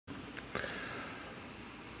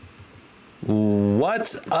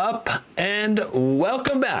What's up and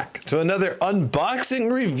welcome back to another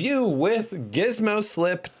unboxing review with Gizmo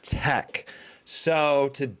Slip Tech. So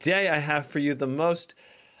today I have for you the most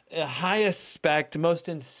highest spec, most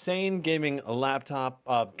insane gaming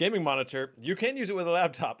laptop, gaming monitor. You can use it with a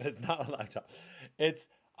laptop. It's not a laptop. It's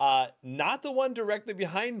not the one directly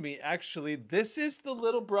behind me. Actually, this is the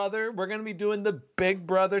little brother. We're going to be doing the big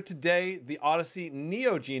brother today, the Odyssey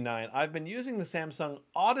Neo G9. I've been using the Samsung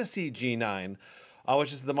Odyssey G9,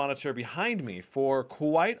 which is the monitor behind me, for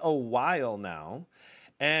quite a while now.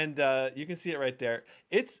 And you can see it right there.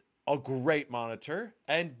 It's a great monitor.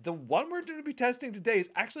 And the one we're going to be testing today is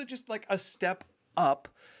actually just like a step up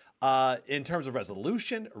in terms of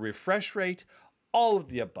resolution, refresh rate, all of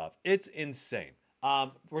the above. It's insane.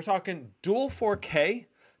 We're talking dual 4K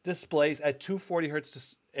displays at 240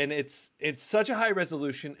 hertz, and it's such a high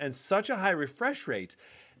resolution and such a high refresh rate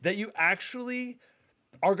that you actually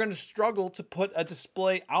are going to struggle to put a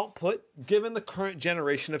display output given the current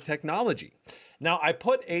generation of technology. Now, I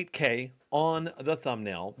put 8K on the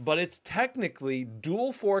thumbnail, but it's technically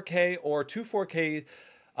dual 4K or two 4K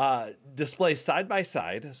displays side by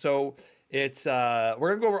side. So it's we're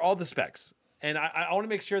going to go over all the specs. And I want to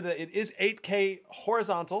make sure that it is 8K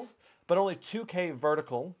horizontal, but only 2K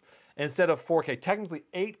vertical instead of 4K. Technically,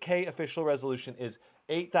 8K official resolution is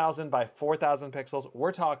 8,000 by 4,000 pixels.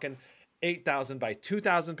 We're talking 8,000 by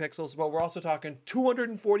 2,000 pixels, but we're also talking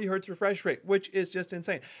 240 hertz refresh rate, which is just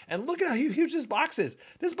insane. And look at how huge this box is.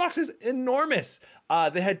 This box is enormous.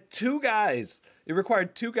 They had two guys. It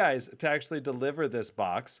required two guys to actually deliver this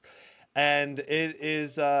box. And it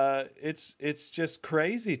is, it's just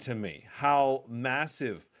crazy to me how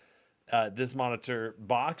massive this monitor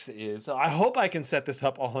box is. So I hope I can set this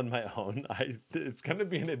up all on my own. It's going to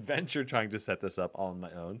be an adventure trying to set this up all on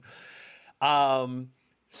my own.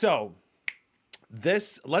 So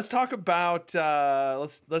this, let's talk about,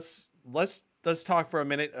 let's talk for a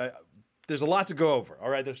minute. There's a lot to go over. All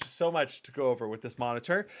right. There's just so much to go over with this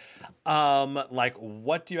monitor. Like,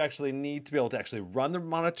 what do you actually need to be able to actually run the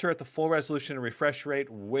monitor at the full resolution and refresh rate?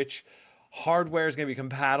 Which hardware is going to be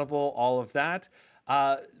compatible? All of that.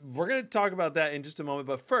 We're going to talk about that in just a moment.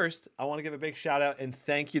 But first, I want to give a big shout out and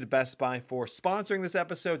thank you to Best Buy for sponsoring this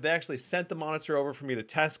episode. They actually sent the monitor over for me to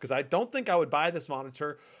test because I don't think I would buy this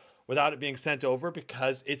monitor without it being sent over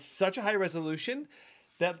because it's such a high resolution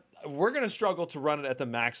that we're going to struggle to run it at the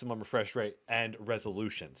maximum refresh rate and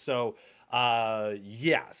resolution. So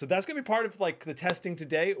yeah, so that's going to be part of like the testing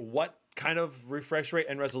today. What kind of refresh rate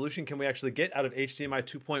and resolution can we actually get out of HDMI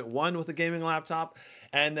 2.1 with a gaming laptop?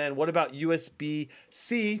 And then what about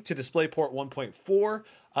USB-C to DisplayPort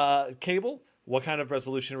 1.4 cable? What kind of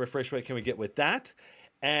resolution and refresh rate can we get with that?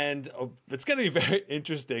 And it's going to be very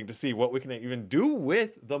interesting to see what we can even do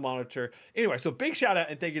with the monitor. Anyway, so big shout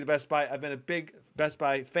out and thank you to Best Buy. I've been a big Best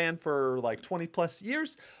Buy fan for like 20 plus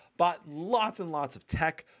years. Bought lots and lots of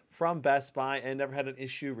tech from Best Buy and never had an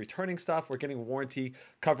issue returning stuff or getting warranty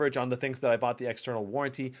coverage on the things that I bought the external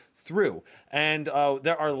warranty through. And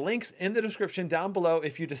there are links in the description down below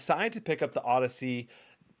if you decide to pick up the Odyssey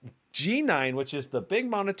G9, which is the big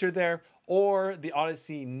monitor there, or the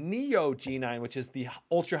Odyssey Neo G9, which is the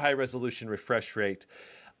ultra high resolution refresh rate.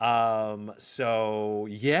 So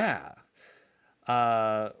yeah.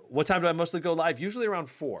 What time do I mostly go live? Usually around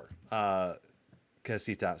 4,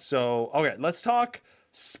 Casita. So, okay, let's talk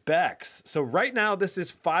specs. So right now this is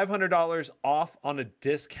 $500 off on a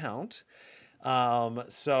discount. So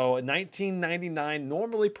 $19.99,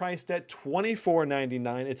 normally priced at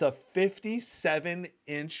 $24.99. It's a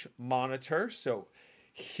 57-inch monitor. So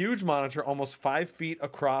huge monitor, almost 5 feet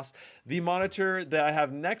across. The monitor that I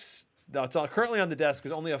have next, that's currently on the desk,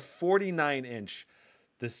 is only a 49-inch.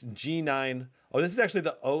 This G9. Oh, this is actually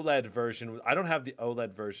the OLED version. I don't have the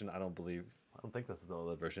OLED version, I don't believe. I don't think that's the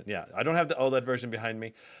OLED version. Yeah, I don't have the OLED version behind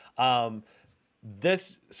me. So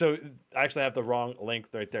I actually have the wrong link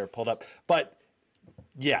right there pulled up. But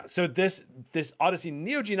yeah, so this Odyssey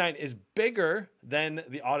Neo G9 is bigger than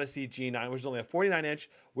the Odyssey G9, which is only a 49-inch.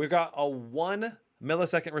 We've got a 1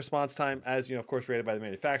 millisecond response time, as you know, of course, rated by the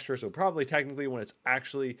manufacturer. So probably technically when it's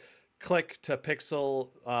actually click to pixel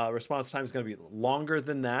response time is going to be longer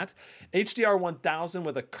than that. HDR 1000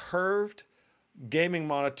 with a curved gaming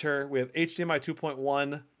monitor. We have HDMI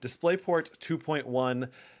 2.1, DisplayPort 2.1,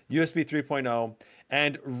 USB 3.0,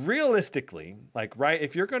 and realistically, like, right,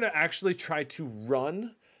 if you're going to actually try to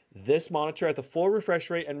run this monitor at the full refresh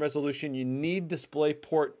rate and resolution, you need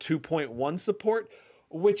DisplayPort 2.1 support,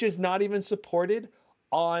 which is not even supported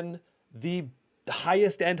on the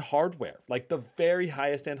highest end hardware. Like the very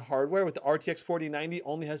highest end hardware with the RTX 4090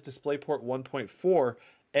 only has DisplayPort 1.4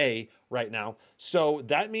 A right now. So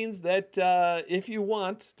that means that if you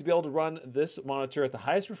want to be able to run this monitor at the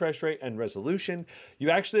highest refresh rate and resolution, you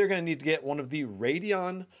actually are going to need to get one of the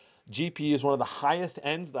Radeon GPUs, one of the highest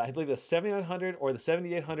ends, I believe the 7900 or the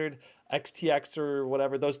 7800 XTX or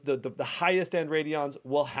whatever. Those the highest end Radeons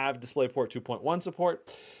will have DisplayPort 2.1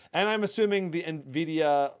 support. And I'm assuming the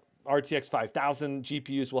NVIDIA RTX 5000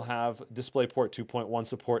 GPUs will have DisplayPort 2.1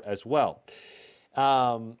 support as well.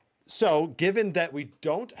 So given that we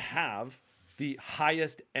don't have the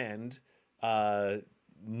highest end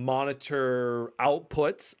monitor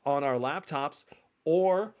outputs on our laptops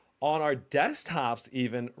or on our desktops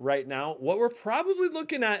even right now, what we're probably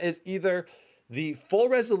looking at is either the full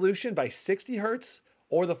resolution by 60 hertz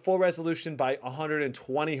or the full resolution by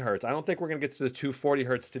 120 hertz. I don't think we're gonna get to the 240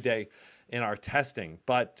 hertz today in our testing,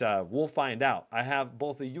 but we'll find out. I have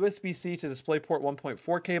both a USB-C to DisplayPort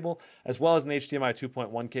 1.4 cable, as well as an HDMI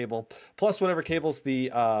 2.1 cable, plus whatever cables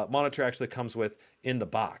the monitor actually comes with in the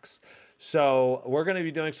box. So we're gonna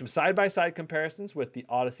be doing some side-by-side comparisons with the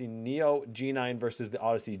Odyssey Neo G9 versus the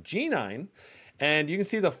Odyssey G9. And you can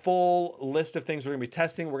see the full list of things we're gonna be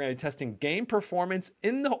testing. We're gonna be testing game performance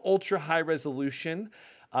in the ultra high resolution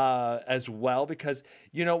as well, because,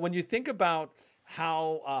 you know, when you think about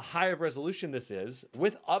how high of resolution this is,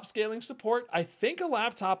 with upscaling support, I think a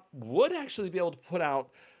laptop would actually be able to put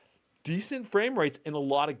out decent frame rates in a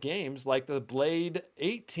lot of games, like the Blade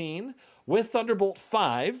 18 with Thunderbolt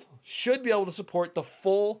 5 should be able to support the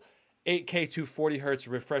full 8K 240 hertz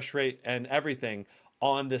refresh rate and everything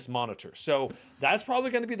on this monitor. So that's probably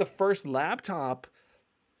going to be the first laptop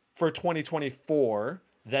for 2024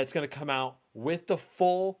 that's going to come out with the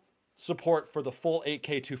full support for the full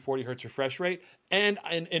 8K 240 hertz refresh rate. And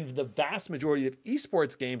in the vast majority of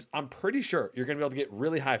esports games, I'm pretty sure you're going to be able to get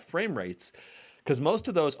really high frame rates, because most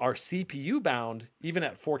of those are CPU bound, even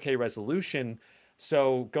at 4K resolution.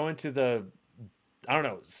 So going to the, I don't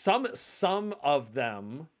know, some of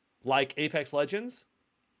them, like Apex Legends,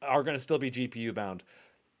 are going to still be GPU bound.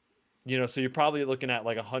 You know, so you're probably looking at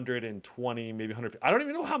like 120, maybe 100. I don't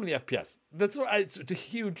even know how many FPS. That's why it's a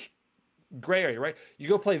huge gray area, right? You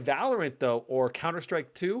go play Valorant though, or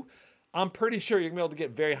Counter-Strike 2, I'm pretty sure you're gonna be able to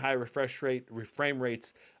get very high refresh rate, frame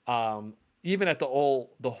rates, even at the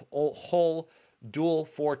whole dual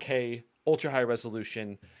 4K ultra high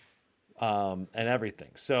resolution and everything.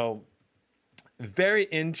 So very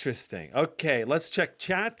interesting. Okay, let's check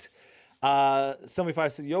chat.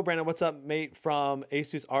 75 says, yo, Brandon, what's up, mate, from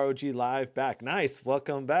Asus ROG Live back. Nice,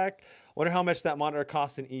 welcome back. Wonder how much that monitor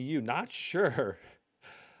costs in EU. Not sure.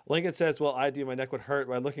 Lincoln says, well, I do, my neck would hurt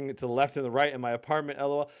by looking to the left and the right in my apartment,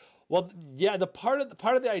 LOL. Well, yeah, the part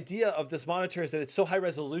of the idea of this monitor is that it's so high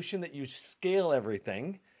resolution that you scale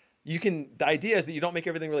everything. The idea is that you don't make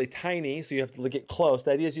everything really tiny, so you have to get close.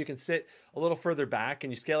 The idea is you can sit a little further back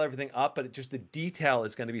and you scale everything up, but the detail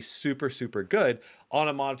is going to be super, super good on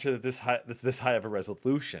a monitor that's this high of a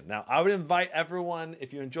resolution. Now, I would invite everyone,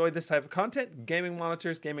 if you enjoy this type of content, gaming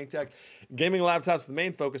monitors, gaming tech, gaming laptops, the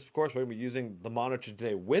main focus, of course, we're going to be using the monitor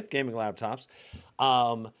today with gaming laptops.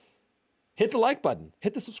 Hit the like button,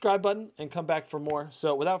 hit the subscribe button, and come back for more.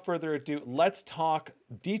 So without further ado, let's talk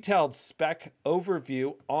detailed spec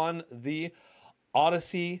overview on the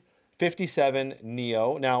Odyssey 57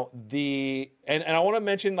 Neo. Now, and I want to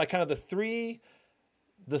mention like kind of the three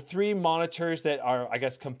monitors that are, I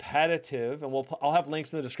guess, competitive, and I'll have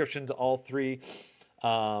links in the description to all three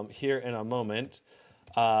here in a moment.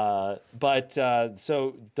 So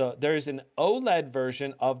there's an OLED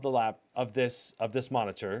version of this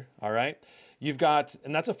monitor. All right, you've got,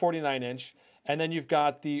 and that's a 49-inch, and then you've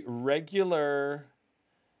got the regular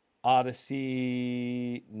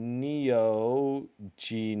Odyssey Neo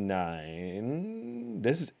G9.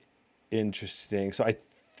 This is interesting. So I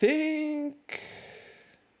think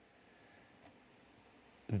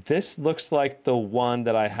this looks like the one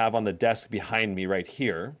that I have on the desk behind me right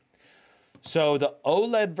here. So the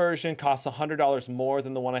OLED version costs $100 more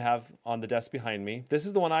than the one I have on the desk behind me. This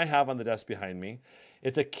is the one I have on the desk behind me.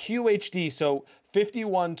 It's a QHD, so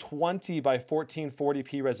 5120 by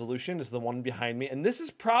 1440p resolution is the one behind me. And this is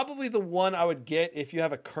probably the one I would get if you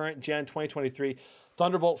have a current gen 2023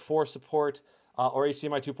 Thunderbolt 4 support or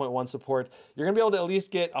HDMI 2.1 support. You're gonna be able to at least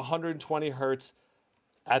get 120 hertz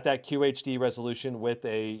at that QHD resolution with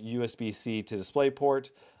a USB-C to DisplayPort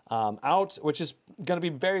out, which is going to be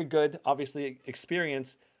very good, obviously,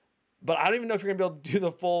 experience. But I don't even know if you're going to be able to do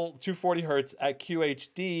the full 240 hertz at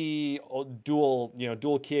QHD, dual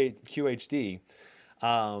QHD.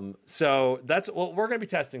 So that's, well, we're going to be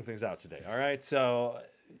testing things out today. All right. So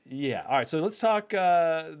Yeah. All right. So let's talk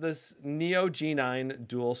this Neo G9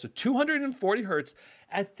 Dual. So 240 hertz.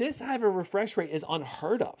 At this high of a refresh rate is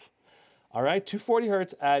unheard of. All right. 240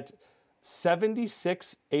 hertz at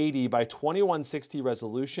 7680 by 2160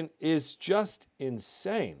 resolution is just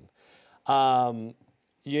insane.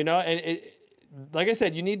 You know, and like I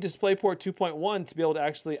said, you need DisplayPort 2.1 to be able to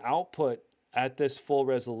actually output at this full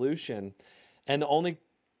resolution. And the only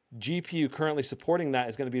GPU currently supporting that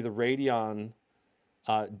is going to be the Radeon,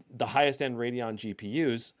 the highest end Radeon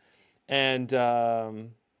GPUs. And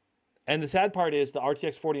the sad part is the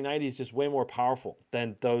RTX 4090 is just way more powerful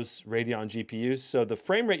than those Radeon GPUs. So the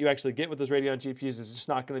frame rate you actually get with those Radeon GPUs is just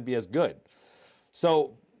not going to be as good.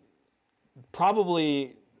 So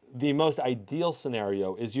probably the most ideal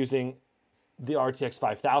scenario is using the RTX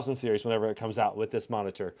 5000 series whenever it comes out with this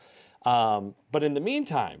monitor. But in the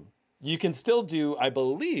meantime, you can still do, I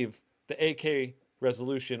believe, the 8K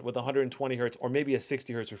resolution with 120 hertz or maybe a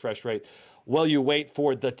 60 hertz refresh rate while you wait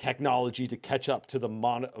for the technology to catch up to the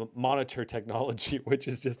monitor technology, which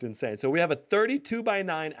is just insane. So we have a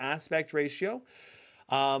 32:9 aspect ratio,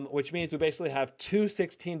 which means we basically have two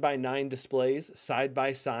 16:9 displays side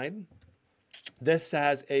by side. This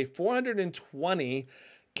has a 420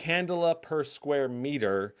 candela per square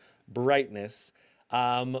meter brightness,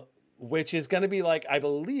 which is going to be like, I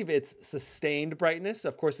believe it's sustained brightness.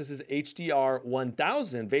 Of course, this is HDR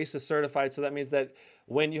 1000 VESA certified. So that means that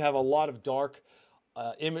when you have a lot of dark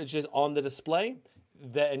images on the display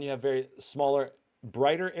and you have very smaller,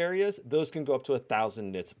 brighter areas, those can go up to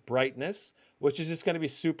 1000 nits brightness, which is just going to be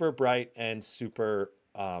super bright and super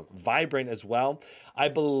vibrant as well. I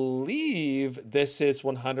believe this is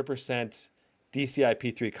 100% DCI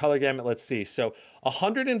P3 color gamut. Let's see. So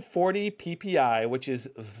 140 PPI, which is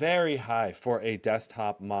very high for a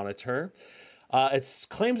desktop monitor. It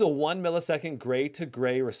claims a 1 millisecond gray to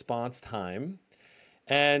gray response time.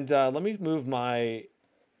 And let me move,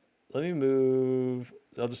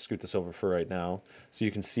 I'll just scoot this over for right now so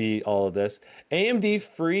you can see all of this. AMD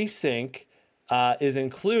FreeSync is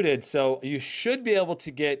included, so you should be able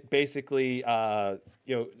to get basically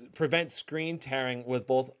prevent screen tearing with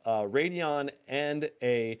both Radeon and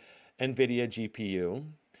a NVIDIA GPU.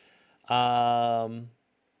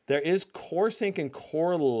 There is core sync and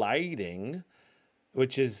core lighting,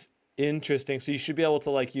 which is interesting. So you should be able to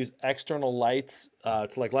like use external lights to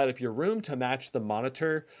like light up your room to match the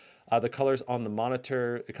monitor, the colors on the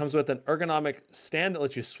monitor. It comes with an ergonomic stand that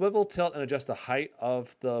lets you swivel, tilt, and adjust the height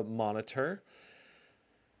of the monitor.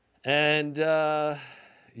 And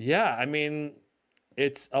yeah, I mean,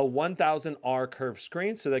 it's a 1000R curved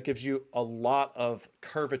screen, so that gives you a lot of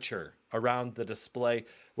curvature around the display,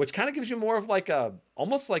 which kind of gives you more of like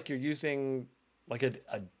almost like you're using like a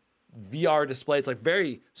VR display. It's like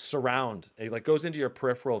very surround. It like goes into your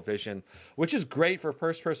peripheral vision, which is great for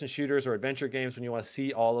first-person shooters or adventure games when you want to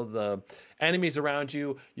see all of the enemies around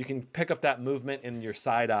you. You can pick up that movement in your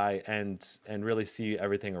side eye and really see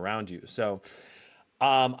everything around you. So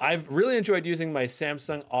I've really enjoyed using my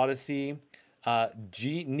Samsung Odyssey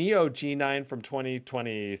Neo G9 from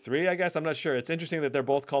 2023, I guess. I'm not sure. It's interesting that they're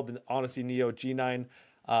both called the Odyssey Neo G9,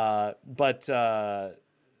 but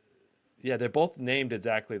yeah, they're both named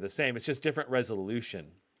exactly the same. It's just different resolution,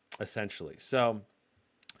 essentially. So,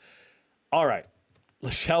 all right,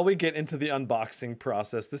 shall we get into the unboxing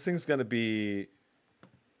process? This thing's gonna be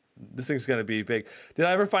big. Did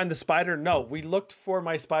I ever find the Spider? No, we looked for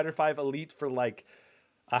my Spider 5 Elite for like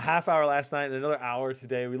a half hour last night and another hour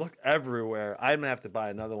today. We looked everywhere. I'm gonna have to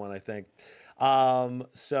buy another one, I think.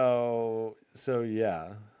 So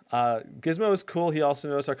yeah. Gizmo is cool. He also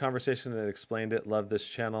noticed our conversation and explained it. Love this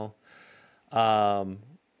channel. All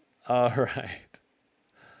right.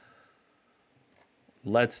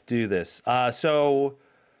 Let's do this. So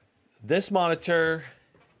this monitor,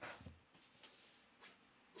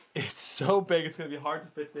 it's so big. It's gonna be hard to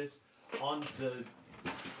fit this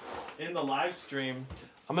in the live stream.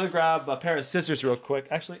 I'm gonna grab a pair of scissors real quick.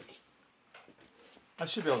 Actually, I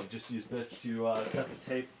should be able to just use this to cut the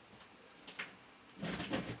tape.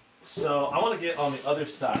 So I want to get on the other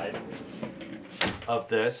side of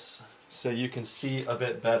this so you can see a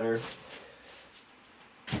bit better.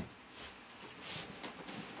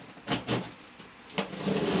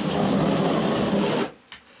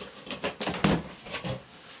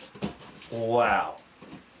 Wow.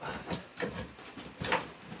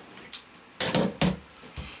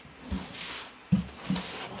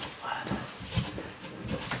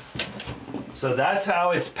 So that's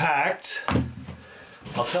how it's packed.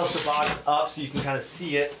 I'll tilt the box up so you can kind of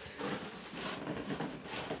see it.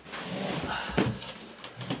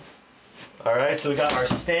 All right, so we got our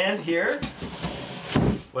stand here,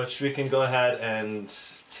 which we can go ahead and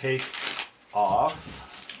take off.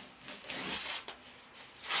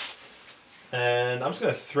 And I'm just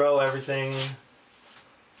going to throw everything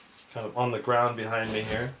kind of on the ground behind me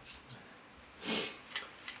here.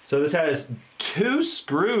 So this has 2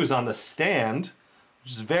 screws on the stand,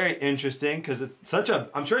 which is very interesting because it's such a,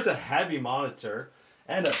 I'm sure it's a heavy monitor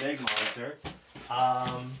and a big monitor.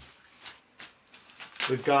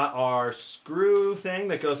 We've got our screw thing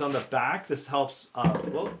that goes on the back. This helps,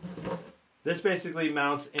 this basically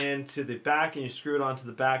mounts into the back and you screw it onto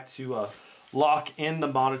the back to lock in the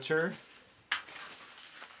monitor.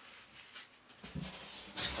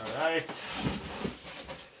 All right.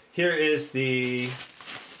 Here is the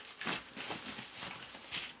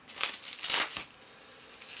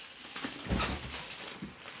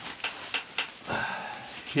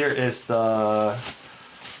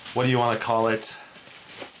what do you want to call it?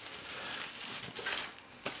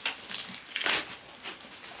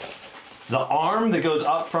 The arm that goes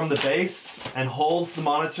up from the base and holds the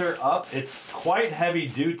monitor up. It's quite heavy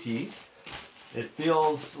duty. It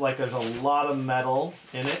feels like there's a lot of metal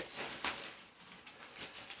in it.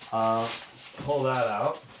 Let's pull that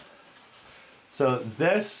out. So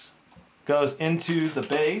this goes into the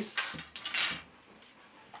base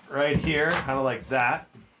right here, kind of like that.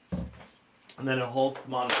 And then it holds the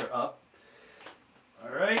monitor up.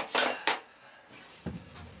 All right.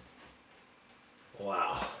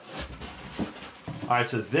 Wow. All right,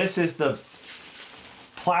 so this is the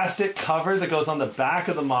plastic cover that goes on the back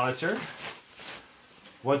of the monitor.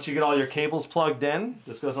 Once you get all your cables plugged in,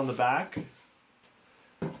 this goes on the back.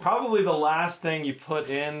 Probably the last thing you put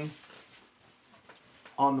in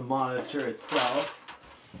on the monitor itself.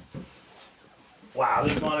 Wow,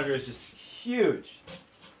 this monitor is just huge.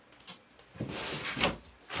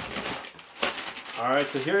 All right,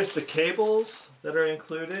 so here's the cables that are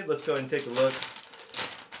included. Let's go ahead and take a look.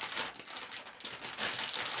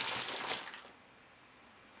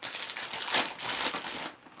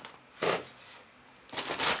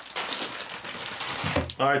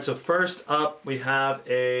 All right, so first up we have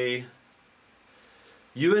a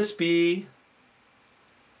USB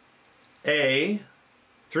A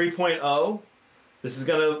 3.0. This is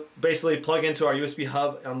going to basically plug into our USB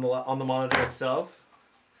hub on the monitor itself.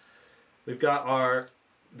 We've got our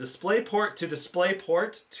DisplayPort to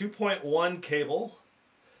DisplayPort 2.1 cable.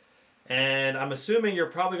 And I'm assuming you're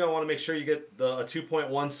probably going to want to make sure you get the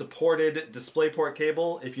 2.1 supported DisplayPort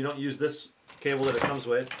cable if you don't use this cable that it comes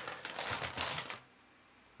with.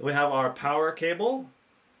 We have our power cable.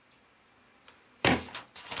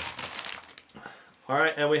 All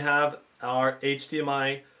right, and we have our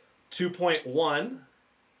HDMI 2.1.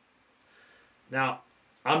 Now,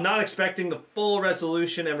 I'm not expecting the full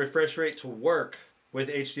resolution and refresh rate to work with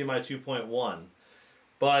HDMI 2.1,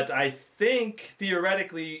 but I think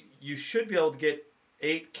theoretically you should be able to get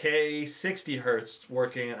 8K 60 Hertz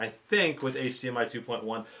working, I think, with HDMI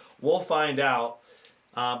 2.1. We'll find out.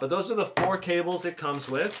 But those are the 4 cables it comes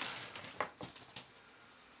with.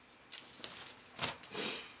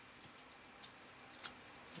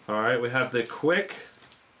 All right, we have the quick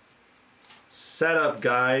setup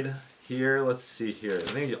guide here. Let's see here.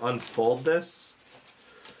 I think you unfold this.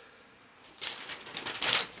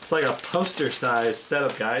 It's like a poster size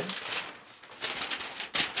setup guide.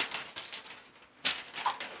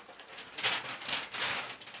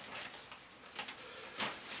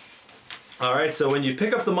 All right, so when you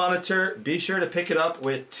pick up the monitor, be sure to pick it up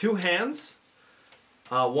with 2 hands,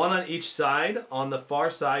 one on each side. On the far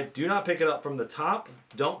side, do not pick it up from the top.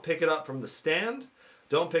 Don't pick it up from the stand.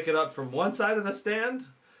 Don't pick it up from one side of the stand.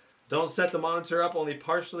 Don't set the monitor up only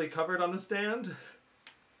partially covered on the stand.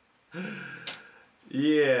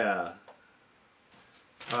 Yeah.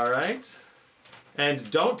 All right. And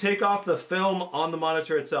don't take off the film on the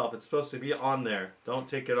monitor itself. It's supposed to be on there. Don't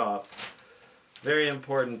take it off. Very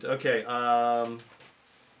important. Okay.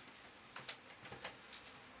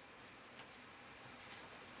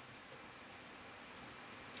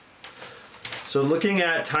 So looking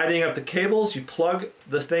at tidying up the cables, you plug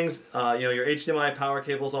the things, your HDMI power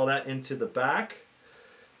cables, all that into the back.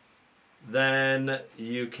 Then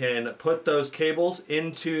you can put those cables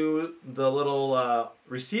into the little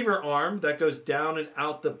receiver arm that goes down and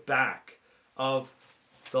out the back of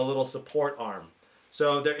the little support arm.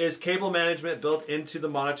 So there is cable management built into the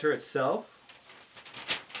monitor itself.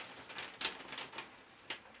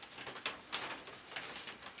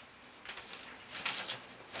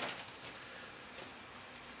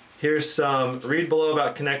 Here's some read below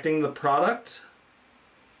about connecting the product.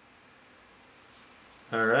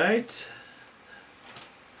 All right.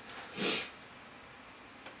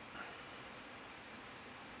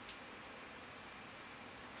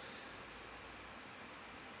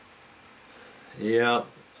 Yeah.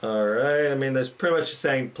 All right. I mean, there's pretty much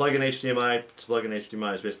saying plug in HDMI to plug in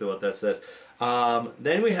HDMI is basically what that says.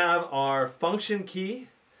 Then we have our function key.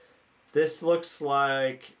 This looks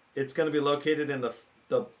like it's going to be located in the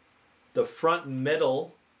front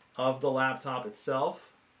middle of the laptop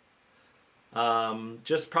itself.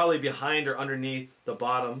 Just probably behind or underneath the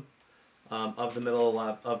bottom of the middle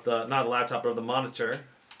of the, not the laptop, but of the monitor.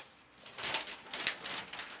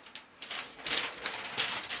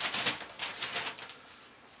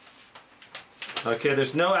 Okay,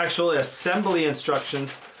 there's no actual assembly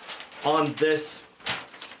instructions on this.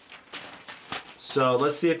 So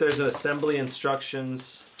let's see if there's an assembly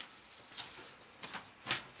instructions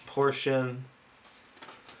portion.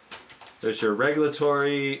 There's your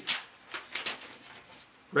regulatory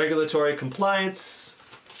compliance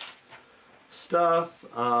stuff,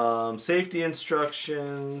 safety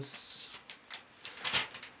instructions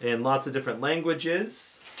in lots of different languages.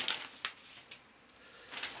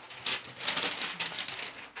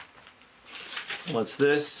 What's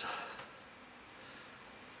this?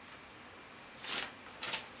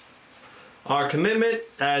 Our commitment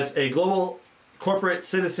as a global corporate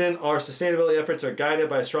citizen, our sustainability efforts are guided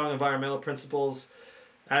by strong environmental principles.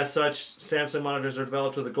 As such, Samsung monitors are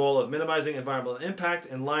developed with the goal of minimizing environmental impact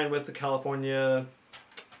in line with the California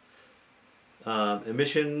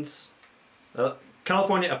California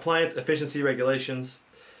Appliance Efficiency Regulations.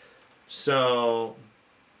 So,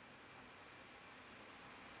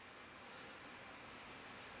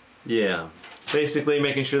 yeah, basically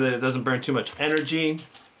making sure that it doesn't burn too much energy.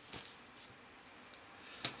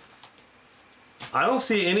 I don't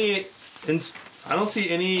see any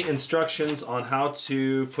instructions on how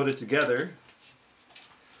to put it together.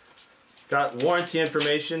 Got warranty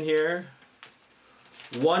information here.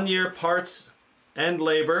 1 year parts and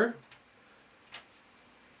labor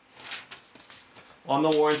on the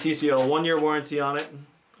warranty, so you have a 1 year warranty on it.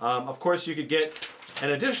 Of course, you could get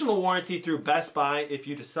an additional warranty through Best Buy if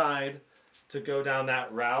you decide to go down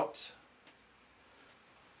that route.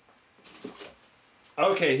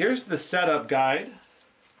 Okay, here's the setup guide.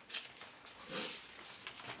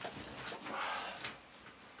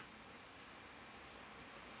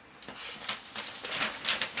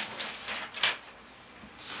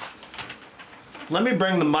 Let me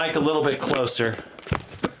bring the mic a little bit closer.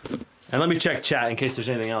 And let me check chat in case there's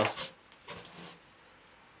anything else.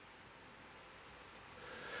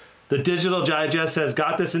 The Digital Digest says,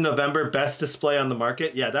 got this in November, best display on the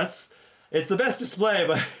market. Yeah, it's the best display,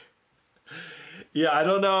 but yeah, I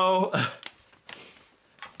don't know.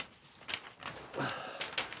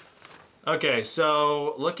 Okay,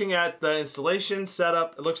 so looking at the installation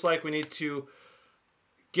setup, it looks like we need to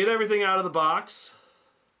get everything out of the box.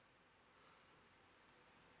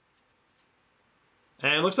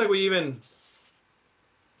 And it looks like we even...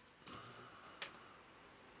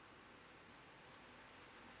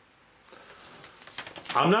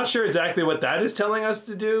 I'm not sure exactly what that is telling us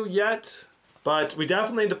to do yet, but we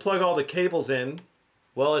definitely need to plug all the cables in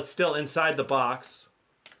while it's still inside the box.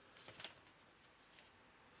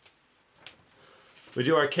 We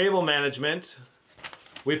do our cable management.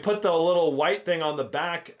 We put the little white thing on the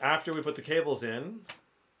back after we put the cables in.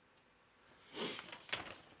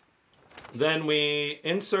 Then we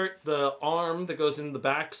insert the arm that goes in the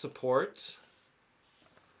back support.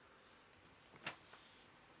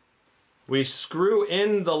 We screw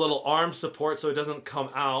in the little arm support so it doesn't come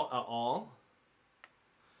out at all.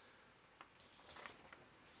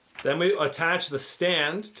 Then we attach the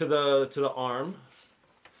stand to the arm.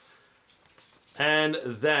 And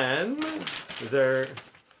then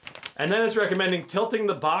it's recommending tilting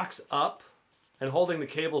the box up and holding the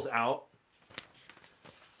cables out.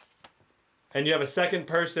 And you have a second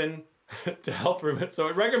person to help remove. So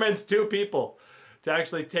it recommends 2 people to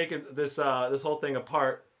actually take this whole thing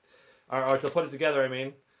apart, or to put it together. I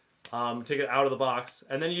mean, take it out of the box,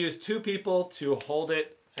 and then you use 2 people to hold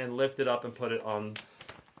it and lift it up and put it on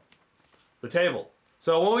the table.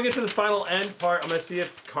 So when we get to this final end part, I'm gonna see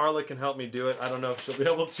if Carla can help me do it. I don't know if she'll be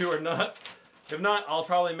able to or not. If not, I'll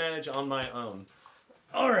probably manage on my own.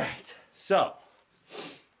 All right, so.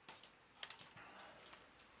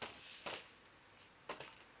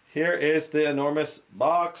 Here is the enormous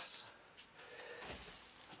box.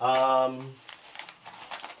 I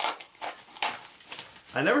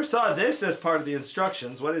never saw this as part of the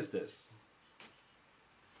instructions. What is this?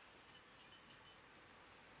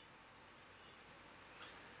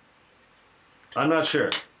 I'm not sure.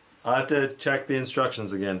 I'll have to check the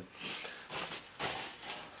instructions again.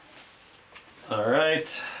 All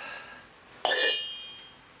right.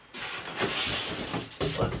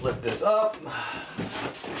 Let's lift this up.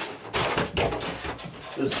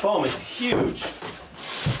 This foam is huge.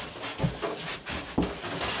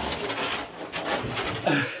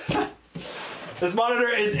 This monitor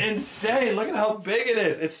is insane. Look at how big it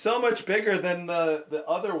is. It's so much bigger than the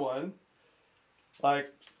other one.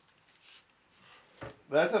 Like,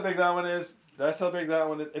 that's how big that one is. That's how big that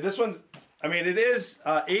one is. This one's, I mean, it is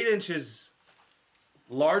 8 inches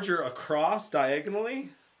larger across diagonally.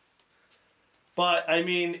 But, I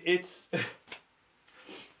mean, it's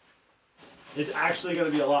actually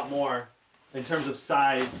going to be a lot more in terms of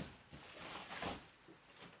size.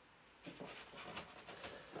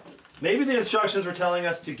 Maybe the instructions were telling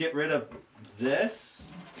us to get rid of this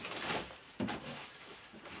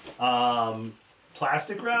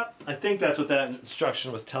plastic wrap. I think that's what that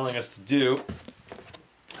instruction was telling us to do.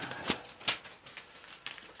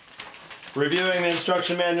 Reviewing the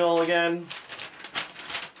instruction manual again.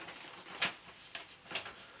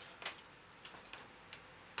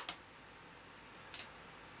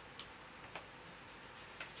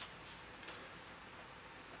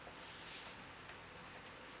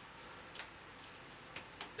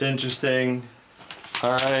 Interesting.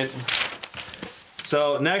 All right.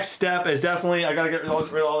 So next step is definitely, I gotta get rid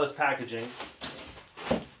of all this packaging.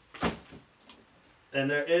 And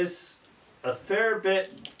there is a fair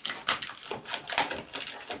bit.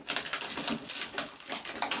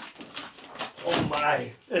 Oh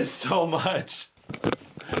my, it's so much.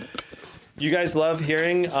 You guys love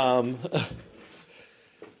hearing, do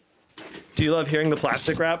you love hearing the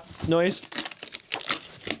plastic wrap noise?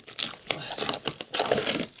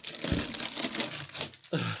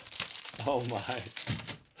 Oh my.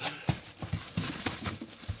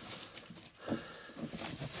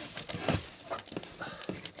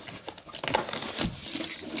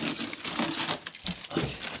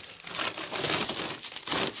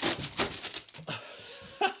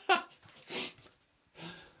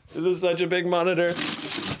 This is such a big monitor.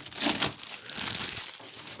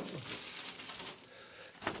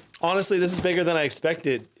 Honestly, this is bigger than I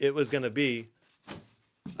expected it was going to be.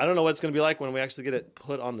 I don't know what it's going to be like when we actually get it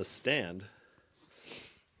put on the stand.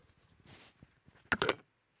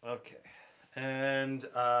 Okay. And,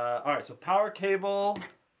 all right, so power cable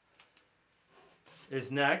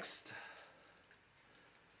is next.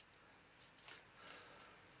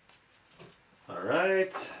 All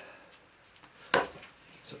right.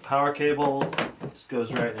 So power cable just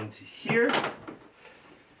goes right into here.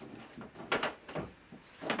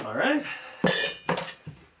 All right.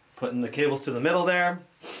 Putting the cables to the middle there.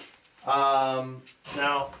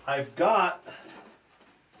 Now I've got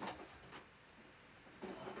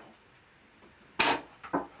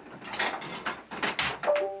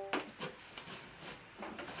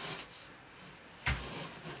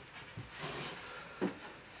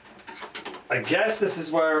I guess this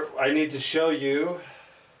is where I need to show you.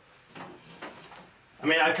 I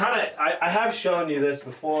mean, I have shown you this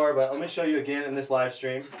before, but let me show you again in this live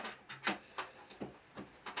stream.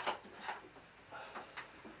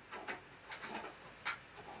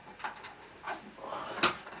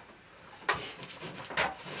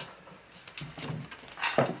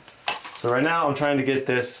 So right now I'm trying to get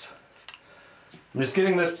this, I'm just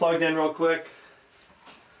getting this plugged in real quick.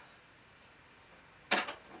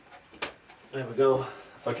 There we go.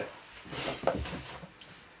 Okay.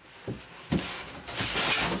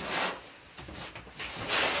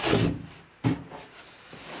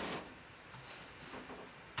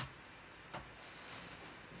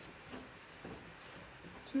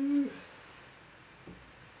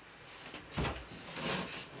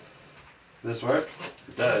 Does this work?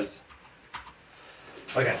 It does.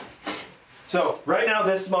 Okay. So right now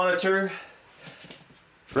this monitor,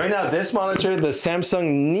 the Samsung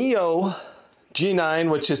Neo G9,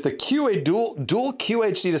 which is the dual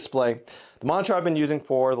QHD display, the monitor I've been using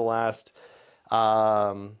for the last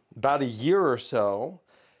about a year or so.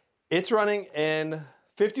 It's running in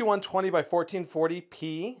 5120 by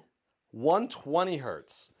 1440p, 120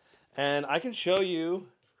 hertz. And I can show you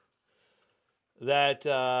that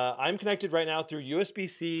I'm connected right now through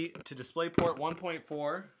USB-C to DisplayPort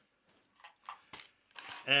 1.4.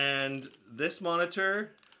 And this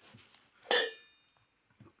monitor,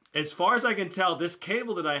 as far as I can tell, this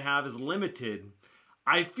cable that I have is limited.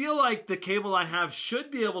 I feel like the cable I have should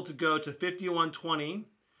be able to go to 5120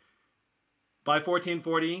 by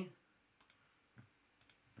 1440,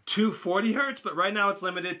 240 hertz, but right now it's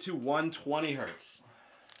limited to 120 hertz.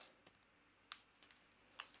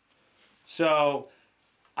 So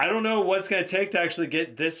I don't know what it's going to take to actually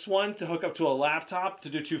get this one to hook up to a laptop to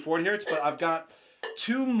do 240 hertz, but I've got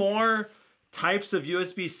two more types of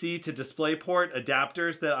USB-C to DisplayPort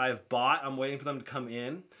adapters that I've bought. I'm waiting for them to come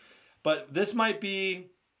in. But this might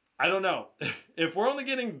be, I don't know. If we're only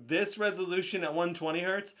getting this resolution at 120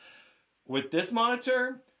 hertz with this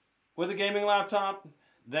monitor, with a gaming laptop,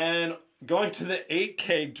 then going to the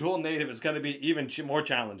 8K dual native is going to be even more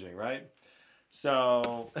challenging, right?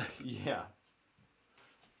 So, yeah.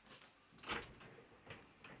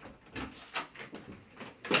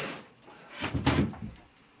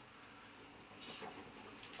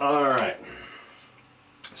 All right.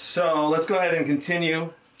 So let's go ahead and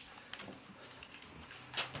continue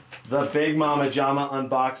the Big Mama Jama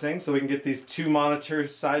unboxing so we can get these two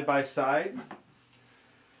monitors side by side.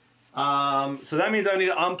 So that means I need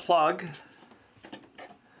to unplug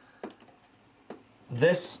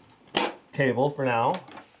this cable for now,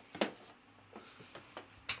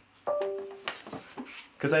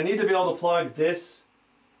 because I need to be able to plug this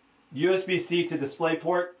USB-C to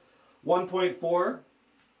DisplayPort 1.4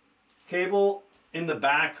 cable in the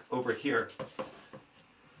back over here.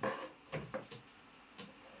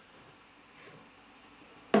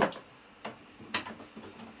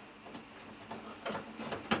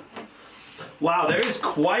 Wow, there is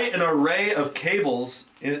quite an array of cables,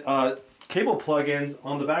 cable plugins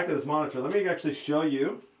on the back of this monitor. Let me actually show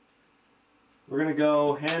you. We're going to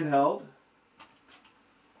go handheld.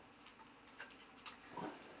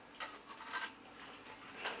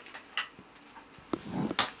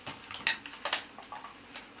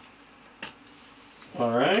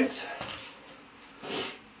 All right.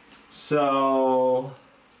 So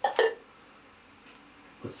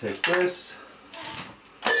let's take this.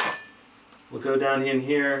 We'll go down in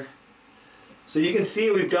here. So you can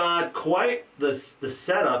see we've got quite the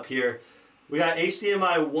setup here. We got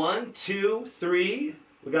HDMI 1, 2, 3.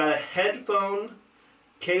 We got a headphone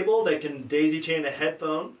cable that can daisy chain a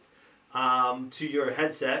headphone to your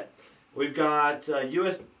headset. We've got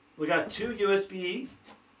we got two USB-A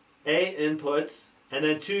inputs and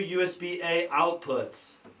then two USB-A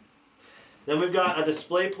outputs. Then we've got a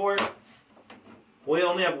display port. We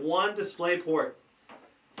only have one display port,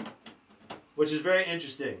 which is very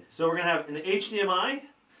interesting. So we're going to have an HDMI,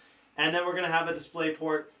 and then we're going to have a display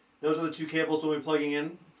port. Those are the two cables we'll be plugging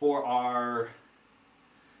in for our,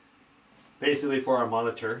 basically for our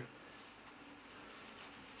monitor.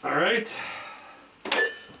 All right.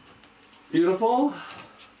 Beautiful.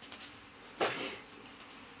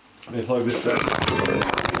 Let me plug this back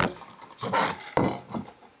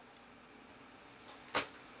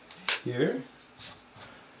here.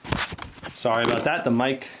 Sorry about that, the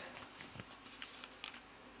mic.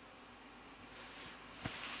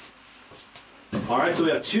 All right, so we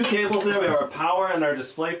have two cables there. We have our power and our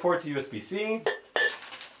display port to USB-C.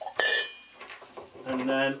 And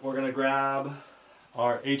then we're going to grab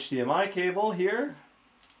our HDMI cable here.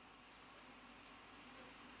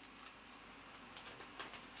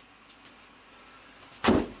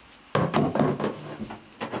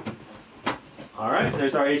 All right,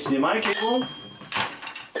 there's our HDMI cable.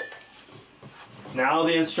 Now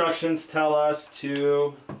the instructions tell us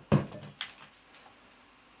to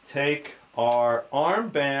take our arm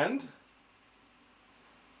band.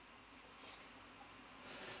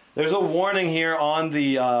 There's a warning here on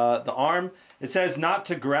the arm. It says not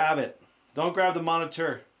to grab it. Don't grab the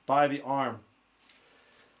monitor by the arm.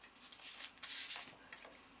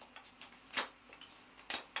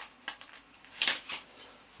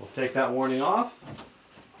 We'll take that warning off.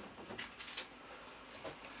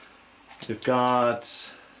 We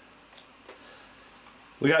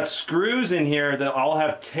got screws in here that all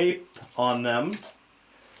have tape on them.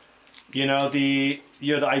 You know, the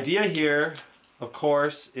idea here, of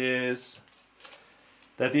course, is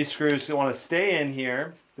that these screws want to stay in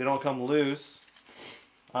here. They don't come loose.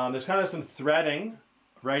 There's kind of some threading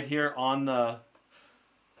right here on the.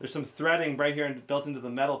 There's some threading right here built into the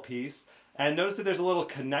metal piece. And notice that there's a little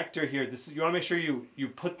connector here. You want to make sure you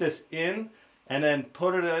put this in and then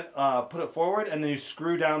put it forward, and then you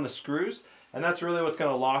screw down the screws. And that's really what's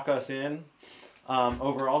going to lock us in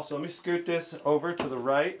overall. So let me scoot this over to the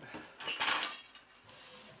right.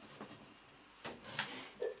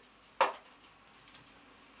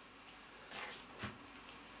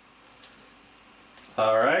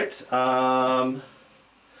 All right.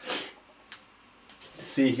 Let's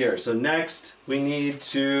see here. So next we need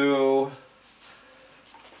to,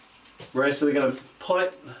 we're actually going to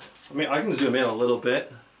put, I can zoom in a little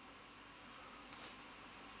bit.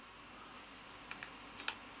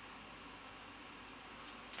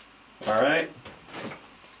 All right,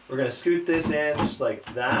 we're going to scoot this in just like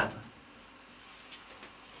that.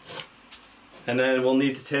 And then we'll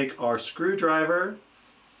need to take our screwdriver,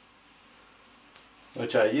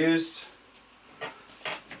 which I used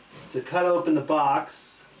to cut open the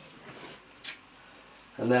box.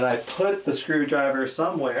 And then I put the screwdriver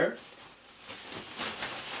somewhere.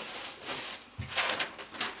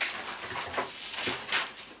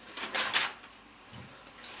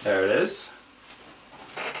 There it is.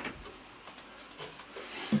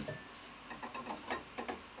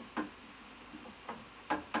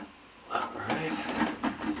 All right.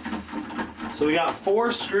 So we got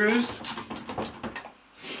 4 screws.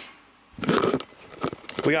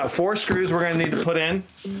 We got 4 screws we're going to need to put in.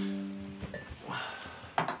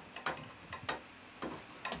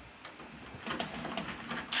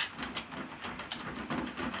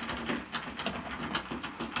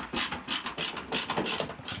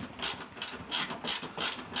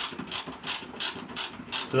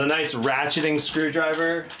 The nice ratcheting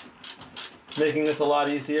screwdriver is making this a lot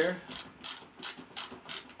easier.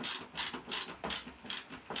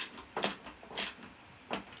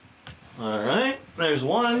 All right, there's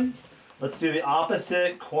one. Let's do the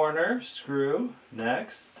opposite corner screw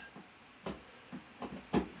next.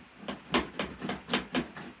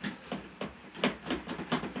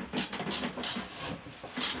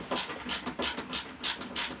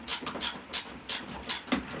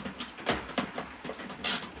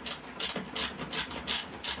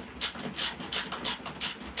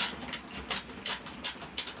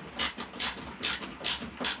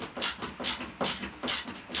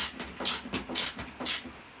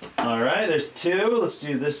 All right, there's 2. Let's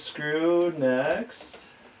do this screw next.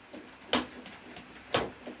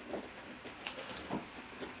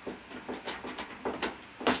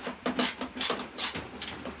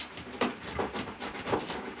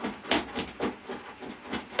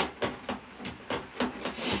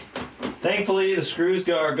 Thankfully, the screws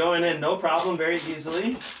are going in no problem, very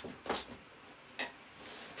easily.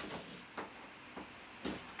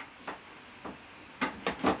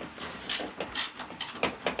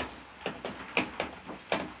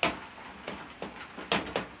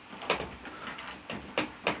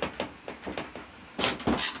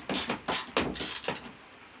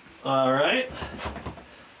 All right,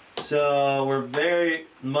 so we're very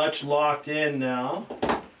much locked in now.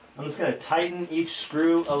 I'm just going to tighten each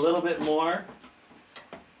screw a little bit more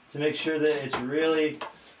to make sure that it's really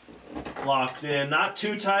locked in. Not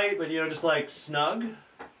too tight, but just like snug.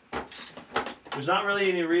 There's not really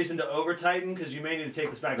any reason to over tighten because you may need to take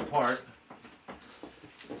this back apart.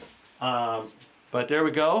 But there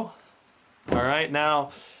we go. All right,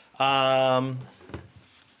 now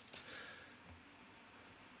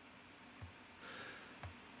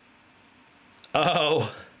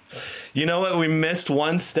oh, you know what? We missed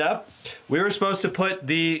one step. We were supposed to put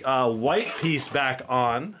the white piece back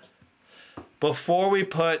on before we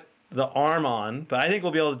put the arm on, but I think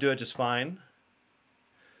we'll be able to do it just fine.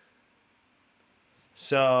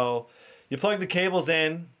 So you plug the cables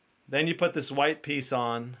in, then you put this white piece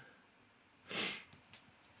on.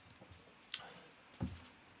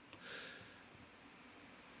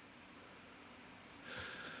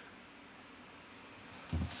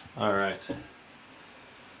 All right.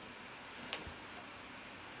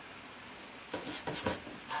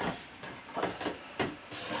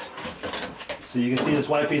 So you can see this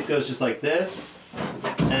white piece goes just like this,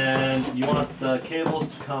 and you want the cables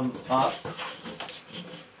to come up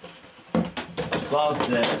above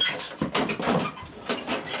this,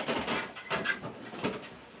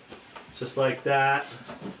 just like that.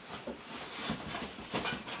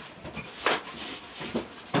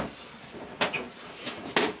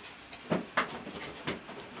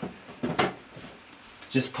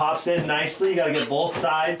 Just pops in nicely. You gotta get both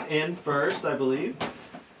sides in first, I believe.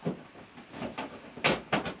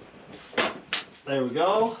 There we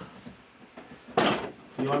go. So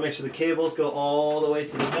you want to make sure the cables go all the way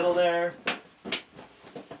to the middle there.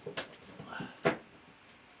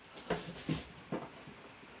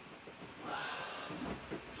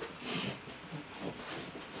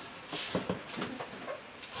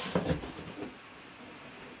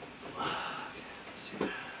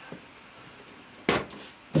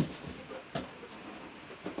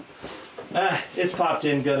 It's popped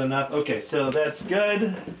in good enough. Okay, so that's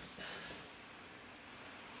good.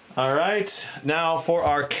 All right, now for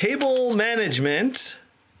our cable management,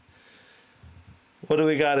 what do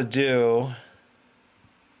we got to do?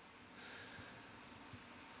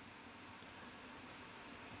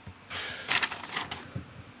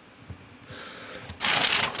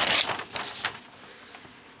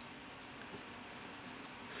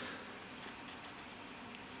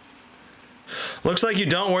 Looks like you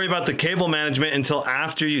don't worry about the cable management until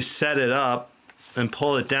after you set it up and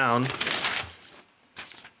pull it down.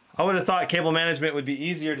 I would have thought cable management would be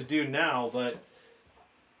easier to do now, but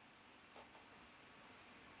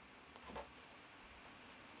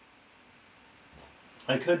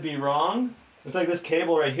I could be wrong. Looks like this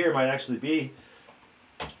cable right here might actually be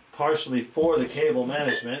partially for the cable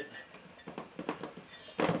management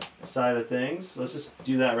side of things. Let's just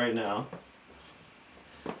do that right now.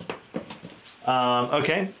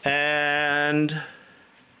 Okay, and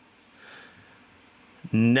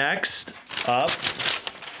next up,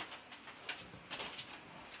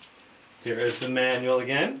 here is the manual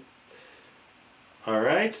again. All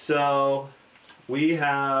right, so we've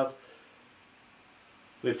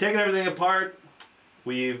taken everything apart.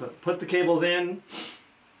 We've put the cables in.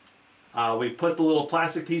 We've put the little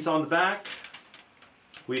plastic piece on the back.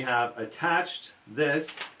 We have attached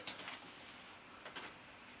this.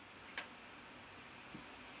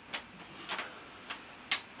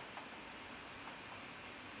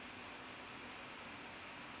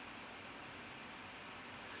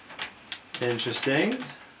 Interesting.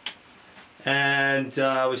 And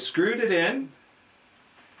we screwed it in.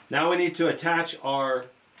 Now we need to attach our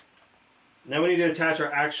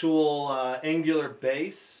actual angular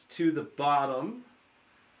base to the bottom,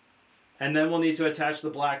 and then we'll need to attach the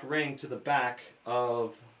black ring to the back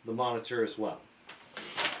of the monitor as well.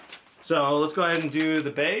 So let's go ahead and do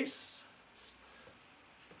the base.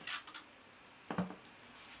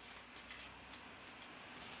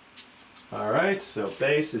 All right, so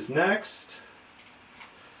base is next.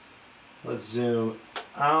 Let's zoom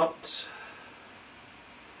out.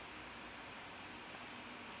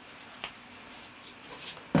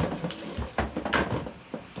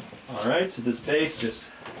 All right, so this base just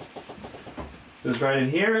goes right in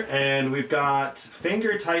here, and we've got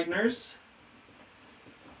finger tighteners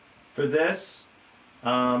for this.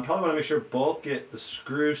 Probably want to make sure both get the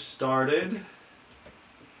screw started.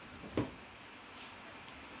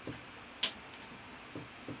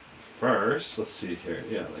 First, let's see here.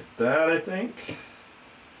 Yeah, like that, I think.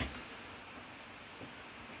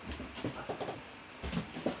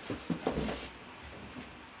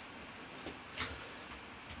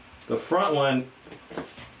 The front one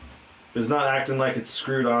is not acting like it's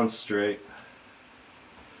screwed on straight.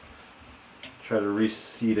 Try to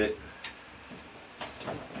reseat it.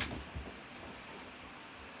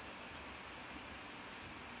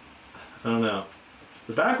 I don't know.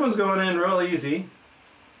 The back one's going in real easy.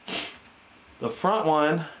 The front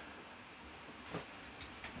one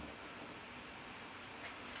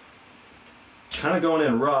kind of going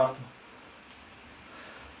in rough.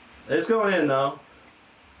 It's going in though.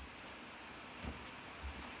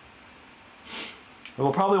 And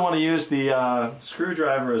we'll probably want to use the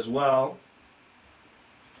screwdriver as well.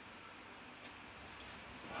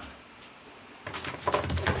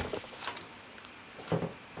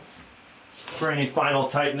 For any final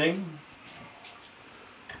tightening.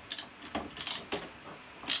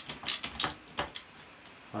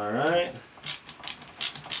 All right.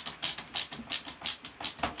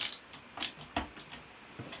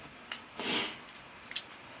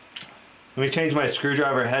 Let me change my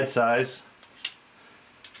screwdriver head size.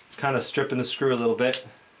 It's kind of stripping the screw a little bit.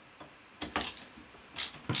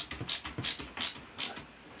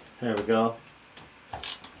 There we go.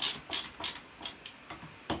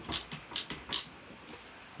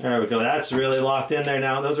 There we go. That's really locked in there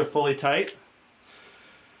now. Those are fully tight.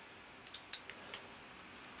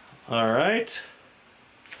 All right.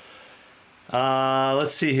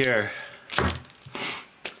 Let's see here.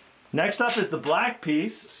 Next up is the black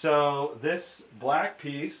piece. So this black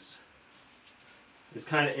piece is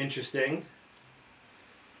kind of interesting.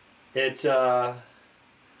 This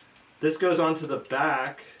goes onto the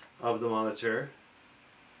back of the monitor.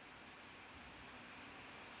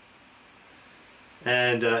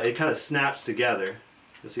 And it kind of snaps together.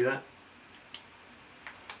 You see that?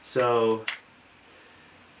 So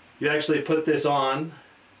you actually put this on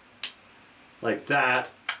like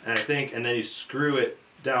that, and and then you screw it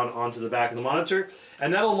down onto the back of the monitor,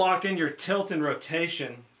 and that'll lock in your tilt and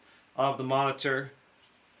rotation of the monitor.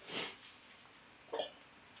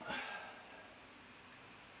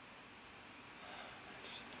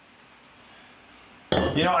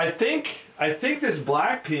 You know, I think this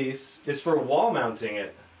black piece is for wall mounting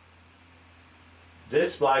it.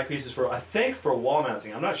 This black piece is for, I think, for wall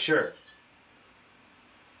mounting. I'm not sure.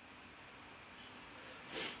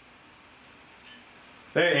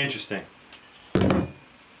 Very interesting.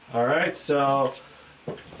 All right, so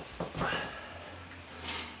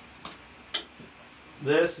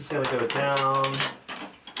this is going to go down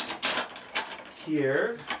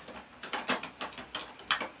here.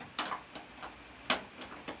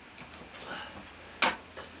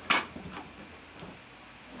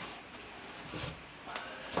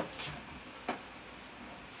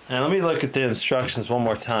 And let me look at the instructions one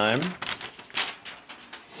more time.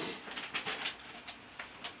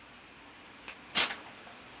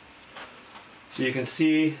 So you can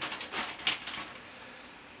see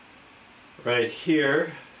right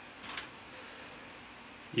here,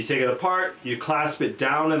 you take it apart, you clasp it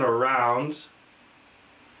down and around.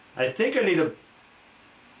 I think I need a,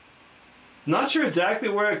 not sure exactly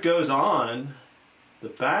where it goes on the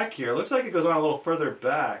back here. It looks like it goes on a little further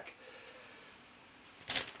back.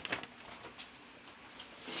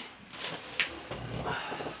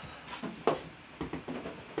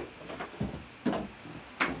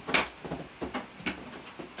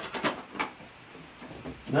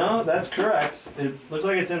 No, that's correct. It looks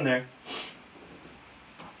like it's in there.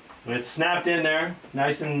 And it's snapped in there,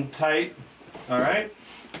 nice and tight. All right,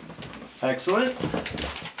 excellent.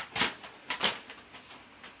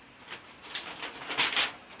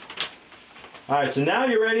 All right, so now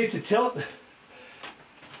you're ready to tilt.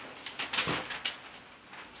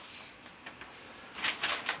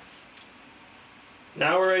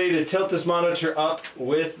 Now we're ready to tilt this monitor up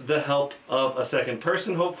with the help of a second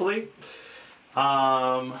person, hopefully.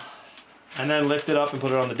 And then lift it up and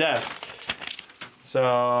put it on the desk.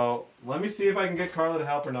 So let me see if I can get Carla to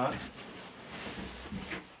help or not.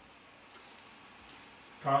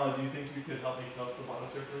 Carla, do you think you could help me tilt the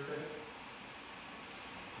monitor for a second?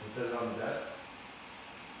 And set it on the desk?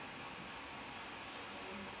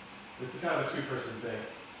 It's kind of a two-person thing.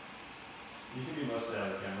 You can be mostly on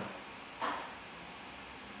the camera.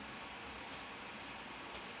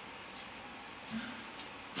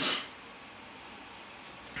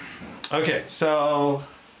 Okay, so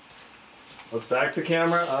let's back the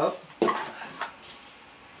camera up.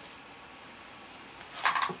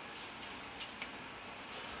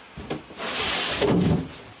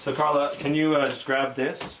 So Carla, can you just grab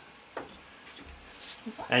this?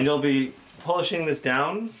 And you'll be pushing this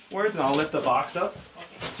downwards, and I'll lift the box up.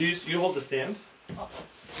 Okay. So you hold the stand. Okay.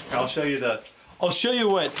 I'll show you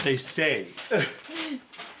what they say.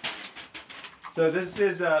 So this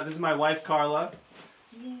is my wife Carla.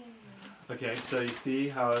 Yeah. Okay, so you see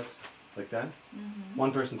how it's like that? Mm-hmm.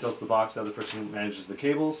 One person tilts the box, the other person manages the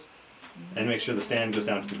cables, mm-hmm. and make sure the stand goes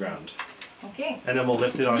down to the ground. Okay. And then we'll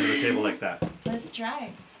lift it onto the table like that. Let's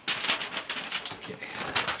try. Okay.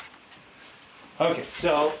 Okay,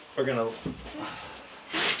 so we're gonna. Go,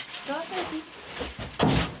 Asus.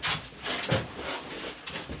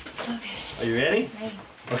 Okay. Are you ready? Ready.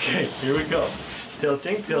 Okay, here we go.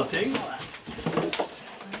 Tilting, tilting.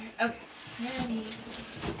 Okay, ready.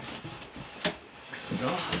 Go.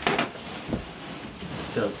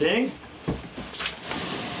 Tilting.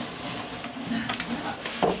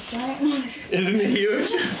 Isn't it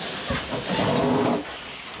huge?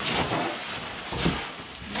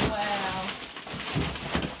 Wow.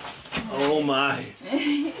 Oh my.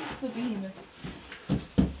 It's a behemoth.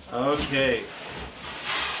 Okay.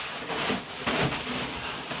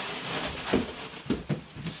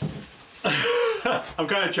 I'm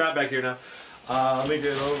kind of trapped back here now. Let me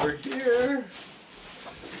get over here.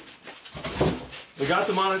 We got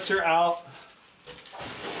the monitor out.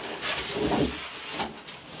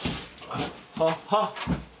 Ha ha.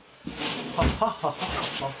 Ha ha ha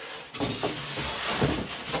ha.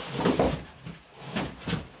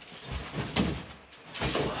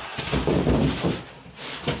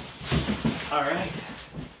 All right.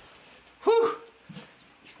 Whew.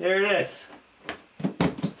 There it is.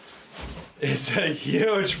 It's a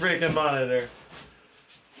huge freaking monitor.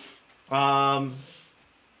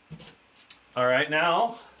 All right,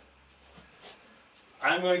 now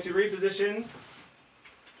I'm going to reposition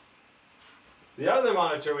the other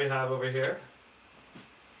monitor we have over here.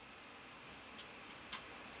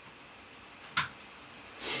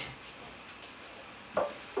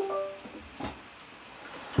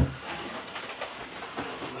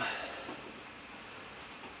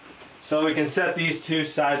 So we can set these two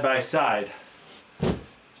side by side.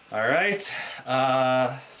 All right.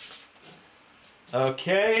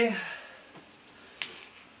 Okay.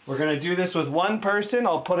 We're going to do this with one person.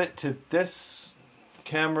 I'll put it to this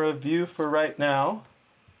camera view for right now.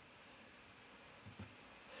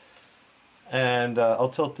 And I'll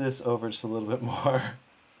tilt this over just a little bit more.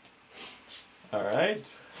 All right.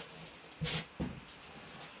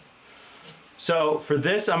 So for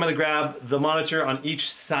this, I'm going to grab the monitor on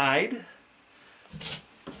each side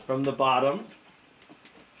from the bottom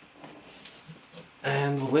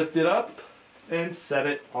and lift it up and set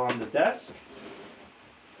it on the desk.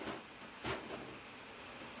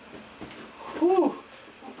 Whew.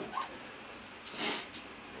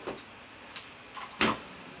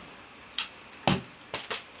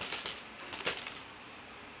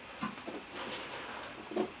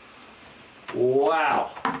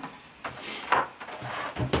 Wow.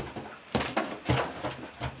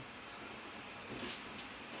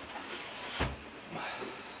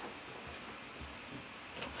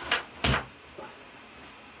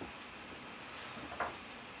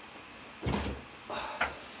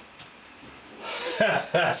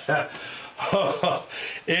 Oh,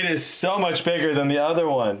 it is so much bigger than the other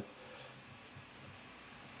one.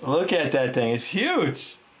 Look at that thing. It's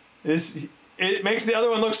huge. It makes the other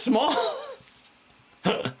one look small.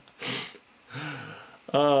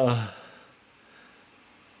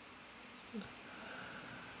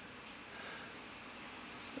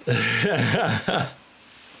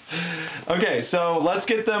 Okay, so let's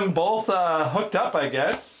get them both hooked up, I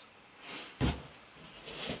guess.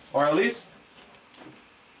 Or at least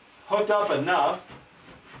hooked up enough.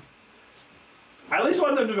 I at least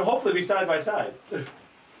want them to hopefully be side by side.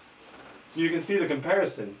 So you can see the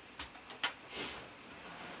comparison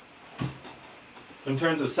in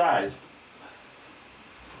terms of size.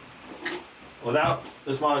 Without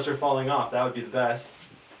this monitor falling off, that would be the best.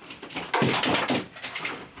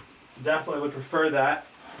 Definitely would prefer that.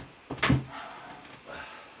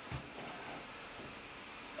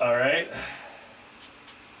 All right.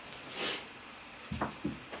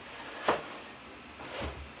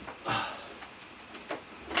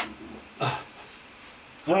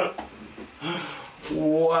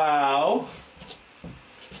 Wow.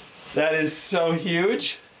 That is so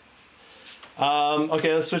huge.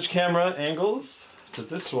 Okay, let's switch camera angles to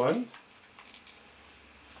this one.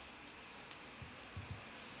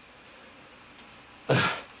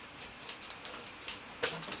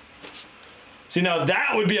 See, now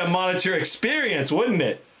that would be a monitor experience, wouldn't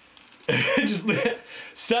it? Just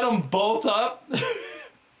set them both up.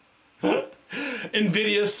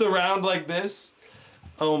 NVIDIA surround like this.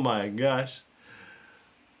 Oh my gosh.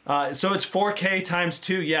 So it's 4K times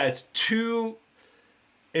 2. Yeah, it's two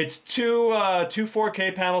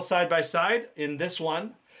 4K panels side by side in this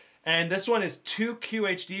one. And this one is 2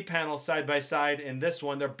 QHD panels side by side in this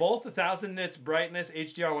one. They're both 1000 nits brightness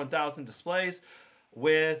HDR 1000 displays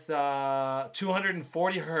with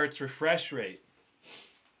 240 hertz refresh rate.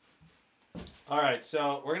 All right,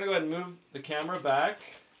 so we're gonna go ahead and move the camera back.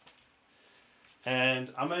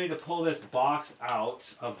 And I'm gonna need to pull this box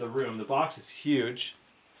out of the room. The box is huge.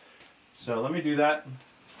 So let me do that.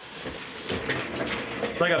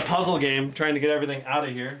 It's like a puzzle game, trying to get everything out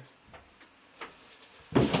of here.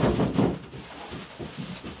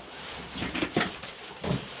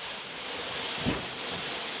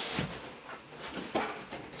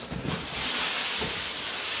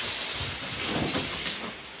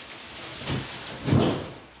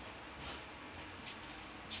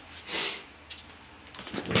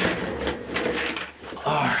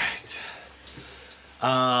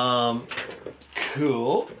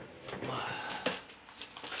 Cool.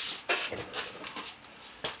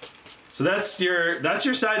 So that's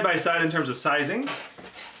your side by side in terms of sizing,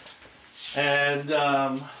 and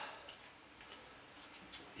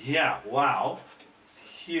yeah, wow, it's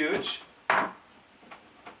huge.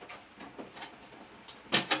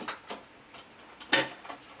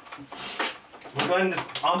 We're going to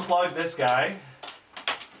just unplug this guy,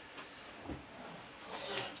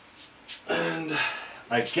 and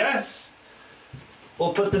I guess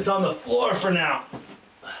we'll put this on the floor for now,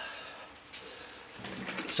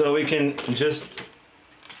 so we can just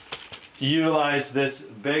utilize this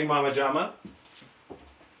big mama jama.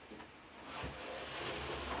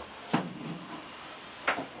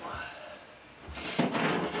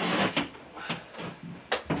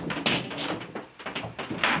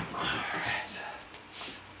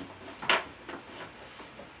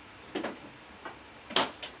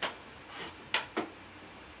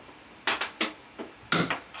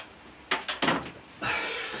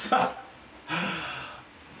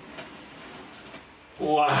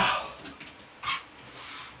 Wow.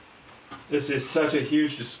 This is such a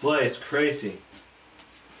huge display, it's crazy.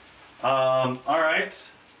 All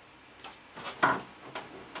right.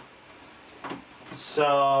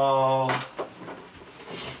 So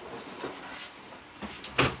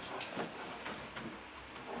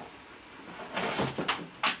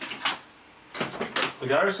we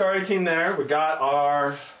got our SCAR 18 there. We got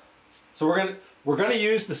our, so we're gonna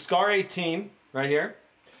use the SCAR 18 right here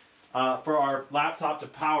for our laptop to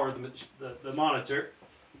power the monitor,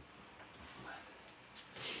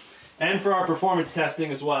 and for our performance testing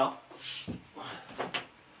as well.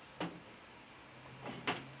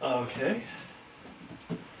 Okay.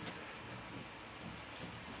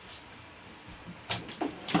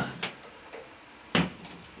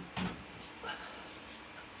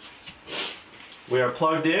 We are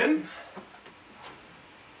plugged in.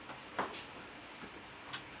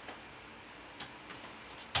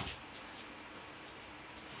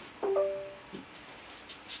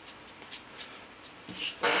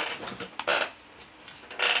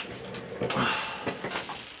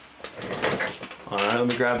 All right, let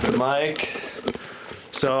me grab the mic.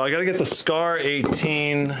 So I gotta get the SCAR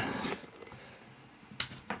 18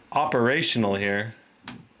 operational here.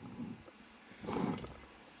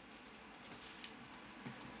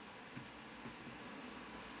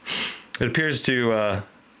 It appears to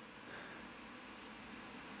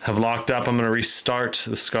have locked up. I'm gonna restart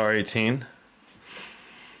the SCAR 18.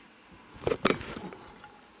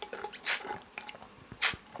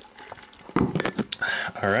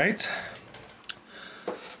 All right.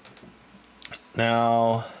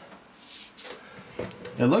 Now,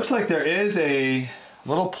 it looks like there is a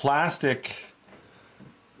little plastic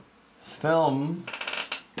film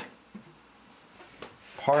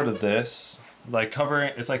part of this, like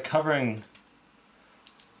covering, it's like covering,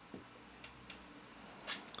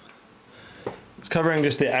 it's covering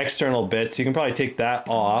just the external bits. You can probably take that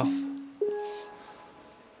off.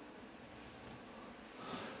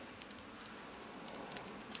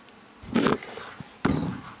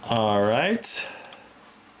 All right.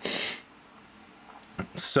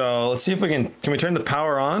 So let's see if we can we turn the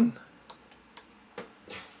power on?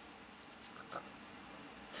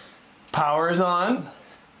 Power is on.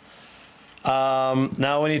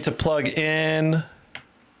 Now we need to plug in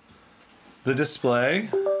the display.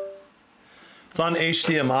 It's on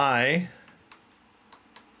HDMI.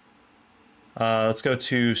 Let's go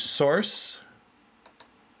to source,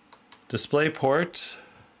 display port.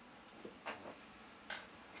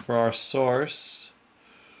 For our source,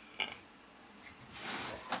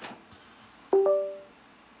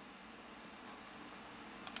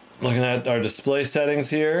 looking at our display settings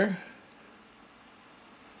here.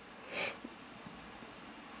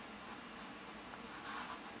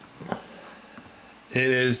 It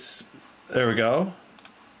is, there we go.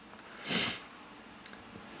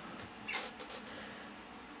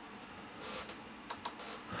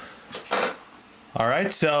 All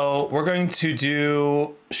right, so we're going to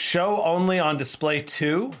do show only on display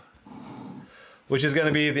 2, which is going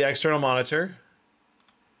to be the external monitor.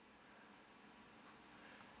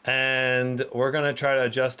 And we're going to try to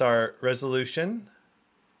adjust our resolution.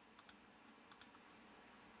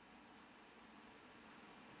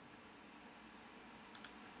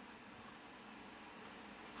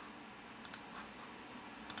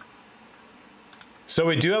 So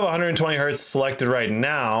we do have 120 hertz selected right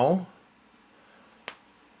now.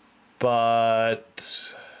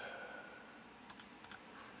 But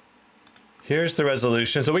here's the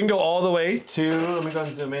resolution. So we can go all the way to, let me go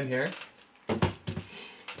and zoom in here.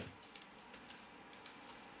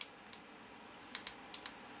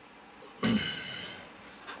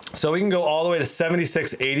 So we can go all the way to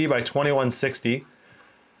 7680 by 2160.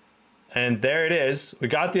 And there it is. We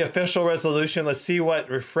got the official resolution. Let's see what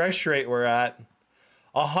refresh rate we're at.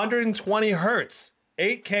 120 hertz.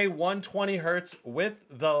 8K 120 hertz with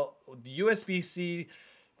the USB-C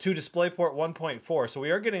to DisplayPort 1.4. So we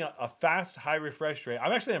are getting a fast, high refresh rate.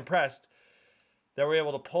 I'm actually impressed that we're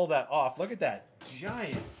able to pull that off. Look at that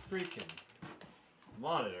giant freaking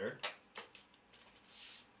monitor.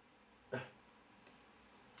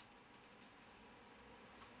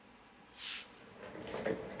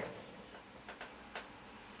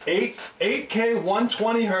 Eight K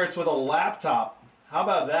 120 hertz with a laptop. How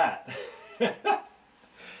about that?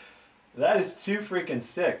 That is too freaking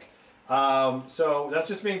sick. So that's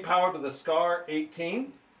just being powered with the SCAR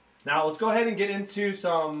 18. Now let's go ahead and get into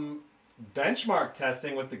some benchmark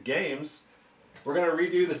testing with the games. We're going to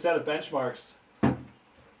redo the set of benchmarks.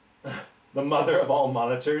 The mother of all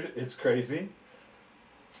monitors. It's crazy.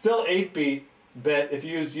 Still 8-bit. If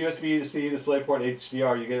you use USB-C DisplayPort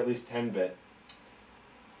HDR, you get at least 10-bit.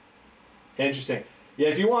 Interesting. Yeah,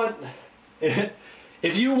 if you want...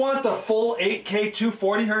 If you want the full 8K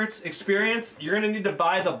 240 hertz experience, you're going to need to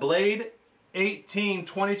buy the Blade 18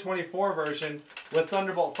 2024 version with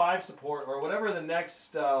Thunderbolt 5 support, or whatever the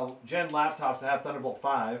next gen laptops that have Thunderbolt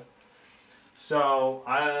 5. So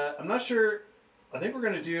I'm not sure. I think we're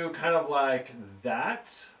going to do kind of like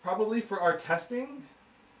that probably for our testing.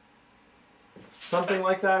 Something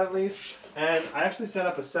like that at least. And I actually set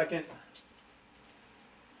up a second...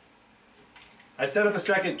 I set up a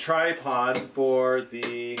second tripod for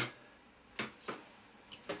the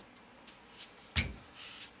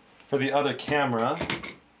other camera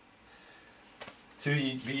to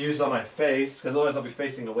be used on my face, because otherwise I'll be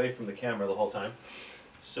facing away from the camera the whole time.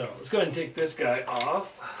 So let's go ahead and take this guy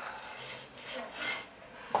off.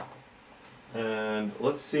 And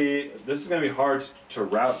let's see, this is going to be hard to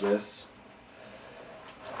route this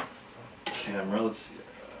camera. Let's see.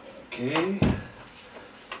 Okay.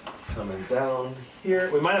 Coming down here.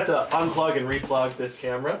 We might have to unplug and replug this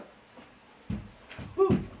camera.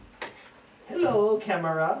 Woo. Hello,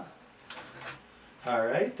 camera. All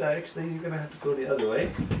right, actually you're gonna have to go the other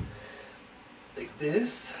way. Like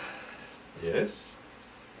this. Yes.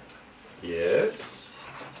 Yes.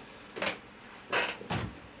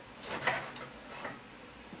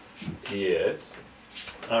 Yes.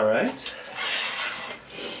 All right.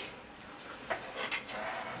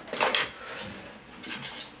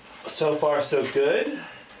 So far, so good.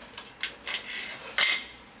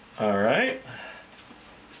 All right.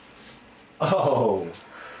 Oh,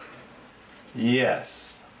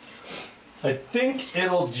 yes. I think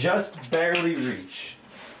it'll just barely reach.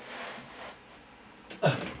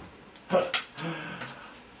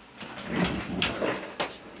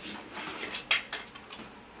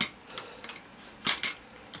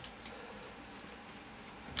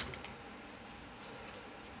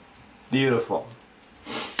 Beautiful.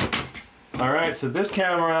 All right, so this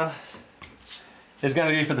camera is going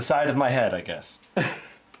to be for the side of my head, I guess.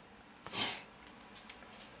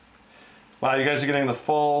 Wow, you guys are getting the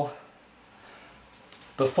full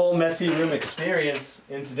messy room experience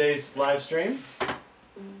in today's live stream.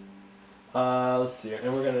 Let's see here,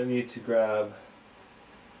 and we're going to need to grab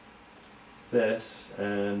this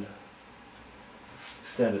and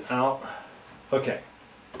extend it out. Okay.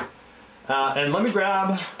 And let me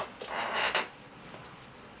grab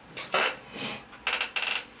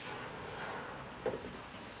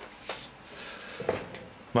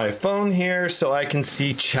my phone here so I can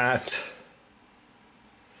see chat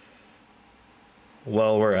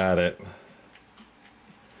while we're at it.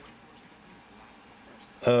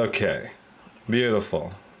 Okay,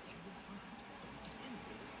 beautiful.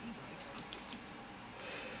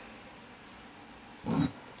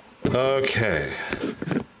 Okay.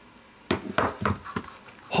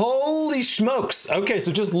 Holy smokes. Okay,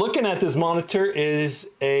 so just looking at this monitor is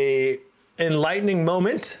a enlightening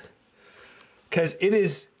moment because it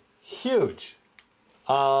is huge.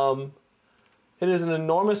 It is an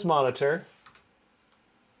enormous monitor.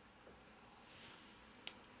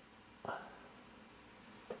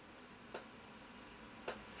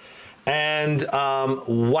 And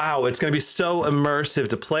wow, it's going to be so immersive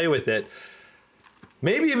to play with it.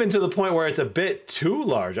 Maybe even to the point where it's a bit too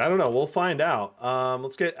large. I don't know. We'll find out.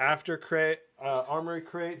 Let's get Armory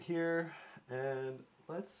Crate here. And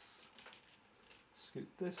let's scoot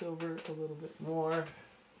this over a little bit more.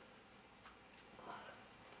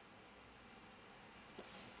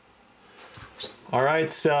 All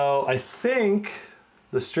right, so I think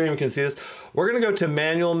the stream can see this. We're going to go to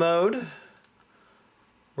manual mode.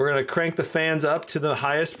 We're going to crank the fans up to the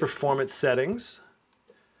highest performance settings.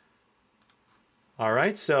 All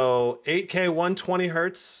right, so 8K 120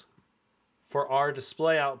 hertz for our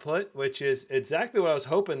display output, which is exactly what I was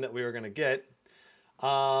hoping that we were going to get.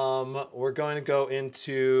 We're going to go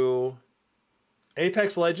into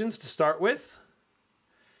Apex Legends to start with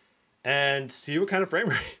and see what kind of frame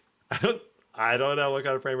rate. I don't know what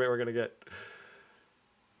kind of frame rate we're going to get.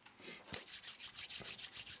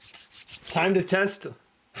 Time to test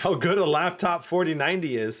how good a laptop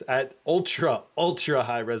 4090 is at ultra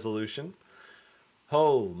high resolution.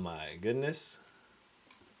 Oh my goodness.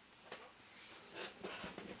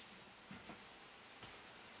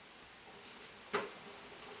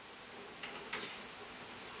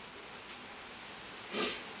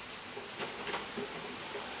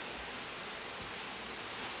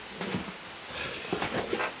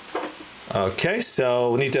 Okay,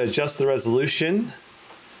 so we need to adjust the resolution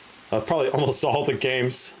of probably almost all the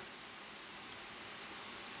games.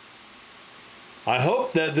 I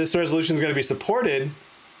hope that this resolution is going to be supported.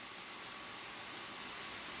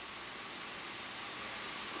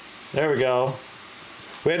 There we go.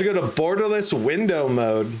 We had to go to borderless window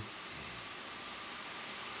mode.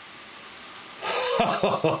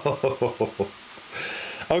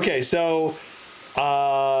 Okay, so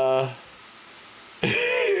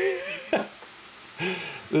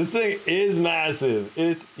this thing is massive.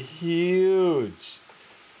 It's huge.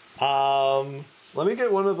 Let me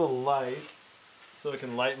get one of the lights so it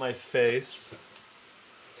can light my face.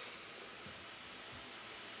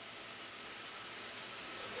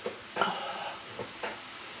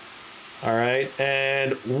 All right,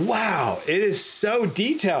 and wow, it is so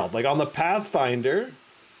detailed. Like on the Pathfinder,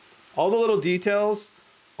 all the little details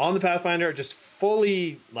on the Pathfinder are just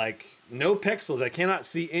fully, like, no pixels. I cannot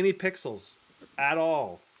see any pixels at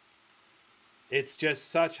all. It's just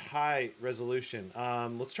such high resolution.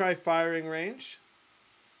 Let's try firing range.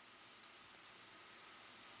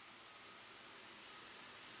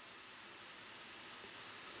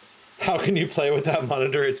 How can you play with that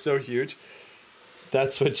monitor? It's so huge.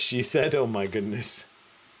 That's what she said. Oh my goodness.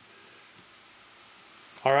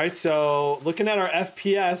 All right, so looking at our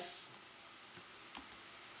FPS,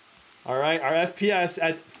 All right, our FPS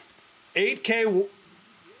at 8K,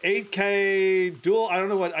 8K dual. I don't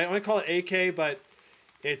know what I want to call it 8K, but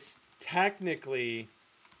it's technically,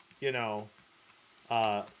 you know,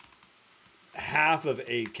 half of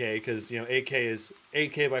 8K because, you know, 8K is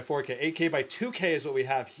 8K by 4K. 8K by 2K is what we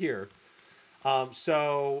have here.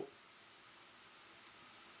 So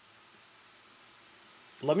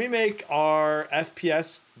let me make our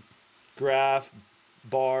FPS graph,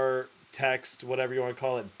 bar, text, whatever you want to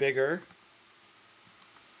call it, bigger.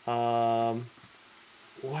 Wow,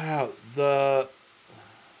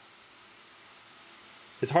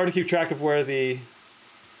 it's hard to keep track of where the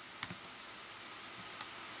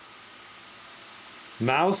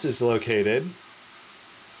mouse is located.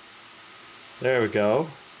 There we go.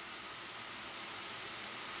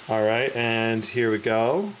 All right, and here we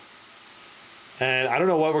go. And I don't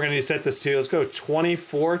know what we're gonna set this to. Let's go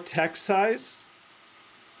 24 text size.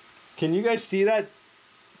 Can you guys see that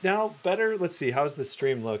now better? Let's see, how's the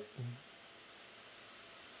stream look?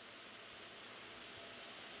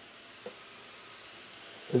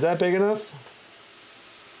 Is that big enough?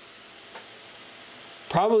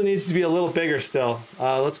 Probably needs to be a little bigger still.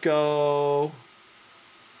 Let's go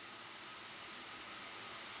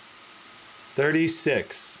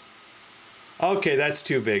 36. Okay, that's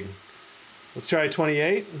too big. Let's try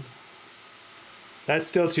 28. That's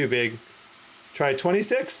still too big. Try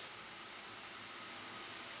 26.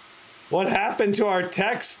 What happened to our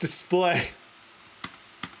text display?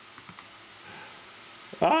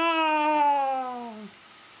 Ah!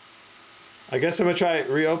 I guess I'm gonna try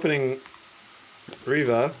reopening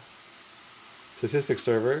Riva statistics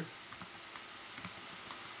server.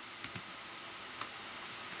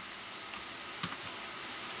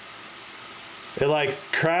 It like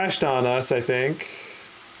crashed on us, I think.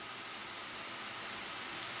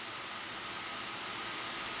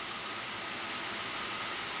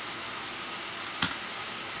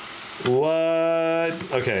 What?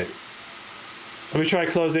 Okay. Let me try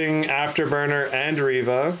closing Afterburner and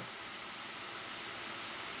Riva.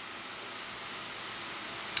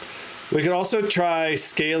 We could also try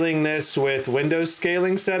scaling this with Windows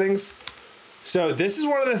scaling settings. So this is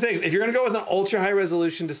one of the things, if you're gonna go with an ultra high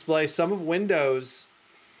resolution display, some of Windows,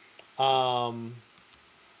 some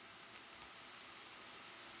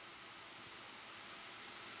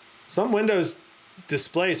Windows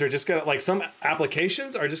displays are just gonna, like some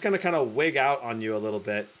applications are just gonna kind of wig out on you a little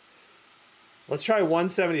bit. Let's try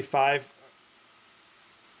 175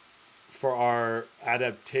 for our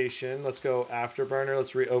adaptation. Let's go Afterburner,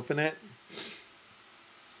 let's reopen it.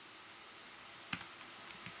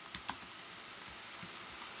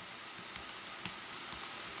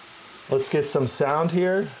 Let's get some sound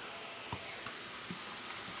here.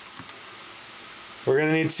 We're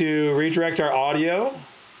gonna need to redirect our audio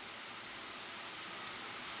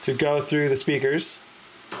to go through the speakers.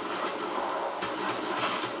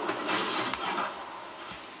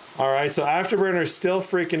 All right, so Afterburner is still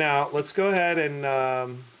freaking out. Let's go ahead and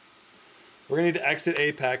we're gonna need to exit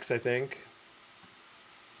Apex, I think.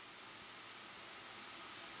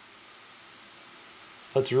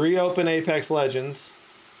 Let's reopen Apex Legends.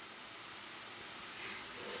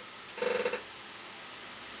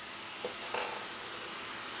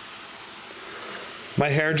 My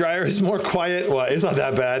hair dryer is more quiet. Well, it's not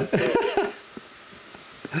that bad.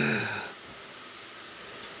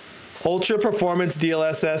 Ultra performance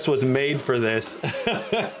DLSS was made for this.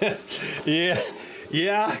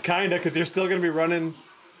 yeah, kinda, because you're still gonna be running.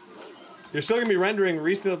 You're still gonna be rendering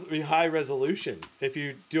reasonably high resolution if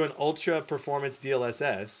you do an ultra performance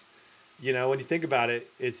DLSS. You know, when you think about it,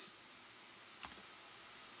 it's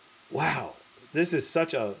wow. This is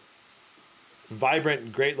such a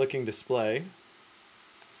vibrant, great-looking display.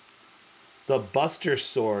 The Buster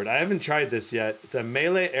Sword. I haven't tried this yet. It's a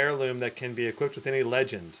melee heirloom that can be equipped with any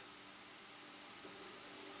legend.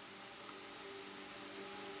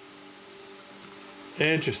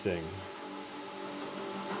 Interesting.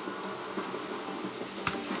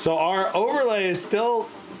 So our overlay is still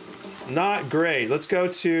not great. Let's go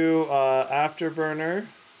to Afterburner.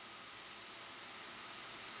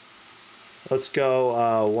 Let's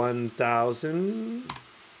go 1000. Is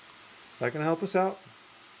that gonna help us out?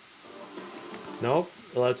 Nope.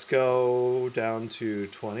 Let's go down to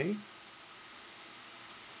 20.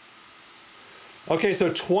 Okay,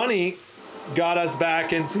 so 20 got us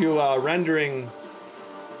back into rendering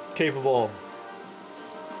capable.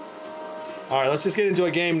 All right, let's just get into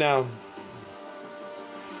a game now.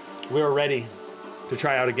 We're ready to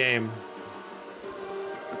try out a game.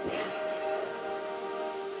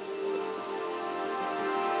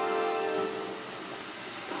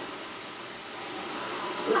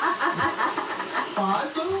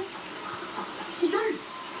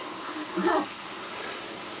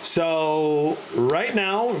 So right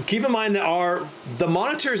now, keep in mind that the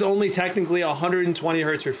monitor is only technically 120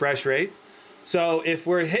 hertz refresh rate. So if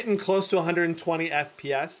we're hitting close to 120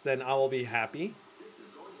 FPS, then I will be happy.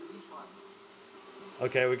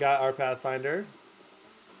 Okay, we got our Pathfinder.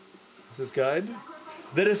 This is good.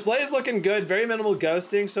 The display is looking good. Very minimal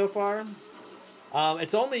ghosting so far.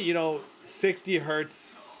 It's only, you know, 60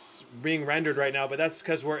 hertz being rendered right now, but that's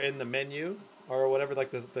because we're in the menu or whatever,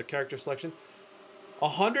 like the character selection.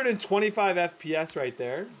 125 FPS right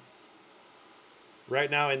there. Right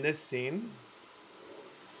now in this scene.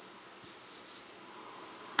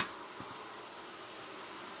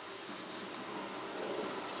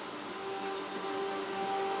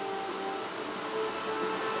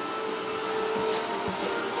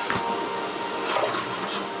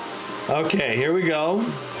 Okay, here we go.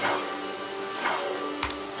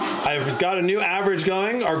 I've got a new average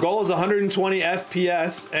going. Our goal is 120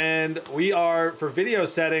 FPS, and we are, for video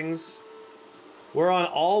settings, we're on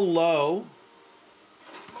all low.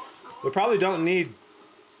 We probably don't need...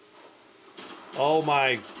 Oh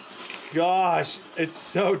my gosh, it's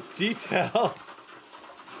so detailed.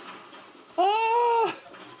 Ah!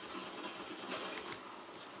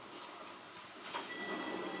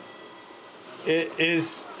 It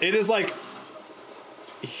is like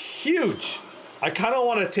huge. I kind of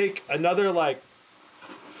want to take another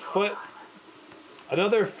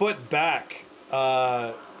foot back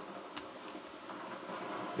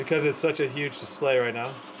because it's such a huge display right now.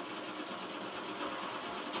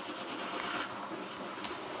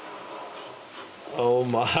 Oh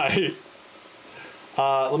my.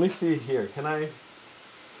 Let me see here. Can I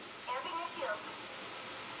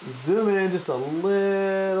zoom in just a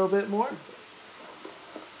little bit more?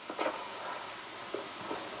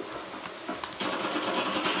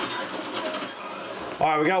 All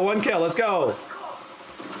right, we got one kill. Let's go.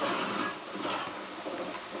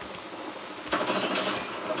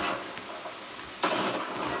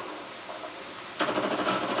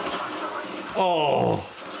 Oh.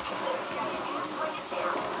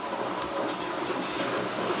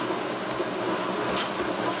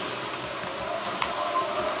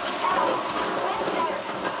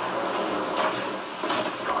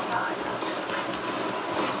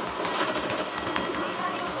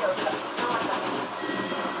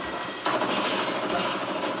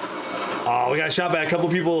 We got shot by a couple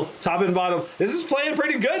people top and bottom. This is playing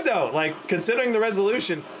pretty good though, like considering the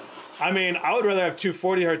resolution. I mean, I would rather have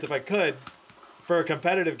 240 hertz if I could for a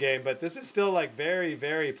competitive game, but this is still like very,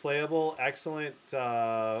 very playable. Excellent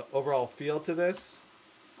overall feel to this.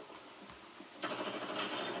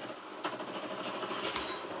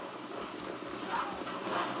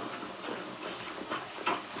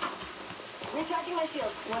 Recharging my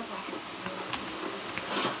shield. 1 second.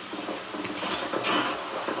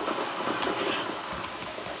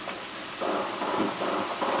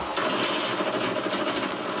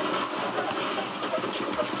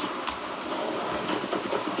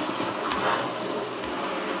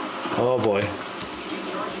 Oh boy.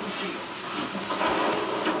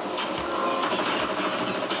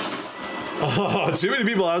 Oh, too many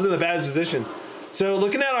people. I was in a bad position. So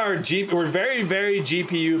looking at our we're very, very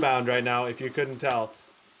GPU bound right now, if you couldn't tell.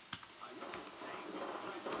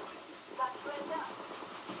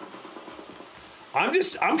 I'm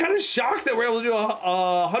kind of shocked that we're able to do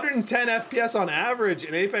a 110 FPS on average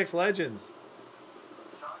in Apex Legends.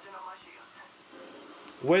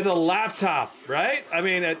 With a laptop, right? I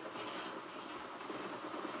mean, at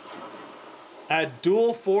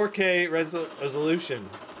dual 4K resolution.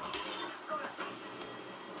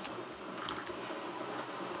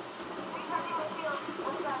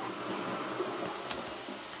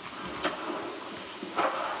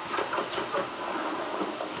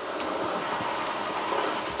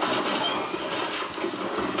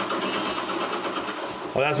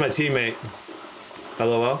 Oh, that's my teammate.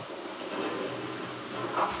 LOL.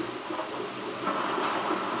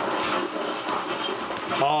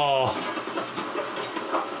 Oh.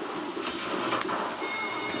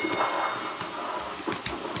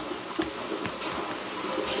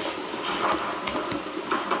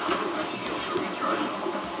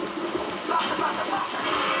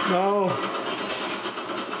 No.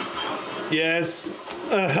 Yes.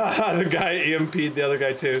 The guy EMP'd the other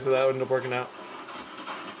guy too, so that wouldn't have working out.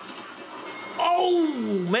 Oh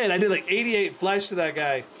man, I did like 88 flesh to that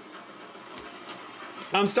guy.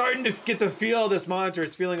 I'm starting to get the feel of this monitor.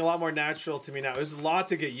 It's feeling a lot more natural to me now. There's a lot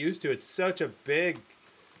to get used to. It's such a big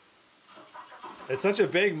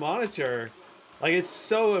monitor. Like, it's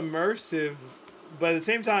so immersive, but at the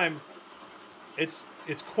same time, it's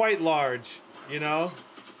quite large, you know?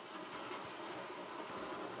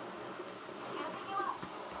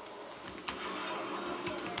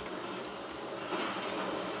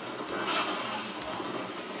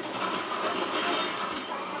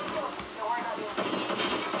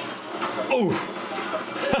 Oh!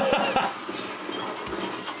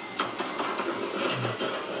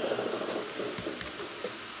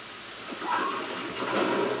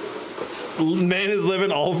 Man is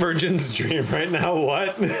living all virgin's dream right now.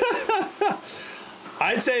 What?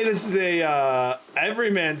 I'd say this is a every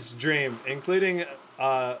man's dream, including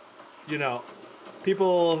you know,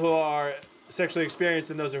 people who are sexually experienced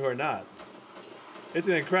and those who are not. It's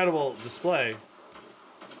an incredible display.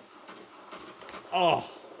 Oh,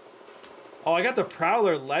 I got the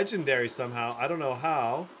Prowler legendary somehow. I don't know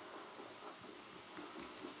how.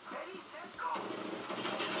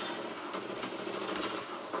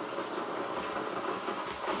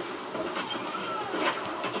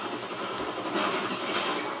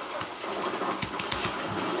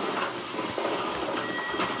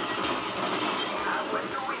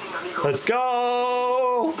 Let's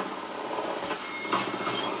go!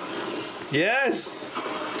 Yes!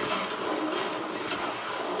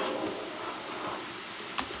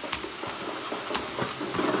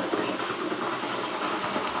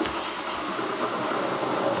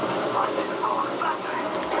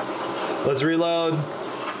 Let's reload.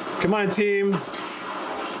 Come on, team.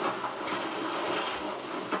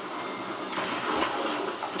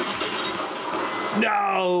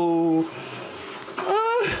 No!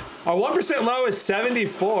 Our 1% low is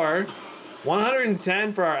 74,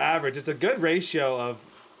 110 for our average. It's a good ratio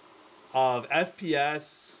of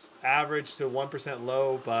FPS average to 1%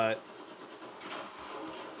 low, but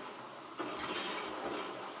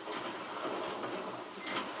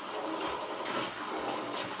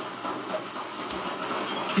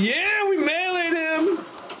yeah, we meleeed him.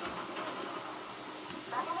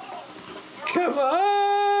 Come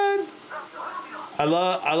on. I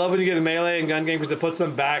love when you get a melee in gun game because it puts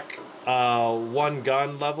them back one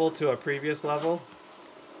gun level to a previous level.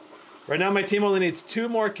 Right now my team only needs 2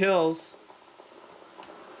 more kills,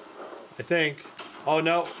 I think. Oh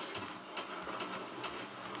no.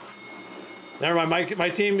 Never mind, my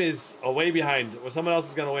team is way behind. Well, someone else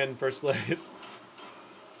is gonna win in first place.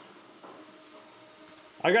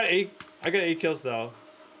 I got 8 kills though.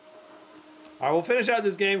 Alright, we'll finish out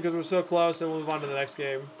this game because we're so close and we'll move on to the next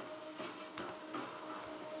game.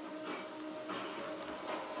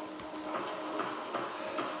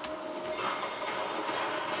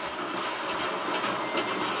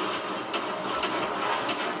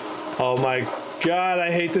 Oh my god, I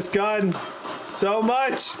hate this gun so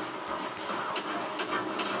much.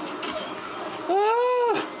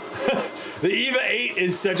 Ah! The EVA 8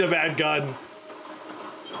 is such a bad gun.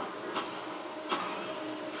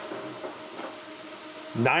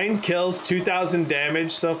 Nine kills, 2,000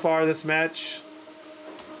 damage so far this match.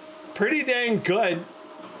 Pretty dang good.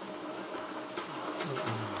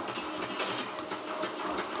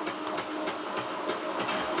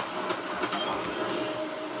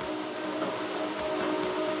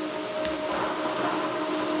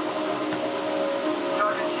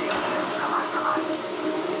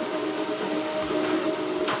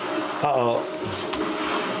 Uh-oh.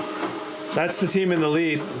 That's the team in the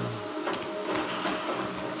lead.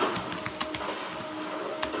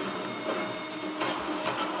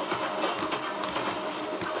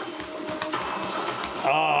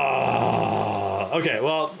 Oh, okay,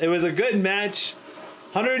 well, it was a good match.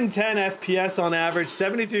 110 FPS on average,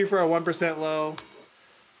 73 for a 1% low.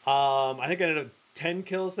 I think I ended up 10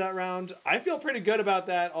 kills that round. I feel pretty good about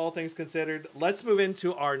that, all things considered. Let's move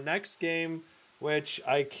into our next game, which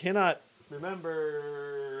I cannot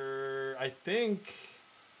remember. I think,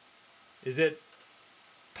 is it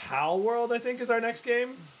Palworld, I think is our next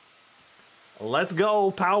game? Let's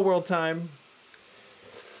go, Palworld time.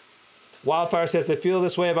 Wildfire says, I feel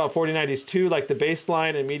this way about 4090s too, like the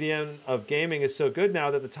baseline and median of gaming is so good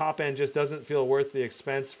now that the top end just doesn't feel worth the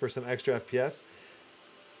expense for some extra FPS.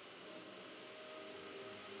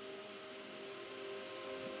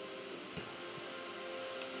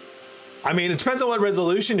 I mean, it depends on what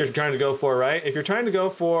resolution you're trying to go for, right? If you're trying to go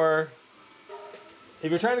for a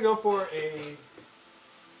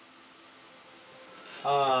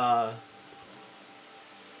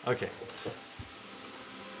okay.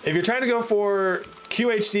 If you're trying to go for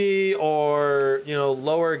QHD or, you know,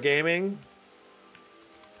 lower gaming,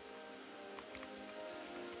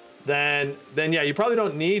 then yeah, you probably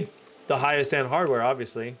don't need the highest end hardware,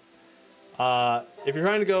 obviously. If you're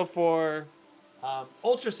trying to go for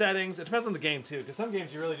ultra settings, it depends on the game too, because some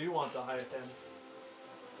games you really do want the highest end.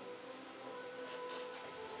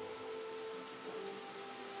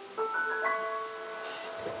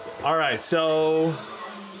 All right, so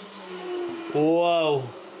whoa.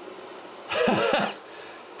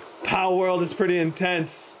 Palworld is pretty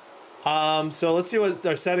intense. So let's see what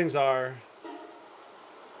our settings are.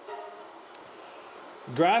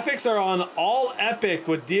 Graphics are on all epic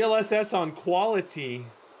with DLSS on quality.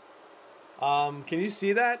 Can you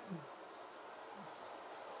see that?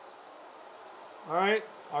 All right,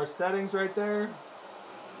 our settings right there.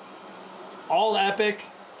 All epic,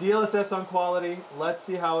 DLSS on quality. Let's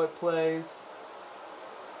see how it plays.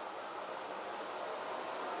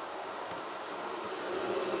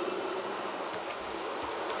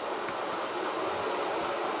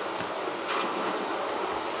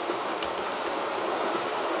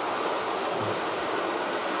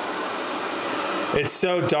 It's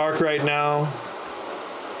so dark right now.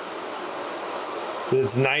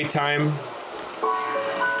 It's nighttime.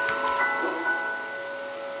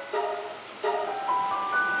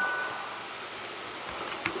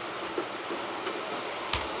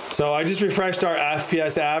 So I just refreshed our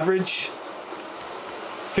FPS average.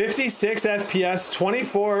 56 FPS,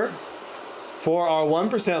 24 for our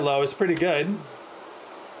 1% low is pretty good.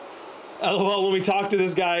 LOL, when we talk to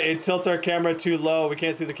this guy, it tilts our camera too low. We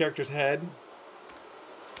can't see the character's head.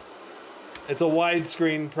 It's a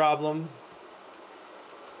widescreen problem.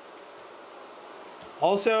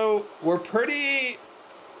 Also, we're pretty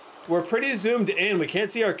zoomed in. We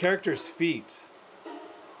can't see our character's feet.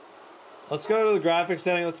 Let's go to the graphics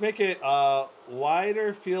setting. Let's make it a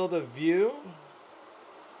wider field of view.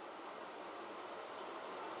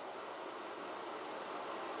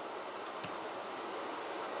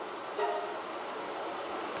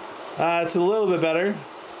 It's a little bit better.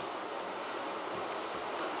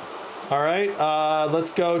 All right,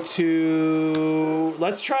 let's try,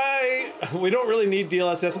 we don't really need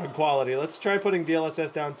DLSS on quality. Let's try putting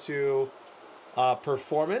DLSS down to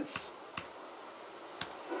performance.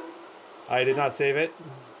 I did not save it.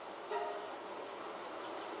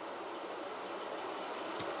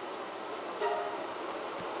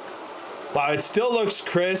 Wow, it still looks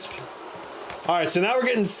crisp. All right, so now we're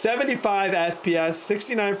getting 75 FPS,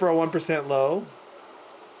 69 for a 1% low.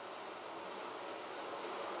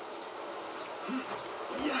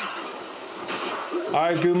 All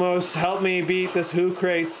right, Gumos, help me beat this Who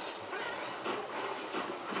crates.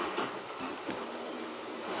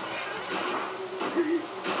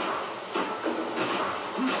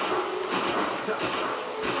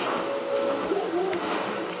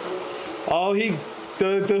 Oh,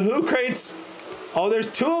 the Who crates. Oh, there's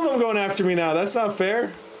two of them going after me now. That's not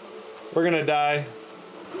fair. We're gonna die.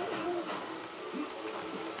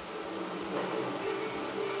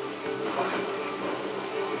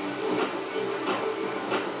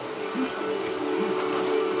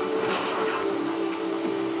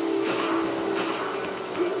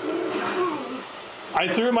 I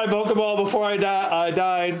threw my Pokeball before I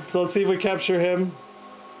died, so let's see if we capture him.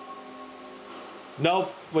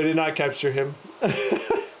 Nope, we did not capture him.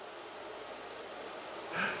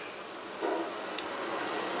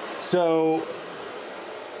 So,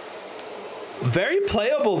 very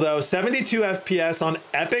playable though, 72 FPS on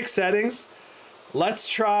epic settings. Let's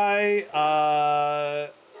try,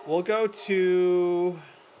 we'll go to,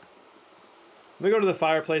 let me go to the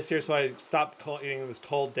fireplace here so I stop getting this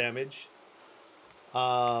cold damage.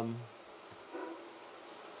 Let's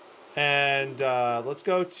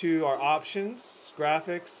go to our options,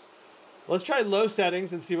 graphics. Let's try low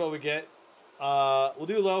settings and see what we get. We'll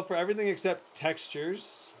do low for everything except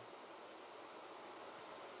textures.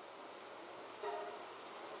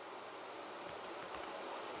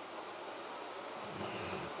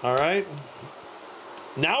 All right.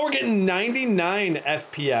 Now we're getting 99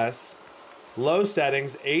 FPS. Low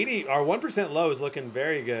settings, 80, our 1% low is looking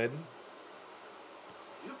very good.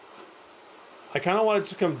 I kind of want it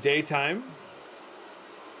to come daytime.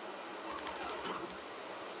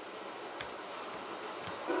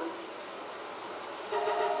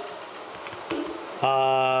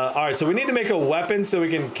 All right, so we need to make a weapon so we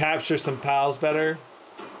can capture some pals better.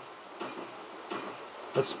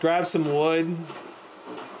 Let's grab some wood.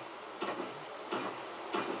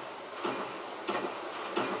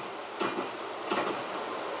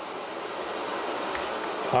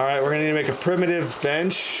 All right, we're gonna need to make a primitive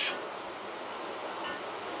bench.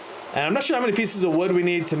 And I'm not sure how many pieces of wood we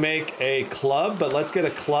need to make a club, but let's get a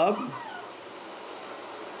club.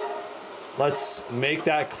 Let's make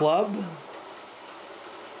that club.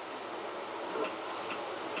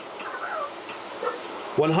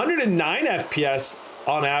 (109 FPS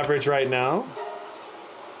on average right now.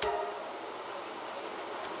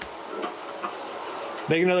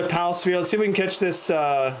 Make another pal sphere. Let's see if we can catch this.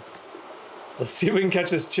 Let's see if we can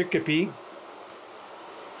catch this chickpea.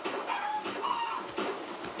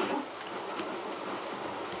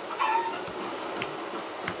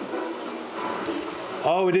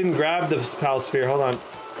 Oh, we didn't grab the pal sphere. Hold on.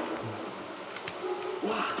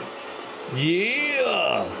 Yeah.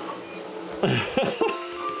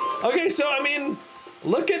 Okay, so I mean,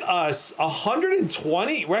 look at us,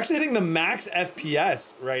 120. We're actually hitting the max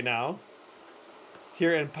FPS right now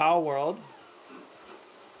here in Palworld.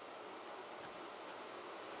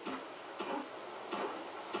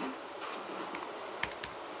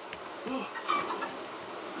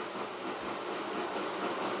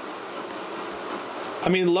 I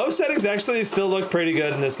mean, low settings actually still look pretty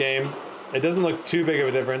good in this game. It doesn't look too big of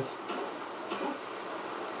a difference.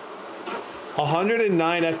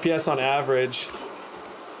 109 FPS on average.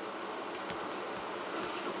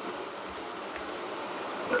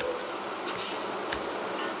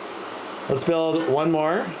 Let's build one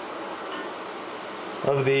more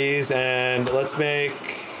of these, and let's make...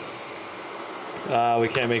 we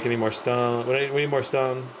can't make any more stone. We need more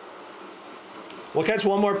stone. We'll catch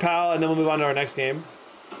one more PAL, and then we'll move on to our next game.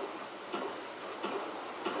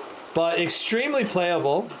 But extremely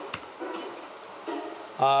playable.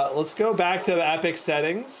 Let's go back to Epic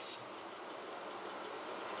settings.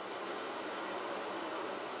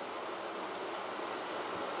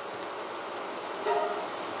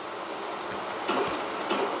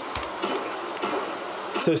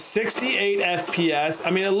 So 68 FPS.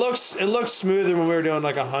 I mean, it looks smoother when we were doing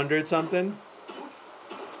like 100 something.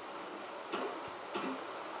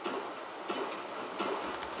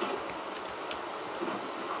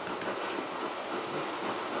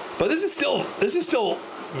 But this is still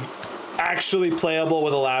actually playable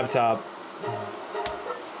with a laptop.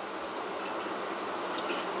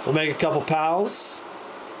 We'll make a couple pals.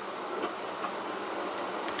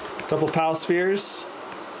 A couple pal spheres.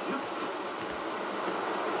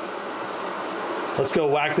 Let's go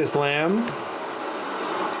whack this lamb.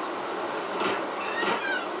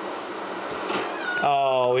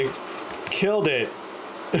 Oh, we killed it.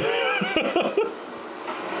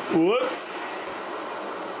 Whoops.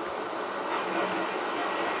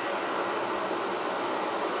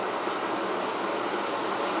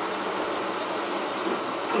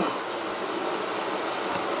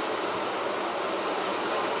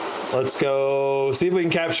 Let's go see if we can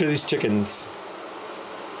capture these chickens.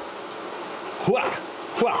 Hua,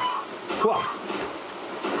 hua, hua.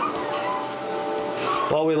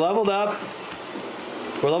 Well, we leveled up.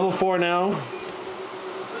 We're level 4 now.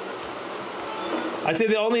 I'd say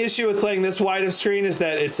the only issue with playing this wide of screen is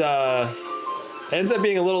that it's ends up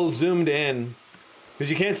being a little zoomed in because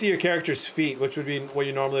you can't see your character's feet, which would be what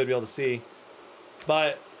you normally would be able to see.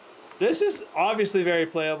 But this is obviously very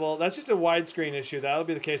playable. That's just a widescreen issue. That'll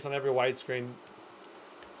be the case on every widescreen.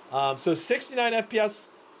 So 69 FPS,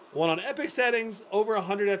 one on epic settings, over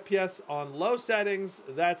 100 FPS on low settings.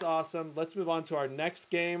 That's awesome. Let's move on to our next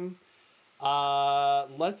game.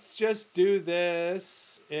 Let's just do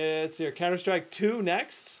this. It's here, Counter-Strike 2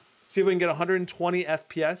 next. See if we can get 120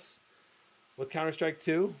 FPS with Counter-Strike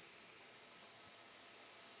 2.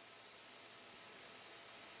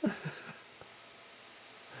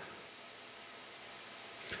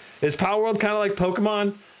 Is Palworld kind of like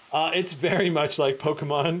Pokemon? It's very much like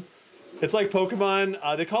Pokemon. It's like Pokemon.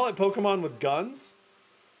 They call it Pokemon with guns.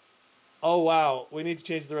 Oh, wow. We need to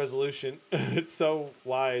change the resolution. It's so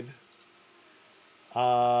wide.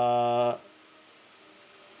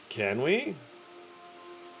 Can we?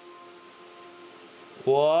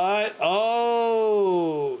 What?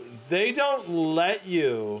 Oh, they don't let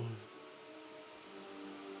you.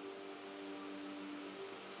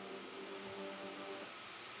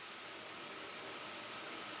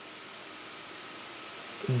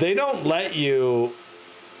 They don't let you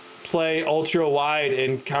play ultra wide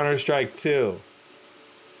in Counter-Strike 2.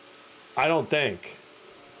 I don't think.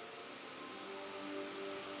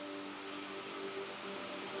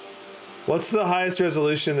 What's the highest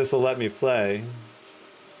resolution this will let me play?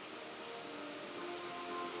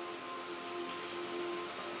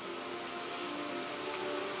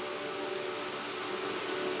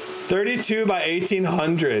 .32 by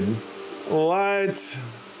 1800. What?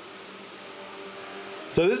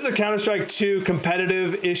 So this is a Counter-Strike 2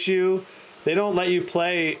 competitive issue. They don't let you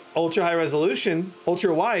play ultra high resolution,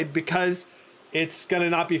 ultra wide, because it's gonna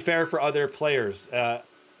not be fair for other players.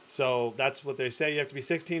 So that's what they say. You have to be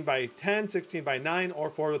 16 by 10, 16 by 9, or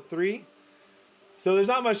 4:3. So there's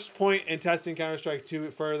not much point in testing Counter-Strike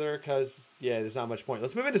 2 further because, yeah, there's not much point.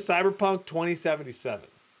 Let's move into Cyberpunk 2077.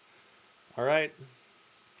 All right.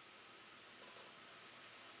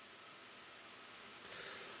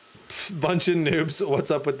 Bunch of noobs.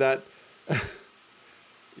 What's up with that?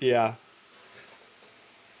 Yeah.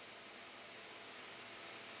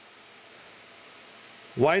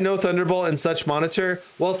 Why no Thunderbolt in such monitor?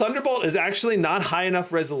 Well, Thunderbolt is actually not high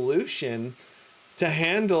enough resolution to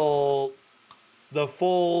handle the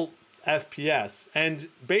full FPS. And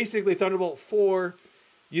basically Thunderbolt 4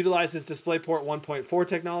 utilizes DisplayPort 1.4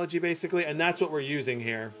 technology basically, and that's what we're using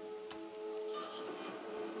here.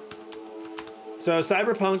 So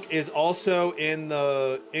Cyberpunk is also in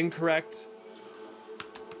the incorrect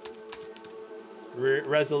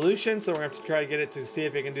resolution, so we're going to have to try to get it to see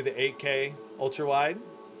if it can do the 8K ultra wide.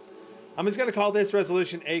 I'm just going to call this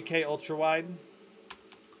resolution 8K ultra wide,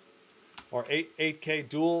 or 8K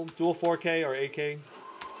dual 4K or 8K.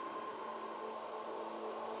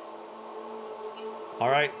 All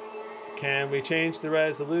right, can we change the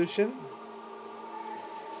resolution?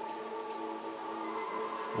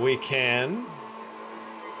 We can.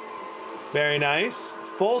 Very nice.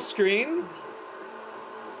 Full screen.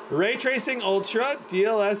 Ray Tracing Ultra,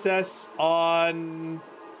 DLSS on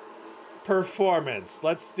performance.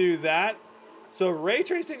 Let's do that. So Ray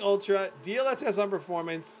Tracing Ultra, DLSS on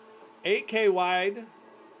performance, 8K wide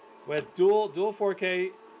with dual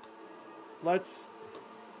 4K. Let's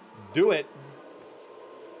do it.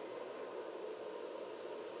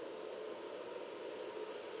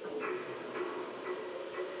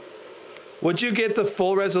 Would you get the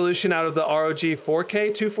full resolution out of the ROG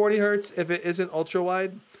 4K 240 hertz if it isn't ultra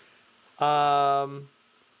wide? Yeah,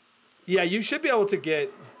 you should be able to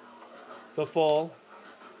get the full.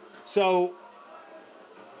 So,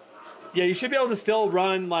 yeah, you should be able to still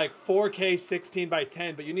run like 4K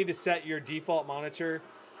 16:10, but you need to set your default monitor.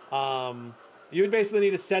 You would basically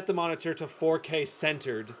need to set the monitor to 4K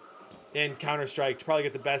centered in Counter-Strike to probably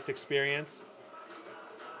get the best experience.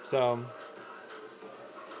 So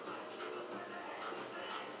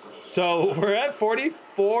we're at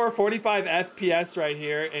 44, 45 FPS right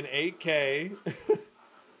here in 8K,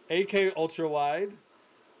 8K ultra wide.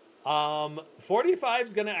 45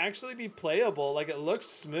 is gonna actually be playable. Like, it looks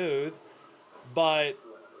smooth, but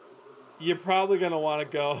you're probably gonna want to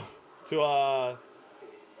go to a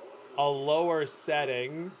lower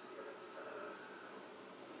setting.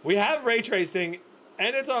 We have ray tracing,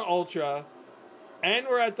 and it's on ultra, and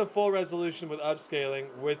we're at the full resolution with upscaling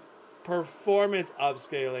with performance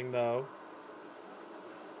upscaling though.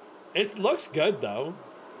 It looks good though.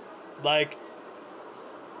 Like,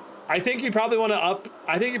 I think you probably want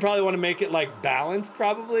to make it like balanced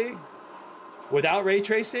probably. Without ray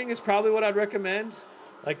tracing is probably what I'd recommend.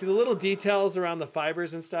 Like, the little details around the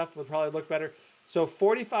fibers and stuff would probably look better. So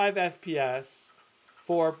 45 FPS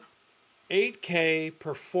for 8K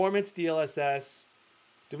performance DLSS.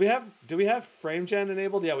 Do we have frame gen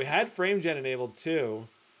enabled? Yeah, we had frame gen enabled too.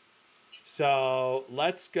 So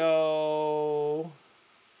let's go.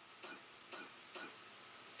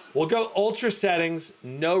 We'll go ultra settings,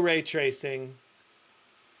 no ray tracing,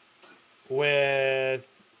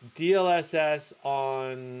 with DLSS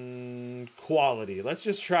on quality. Let's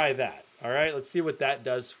just try that. All right, let's see what that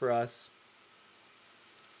does for us.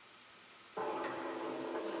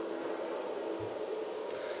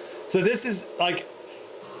 So this is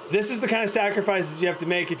the kind of sacrifices you have to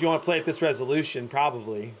make if you want to play at this resolution,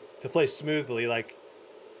 probably, to play smoothly. Like,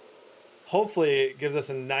 hopefully it gives us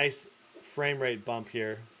a nice frame rate bump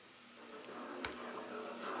here.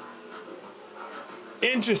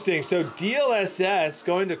 Interesting. So DLSS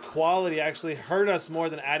going to quality actually hurt us more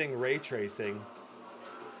than adding ray tracing.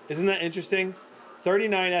 Isn't that interesting?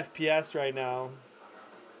 39 FPS right now.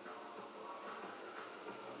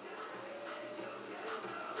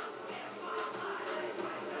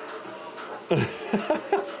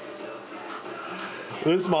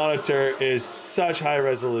 This monitor is such high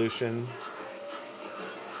resolution.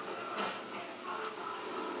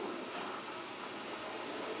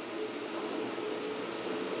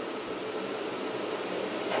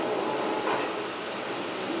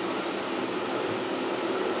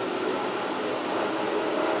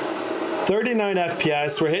 .39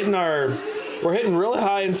 FPS. We're hitting really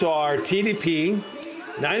high into our TDP.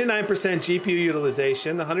 99% GPU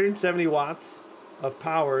utilization. 170 watts of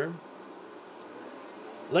power.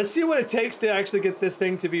 Let's see what it takes to actually get this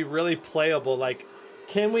thing to be really playable. Like,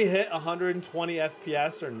 can we hit 120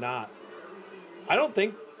 FPS or not? I don't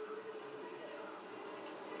think.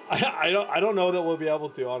 I don't know that we'll be able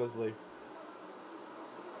to, honestly.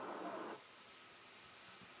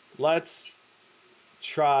 Let's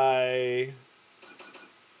try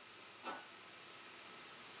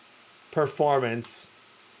performance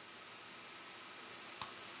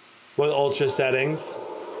with ultra settings.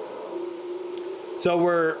 So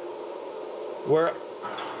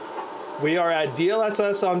we are at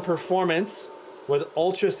DLSS on performance with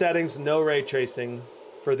ultra settings, no ray tracing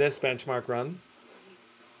for this benchmark run.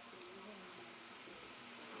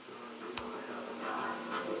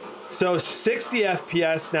 So 60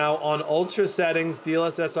 FPS now on ultra settings,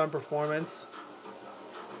 DLSS on performance.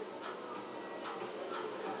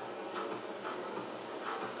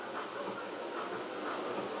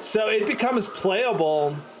 So it becomes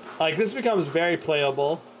playable. Like this becomes very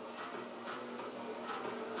playable.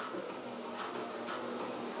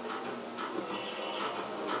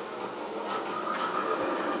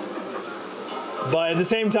 But at the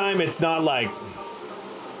same time, it's not like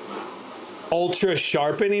ultra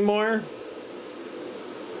sharp anymore.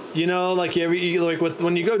 You know, like when you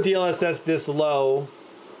go DLSS this low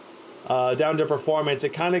down to performance, it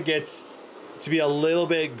kind of gets to be a little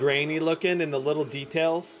bit grainy looking in the little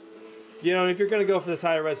details. You know, if you're going to go for this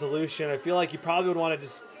higher resolution, I feel like you probably would want to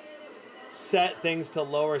just set things to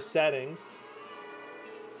lower settings.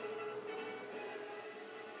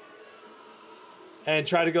 And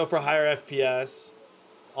try to go for higher FPS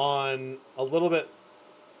on a little bit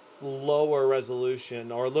lower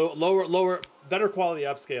resolution or lower, better quality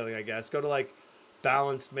upscaling, I guess. Go to like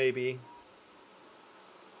balanced maybe.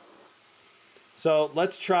 So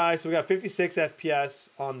let's try. So we got 56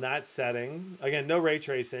 FPS on that setting. Again, no ray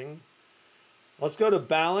tracing. Let's go to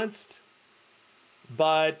balanced,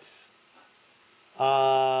 but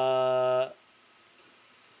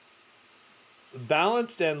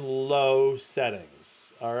balanced and low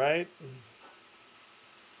settings. All right.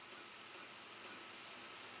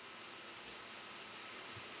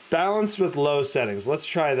 Balanced with low settings. Let's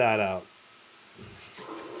try that out.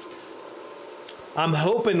 I'm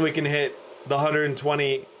hoping we can hit the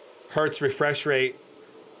 120 hertz refresh rate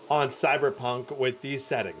on Cyberpunk with these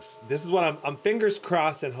settings. This is what I'm fingers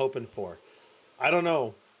crossed and hoping for. I don't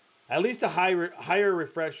know. At least a higher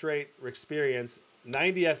refresh rate experience.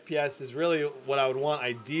 90 FPS is really what I would want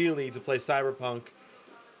ideally to play Cyberpunk.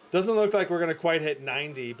 Doesn't look like we're going to quite hit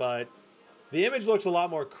 90, but the image looks a lot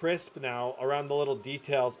more crisp now around the little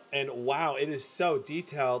details. And wow, it is so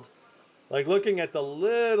detailed. Like looking at the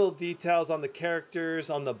little details on the characters,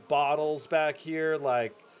 on the bottles back here,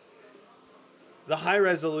 like the high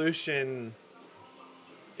resolution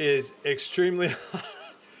is extremely high.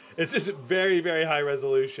 It's just very, very high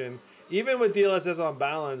resolution. Even with DLSS on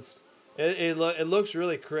balanced, it looks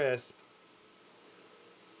really crisp.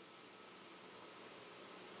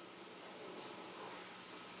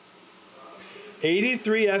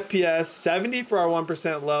 '83 FPS, 70 for our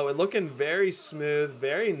 1% low. It's looking very smooth,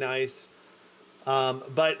 very nice.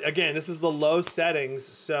 But again, this is the low settings,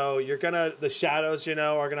 so you're gonna the shadows, you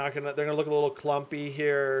know, they're gonna look a little clumpy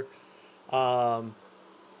here. So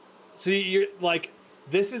you're like,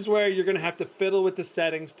 this is where you're gonna have to fiddle with the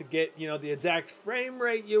settings to get, you know, the exact frame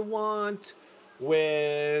rate you want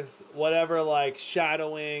with whatever like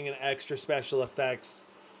shadowing and extra special effects.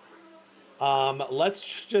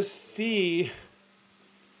 Let's just see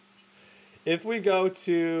if we go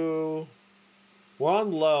to, we're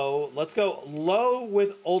on low. Let's go low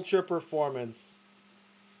with ultra performance.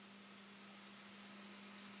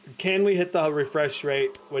 Can we hit the refresh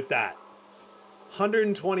rate with that?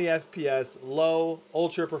 120 FPS, low,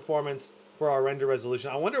 ultra performance for our render resolution.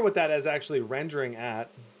 I wonder what that is actually rendering at.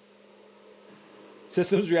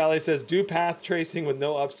 Systems Reality says, do path tracing with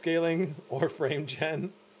no upscaling or frame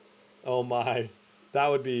gen. Oh my, that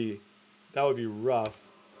would be rough.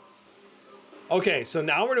 Okay, so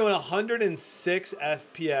now we're doing 106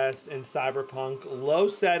 FPS in Cyberpunk, low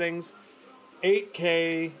settings,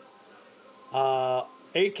 8K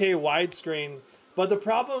widescreen. But the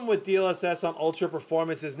problem with DLSS on ultra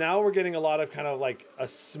performance is now we're getting a lot of kind of like a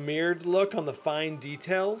smeared look on the fine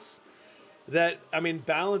details. That, I mean,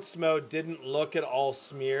 balanced mode didn't look at all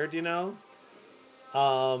smeared, you know.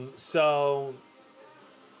 So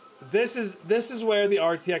this is where the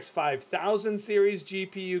RTX 5000 series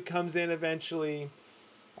GPU comes in eventually,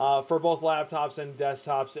 for both laptops and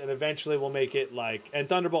desktops, and eventually we'll make it like, and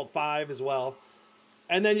Thunderbolt 5 as well,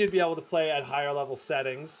 and then you'd be able to play at higher level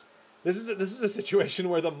settings. This is a situation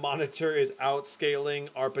where the monitor is outscaling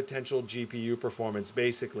our potential GPU performance,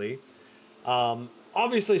 basically.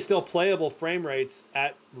 Obviously, still playable frame rates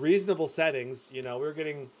at reasonable settings. You know, we're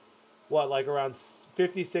getting what, like around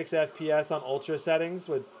 56 FPS on ultra settings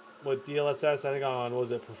with DLSS, I think on,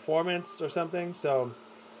 was it performance or something? So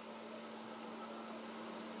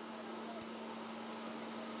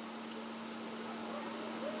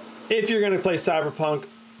if you're going to play Cyberpunk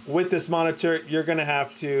with this monitor, you're going to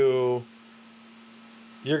have to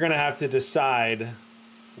decide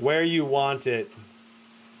where you want it.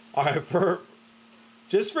 All right,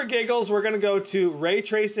 just for giggles, we're going to go to ray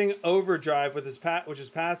tracing overdrive with this which is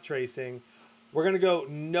path tracing. We're going to go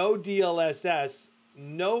no DLSS,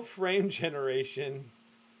 no frame generation.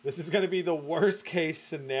 This is going to be the worst case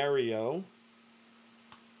scenario.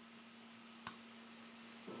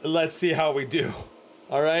 Let's see how we do.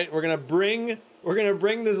 All right, we're going to bring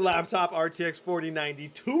this laptop RTX 4090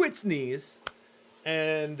 to its knees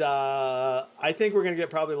and I think we're gonna get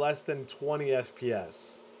probably less than 20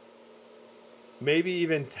 FPS, maybe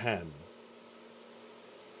even 10.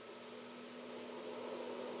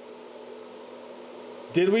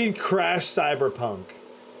 Did we crash Cyberpunk?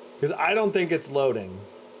 Because I don't think it's loading.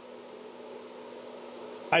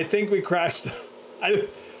 I think we crashed.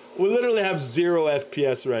 We literally have 0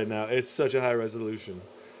 FPS right now. It's such a high resolution.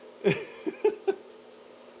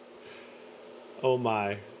 Oh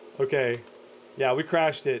my. Okay. Yeah, we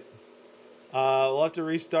crashed it. We'll have to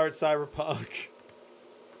restart Cyberpunk.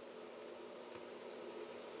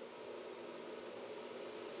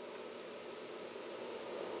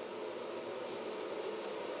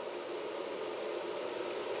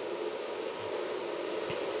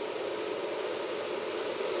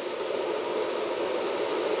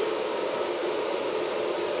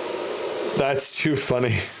 That's too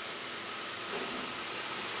funny.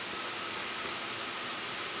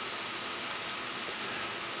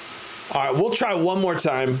 All right, we'll try one more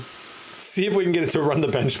time. See if we can get it to run the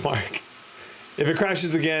benchmark. If it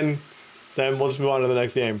crashes again, then we'll just move on to the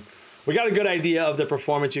next game. We got a good idea of the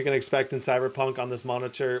performance you can expect in Cyberpunk on this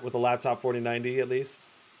monitor with a laptop 4090 at least.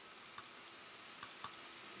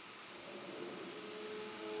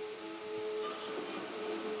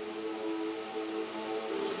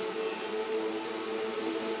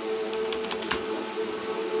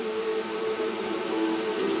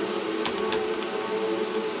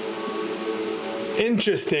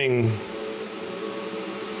 Interesting.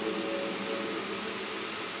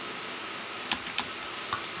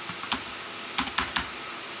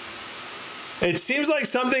 It seems like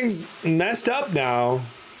something's messed up now.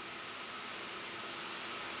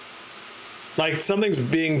 Like something's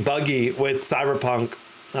being buggy with Cyberpunk,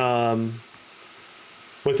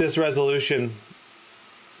 with this resolution.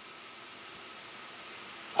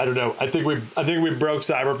 I don't know. I think we broke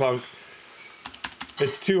Cyberpunk.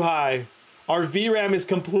 It's too high. Our VRAM is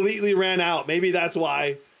completely ran out. Maybe that's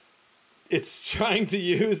why it's trying to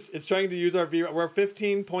use our VRAM. We're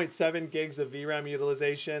 15.7 gigs of VRAM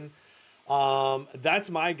utilization. That's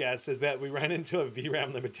my guess, is that we ran into a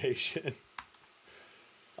VRAM limitation.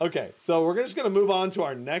 Okay, so we're just gonna move on to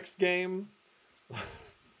our next game.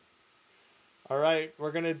 All right,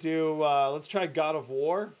 we're gonna do, let's try God of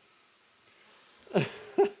War.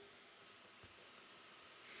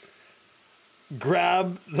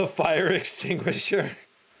 Grab the fire extinguisher.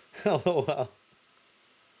 LOL.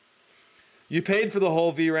 You paid for the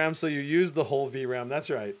whole VRAM, so you used the whole VRAM. That's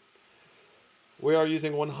right. We are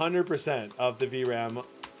using 100% of the VRAM.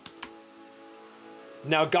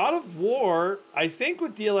 Now, God of War, I think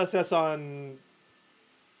with DLSS on...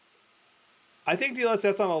 I think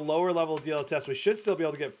DLSS on a lower level DLSS, we should still be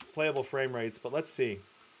able to get playable frame rates, but let's see.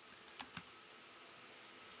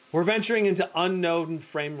 We're venturing into unknown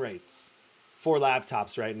frame rates for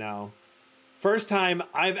laptops right now. First time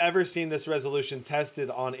I've ever seen this resolution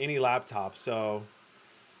tested on any laptop. So,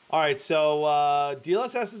 all right, so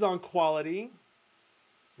DLSS is on quality.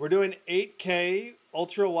 We're doing 8K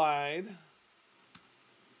ultra wide.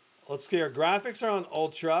 Let's see, our graphics are on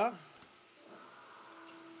ultra.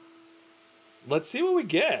 Let's see what we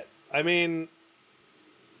get. I mean,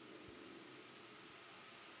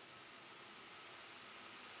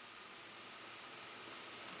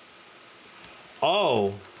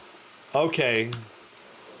 oh, okay.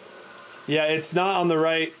 Yeah, it's not on the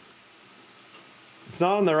right. It's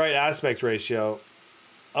not on the right aspect ratio.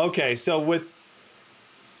 Okay, so with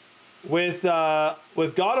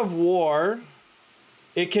God of War,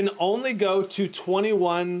 it can only go to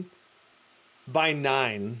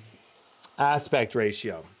 21:9 aspect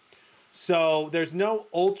ratio. So there's no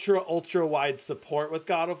ultra wide support with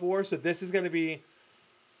God of War. So this is going to be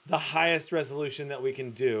the highest resolution that we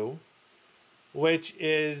can do, which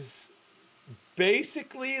is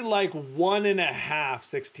basically like 1.5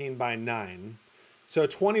 16:9. So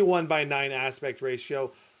 21:9 aspect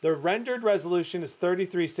ratio. The rendered resolution is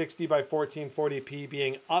 3360 by 1440p,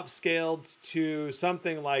 being upscaled to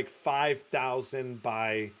something like 5000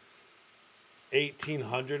 by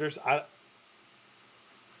 1800 or so.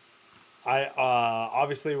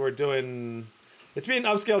 Obviously we're doing, it's being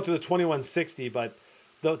upscaled to the 2160, but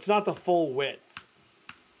though it's not the full width.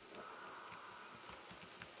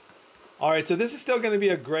 All right, so this is still going to be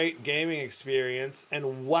a great gaming experience.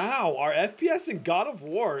 And wow, our FPS in God of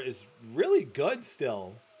War is really good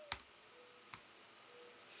still.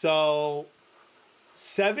 So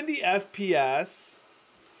 70 FPS,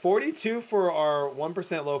 42 for our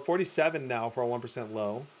 1% low, 47 now for our 1%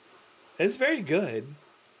 low. It's very good,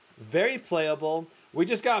 very playable. We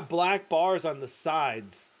just got black bars on the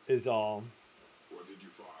sides is all. What did you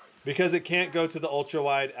find? because it can't go to the ultra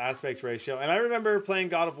wide aspect ratio. And I remember playing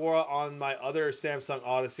God of War on my other Samsung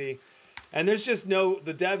Odyssey, and there's just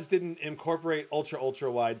the devs didn't incorporate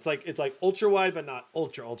ultra wide. It's like ultra wide, but not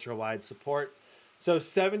ultra wide support. So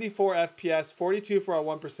 74 FPS, 42 for our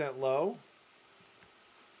 1% low.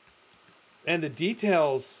 And the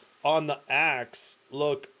details on the axe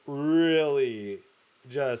look really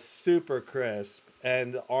just super crisp.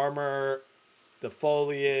 And the armor, the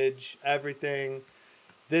foliage, everything.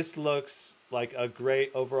 This looks like a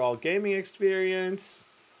great overall gaming experience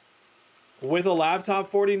with a laptop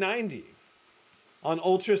 4090 on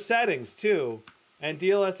ultra settings too, and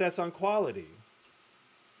DLSS on quality.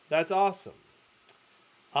 That's awesome.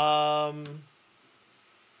 I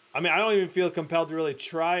mean, I don't even feel compelled to really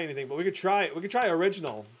try anything, but we could try it. We could try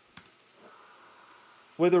original.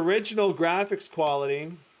 With original graphics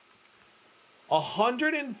quality,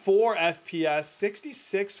 104 FPS,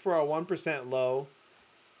 66 for our 1% low.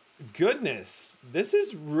 Goodness, this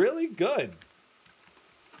is really good.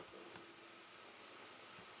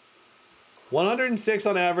 106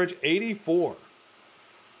 on average, 84.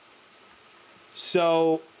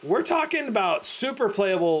 So we're talking about super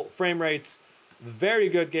playable frame rates, very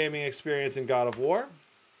good gaming experience in God of War.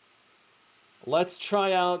 Let's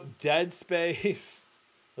try out Dead Space.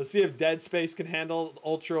 Let's see if Dead Space can handle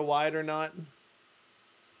ultra wide or not.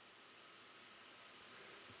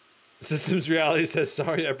 Systems Reality says,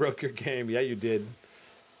 sorry, I broke your game. Yeah, you did.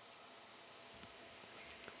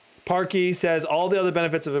 Parky says, all the other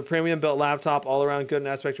benefits of a premium built laptop, all around good in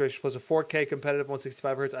aspect ratio, plus a 4K competitive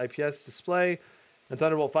 165Hz IPS display and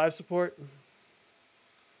Thunderbolt 5 support.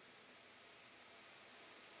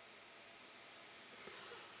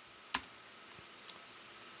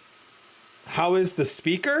 How is the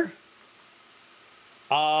speaker?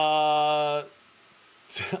 I'm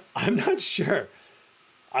not sure.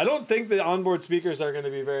 I don't think the onboard speakers are going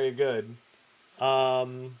to be very good.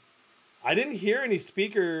 I didn't hear any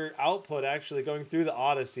speaker output actually going through the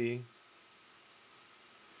Odyssey.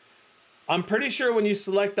 I'm pretty sure when you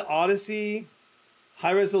select the Odyssey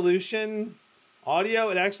high resolution audio,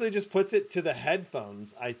 it actually just puts it to the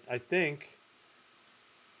headphones, I think.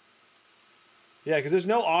 Yeah, because there's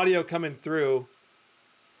no audio coming through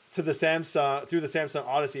to the Samsung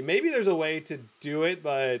Odyssey. Maybe there's a way to do it,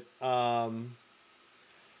 but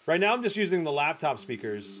right now I'm just using the laptop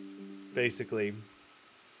speakers, basically.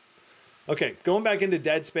 Okay, going back into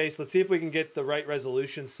Dead Space. Let's see if we can get the right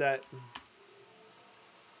resolution set.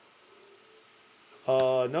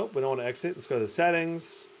 Nope, we don't want to exit. Let's go to the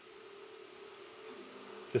settings.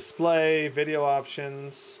 Display, video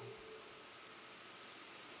options.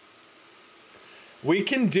 We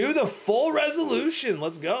can do the full resolution.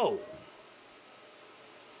 Let's go.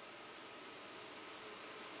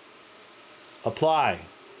 Apply.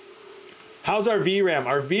 How's our VRAM?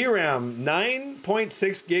 Our VRAM,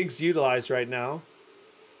 9.6 gigs utilized right now.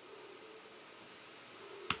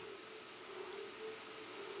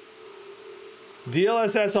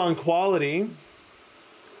 DLSS on quality.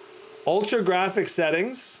 Ultra graphic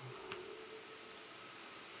settings.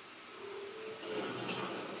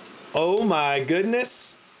 Oh my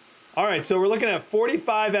goodness. All right, so we're looking at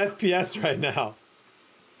 45 FPS right now.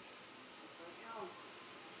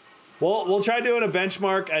 Well, we'll try doing a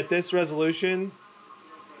benchmark at this resolution.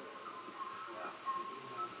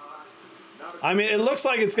 I mean, it looks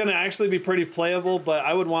like it's going to actually be pretty playable, but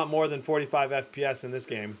I would want more than 45 FPS in this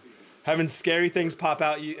game. Having scary things pop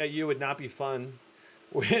out at you would not be fun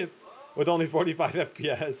with only 45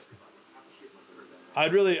 FPS.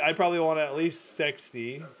 I'd probably want at least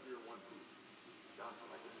 60.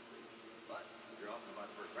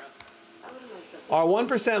 Our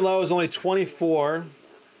 1% low is only 24.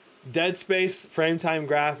 Dead Space frame time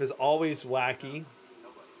graph is always wacky.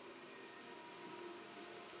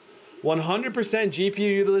 100% GPU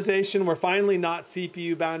utilization. We're finally not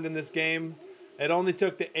CPU bound in this game. It only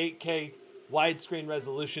took the 8K widescreen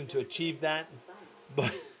resolution to achieve that.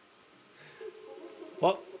 But,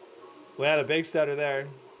 well, we had a big stutter there.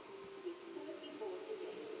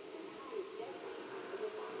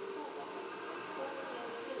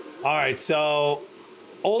 All right, so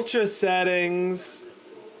ultra settings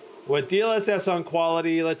with DLSS on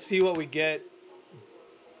quality. Let's see what we get.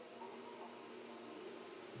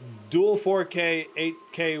 Dual 4K,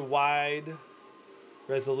 8K wide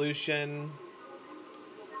resolution.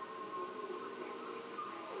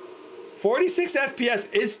 46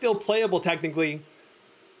 FPS is still playable technically.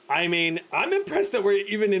 I mean, I'm impressed that we're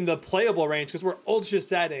even in the playable range because we're ultra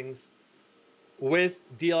settings with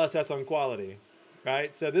DLSS on quality.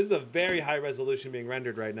 Right, so this is a very high resolution being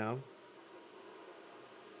rendered right now.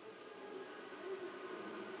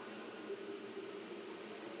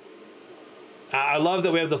 I love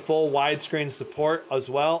that we have the full widescreen support as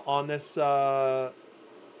well on this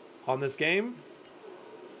game.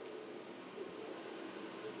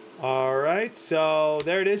 All right, so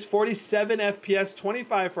there it is, 47 FPS,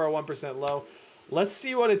 25 for our 1% low. Let's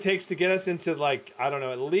see what it takes to get us into, like, I don't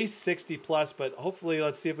know, at least 60 plus, but hopefully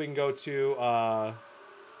let's see if we can go to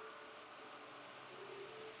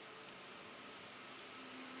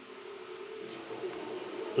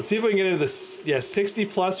let's see if we can get into the 60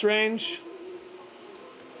 plus range.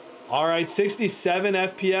 All right, 67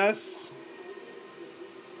 FPS.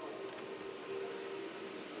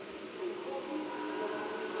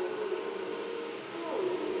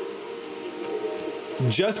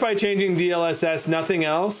 Just by changing DLSS, nothing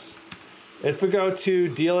else. If we go to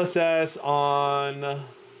DLSS on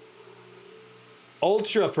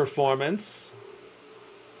Ultra Performance,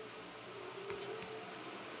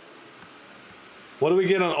 what do we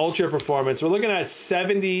get on Ultra Performance? We're looking at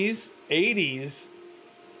 70s, 80s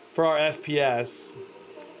for our FPS.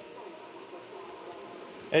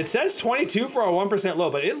 It says 22 for our 1% low,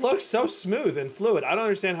 but it looks so smooth and fluid. I don't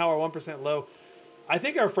understand how our 1% low, I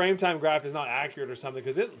think our frame time graph is not accurate or something,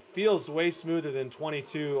 because it feels way smoother than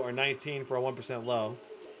 22 or 19 for a 1% low.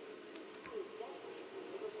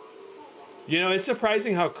 You know, it's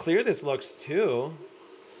surprising how clear this looks too.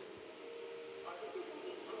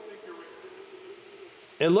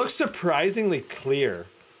 It looks surprisingly clear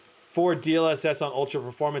for DLSS on Ultra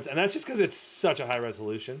Performance, and that's just because it's such a high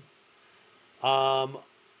resolution.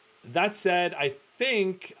 That said, I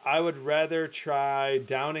think I would rather try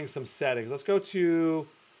downing some settings. Let's go to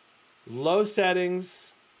low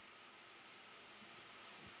settings.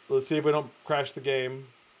 Let's see if we don't crash the game.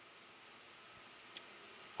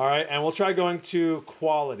 All right, and we'll try going to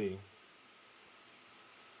quality.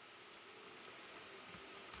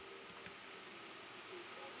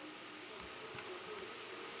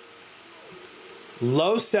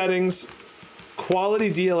 Low settings,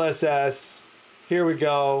 quality DLSS. Here we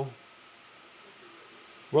go.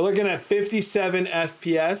 We're looking at 57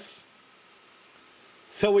 FPS.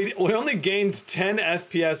 So we only gained 10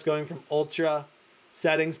 FPS going from ultra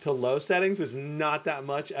settings to low settings. There's not that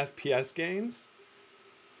much FPS gains.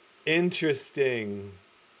 Interesting.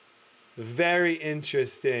 Very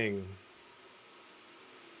interesting.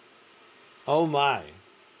 Oh my.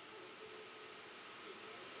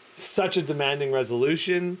 Such a demanding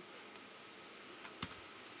resolution.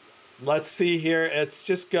 Let's see here. Let's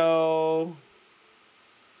just go.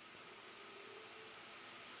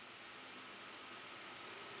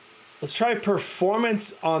 Let's try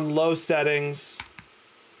performance on low settings.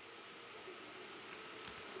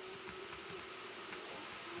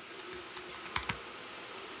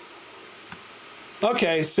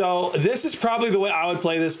 Okay, so this is probably the way I would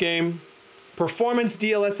play this game. Performance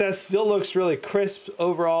DLSS still looks really crisp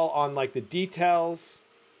overall on like the details.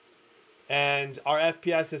 And our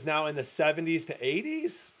FPS is now in the 70s to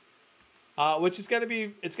 80s, which is going to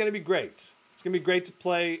be, it's going to be great. It's going to be great to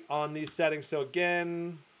play on these settings. So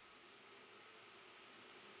again,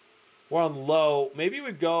 we're on low. Maybe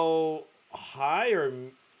we'd go high, or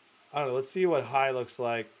I don't know. Let's see what high looks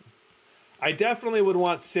like. I definitely would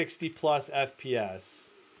want 60 plus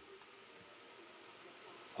FPS.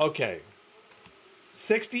 Okay.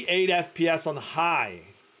 68 FPS on high.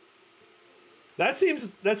 That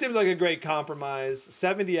seems like a great compromise.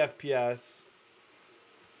 70 FPS.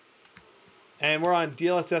 And we're on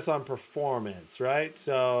DLSS on performance, right?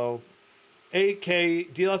 So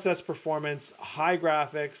 8K DLSS performance, high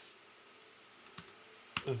graphics.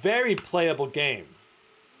 Very playable game.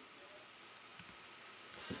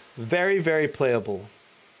 Very, very playable.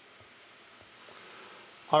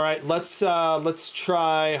 All right, let's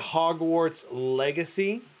try Hogwarts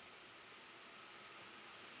Legacy.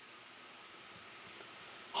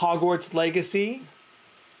 Hogwarts Legacy,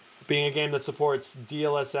 being a game that supports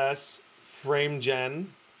DLSS, frame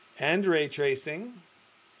gen, and ray tracing.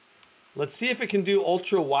 Let's see if it can do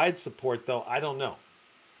ultra wide support, though. I don't know.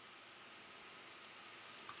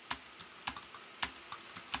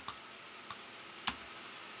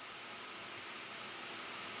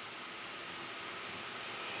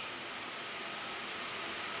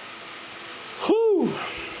 Whew.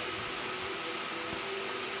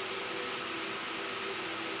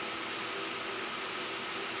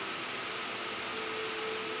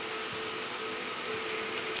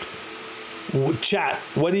 Chat,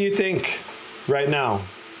 what do you think right now?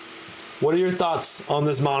 What are your thoughts on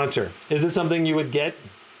this monitor? Is it something you would get?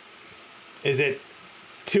 Is it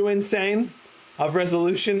too insane of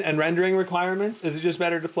resolution and rendering requirements? Is it just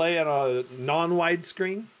better to play on a non-wide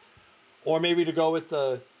screen? Or maybe to go with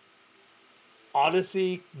the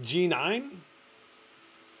Odyssey G9?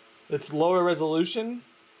 It's lower resolution,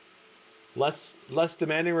 less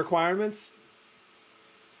demanding requirements.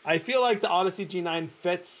 I feel like the Odyssey G9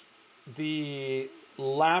 fits the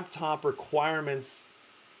laptop requirements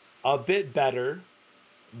a bit better,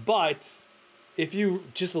 but if you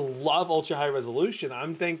just love ultra high resolution,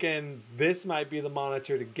 I'm thinking this might be the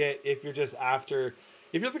monitor to get if you're just after,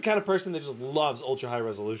 if you're the kind of person that just loves ultra high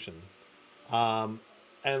resolution.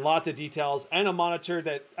 And lots of details and a monitor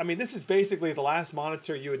that, I mean, this is basically the last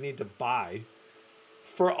monitor you would need to buy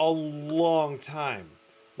for a long time.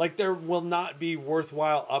 Like, there will not be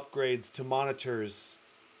worthwhile upgrades to monitors.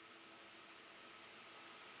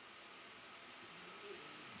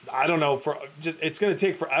 I don't know, it's going to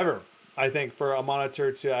take forever, I think, for a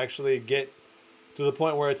monitor to actually get to the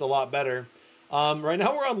point where it's a lot better. Right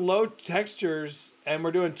now we're on low textures and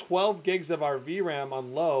we're doing 12 gigs of our VRAM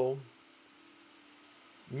on low.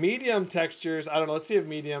 Medium textures, I don't know, let's see if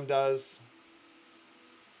medium does.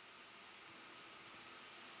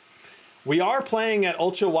 We are playing at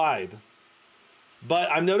ultra wide, but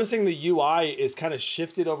I'm noticing the UI is kind of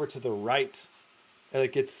shifted over to the right.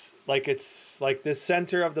 It's like this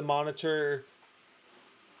center of the monitor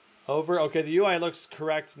over. Okay, the UI looks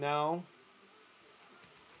correct now.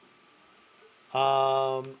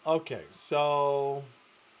 Okay, so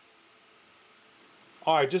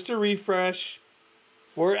all right, just to refresh.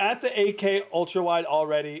 We're at the 8K ultra wide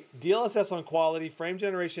already. DLSS on quality. Frame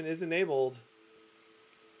generation is enabled.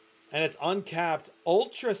 And it's uncapped.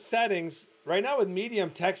 Ultra settings. Right now with medium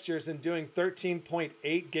textures and doing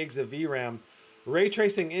 13.8 gigs of VRAM. Ray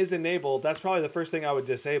tracing is enabled. That's probably the first thing I would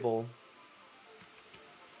disable.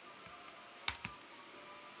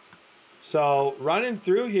 So running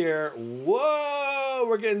through here. Whoa!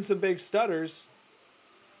 We're getting some big stutters.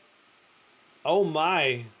 Oh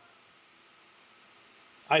my.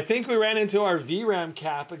 I think we ran into our VRAM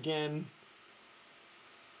cap again.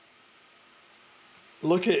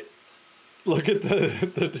 Look at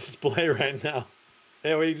the display right now.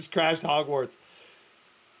 Yeah, we just crashed Hogwarts.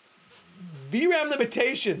 VRAM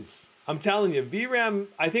limitations. I'm telling you, VRAM,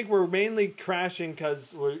 I think we're mainly crashing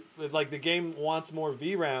because the game wants more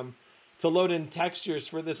VRAM to load in textures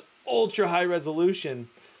for this ultra high resolution.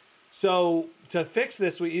 So to fix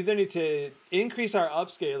this, we either need to increase our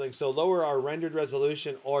upscaling, so lower our rendered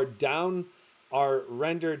resolution, or down our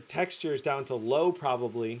rendered textures down to low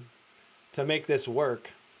probably to make this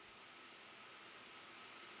work.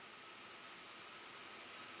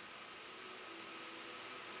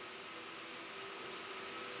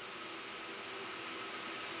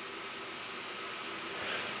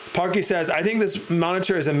 Parky says, I think this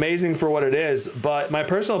monitor is amazing for what it is, but my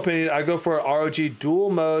personal opinion, I go for ROG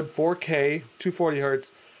dual mode 4K 240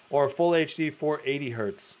 hertz or full HD 480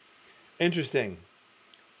 hertz. Interesting.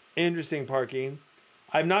 Interesting, Parky.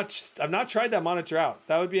 I've not tried that monitor out.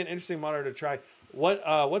 That would be an interesting monitor to try.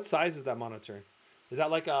 What size is that monitor? Is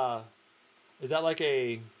that like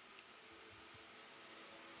a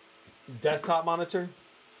desktop monitor?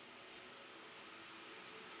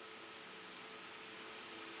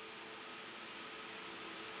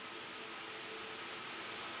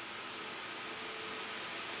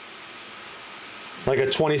 Like a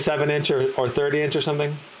 27-inch or 30-inch or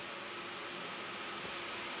something?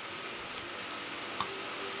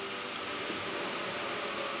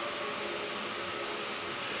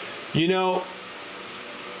 You know,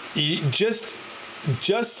 I just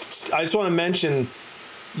want to mention,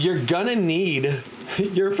 you're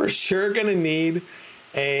for sure gonna need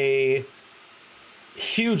a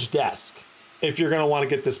huge desk if you're gonna want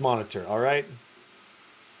to get this monitor, all right?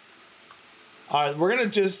 All right, we're gonna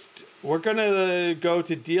go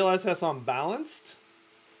to DLSS on balanced.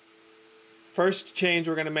 First change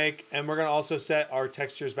we're gonna make, and we're gonna also set our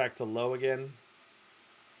textures back to low again.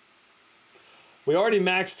 We already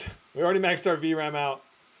maxed our VRAM out.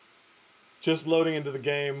 Just loading into the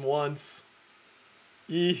game once.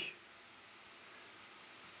 Eeh.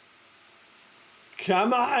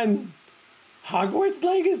 Come on! Hogwarts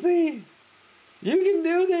Legacy! You can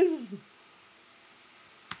do this!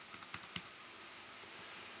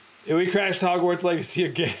 We crashed Hogwarts Legacy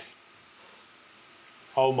again.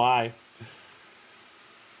 Oh my.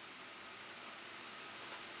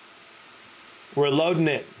 We're loading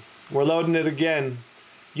it. We're loading it again.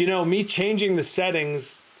 You know, me changing the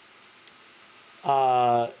settings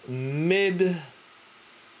mid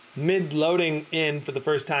loading in for the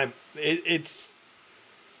first time, it's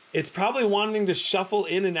probably wanting to shuffle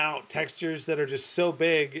in and out textures that are just so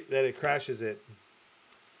big that it crashes it.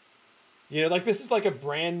 You know, like this is like a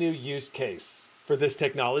brand new use case for this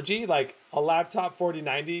technology. Like a laptop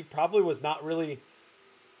 4090 probably was not really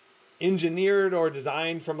engineered or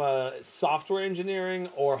designed from a software engineering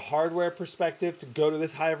or hardware perspective to go to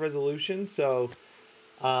this high of resolution. So,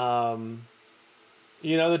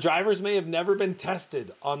 you know, the drivers may have never been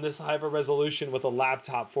tested on this high of a resolution with a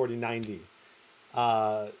laptop 4090.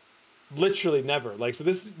 Literally never. Like, so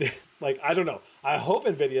this, like, I don't know. I hope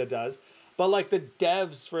NVIDIA does. But like the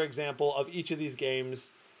devs, for example, of each of these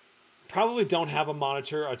games probably don't have a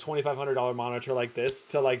monitor, a $2,500 monitor like this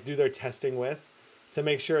to like do their testing with, to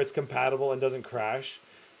make sure it's compatible and doesn't crash.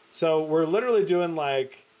 So we're literally doing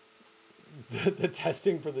like the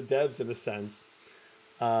testing for the devs in a sense.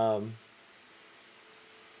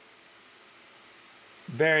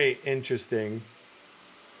 Very interesting.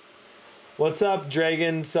 What's up,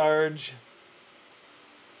 Dragon Sarge?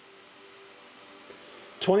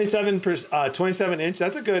 27 inch.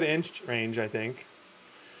 That's a good inch range, I think.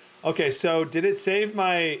 Okay, so did it save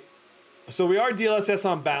my... So we are DLSS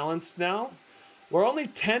on balanced now. We're only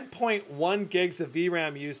 10.1 gigs of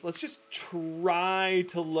VRAM used. Let's just try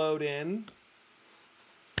to load in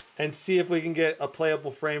and see if we can get a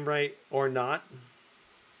playable frame rate or not.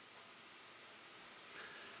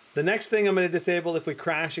 The next thing I'm going to disable if we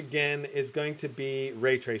crash again is going to be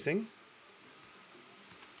ray tracing.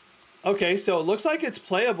 Okay, so it looks like it's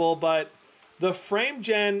playable, but the frame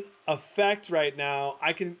gen effect right now,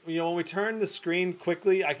 I can, you know, when we turn the screen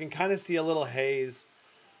quickly, I can kind of see a little haze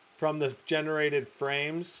from the generated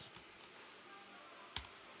frames.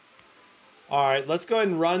 All right, let's go ahead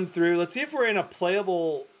and run through. Let's see if we're in a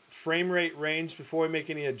playable frame rate range before we make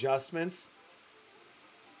any adjustments.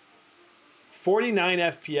 49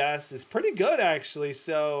 FPS is pretty good, actually.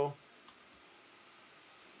 So,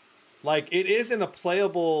 like, it isn't a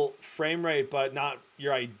playable frame rate, but not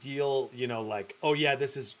your ideal, you know, like, oh yeah,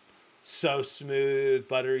 this is so smooth,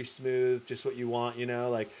 buttery smooth, just what you want, you know,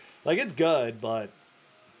 like it's good, but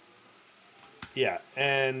yeah.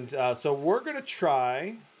 And so we're gonna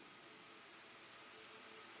try.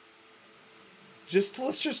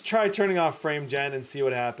 Let's just try turning off frame gen and see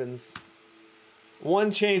what happens.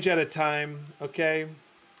 One change at a time, okay?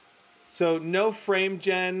 So no frame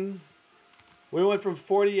gen. We went from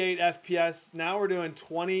 48 FPS. Now we're doing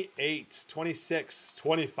 28, 26,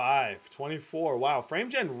 25, 24. Wow, frame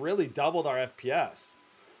gen really doubled our FPS.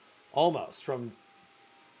 Almost, from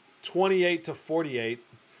 28 to 48.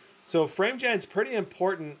 So frame gen's pretty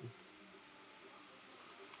important.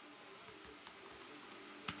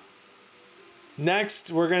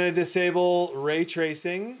 Next, we're going to disable ray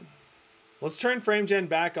tracing. Let's turn frame gen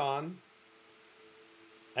back on.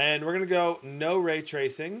 And we're going to go no ray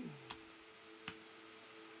tracing.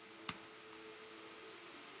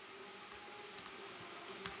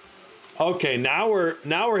 Okay, now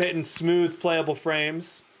we're hitting smooth playable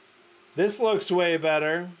frames. This looks way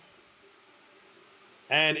better.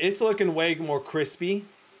 And it's looking way more crispy.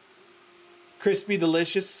 Crispy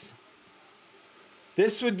delicious.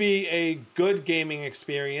 This would be a good gaming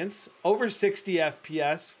experience. Over 60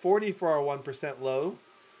 FPS, 40 for our 1% low.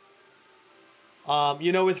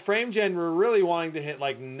 You know, with frame gen, we're really wanting to hit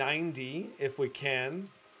like 90 if we can.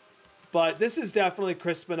 But this is definitely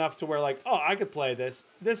crisp enough to where like, oh, I could play this.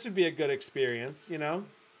 This would be a good experience, you know?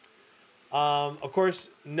 Of course,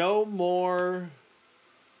 no more...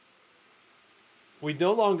 We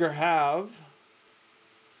no longer have...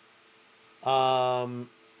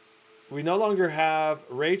 we no longer have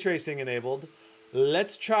ray tracing enabled.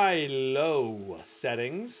 Let's try low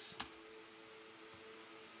settings.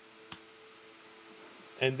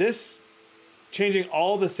 And this, changing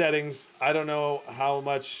all the settings, I don't know how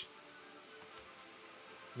much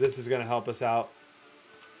this is going to help us out.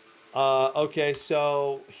 Okay,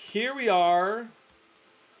 so here we are.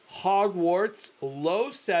 Hogwarts,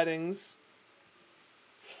 low settings.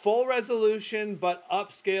 Full resolution, but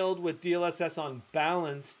upscaled with DLSS on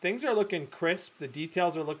balance. Things are looking crisp. The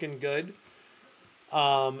details are looking good.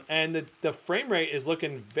 And the frame rate is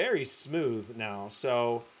looking very smooth now.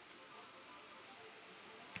 So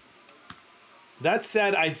that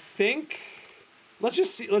said, I think let's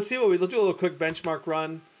see let's do a little quick benchmark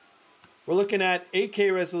run. We're looking at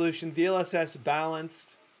 8K resolution, DLSS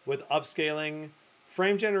balanced with upscaling.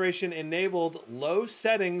 Frame generation enabled, low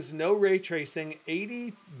settings, no ray tracing,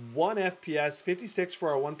 81 FPS, 56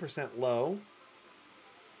 for our 1% low.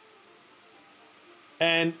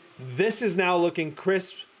 And this is now looking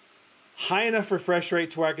crisp, high enough refresh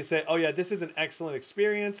rate to where I could say, oh yeah, this is an excellent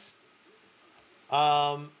experience.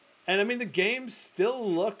 And I mean, the game still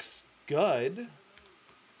looks good,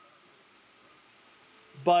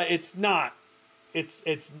 but it's not. It's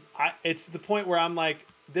the point where I'm like,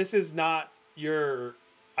 this is not your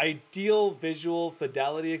ideal visual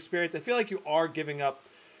fidelity experience. I feel like you are giving up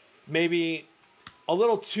maybe a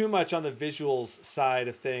little too much on the visuals side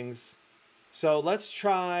of things. So let's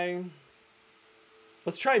try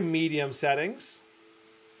medium settings.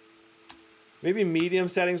 Maybe medium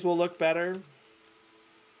settings will look better.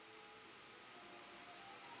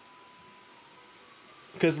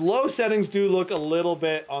 Because low settings do look a little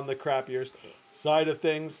bit on the crappier side of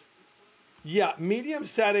things. Yeah, medium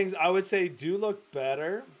settings, I would say, do look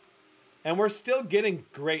better. And we're still getting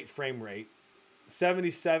great frame rate.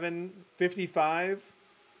 77, 55.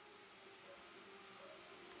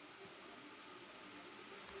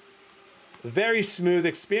 Very smooth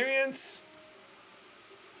experience.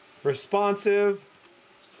 Responsive.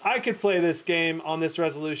 I could play this game on this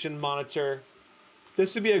resolution monitor.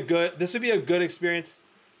 This would be a good experience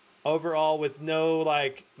overall with no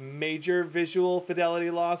like major visual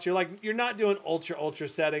fidelity loss. You're not doing ultra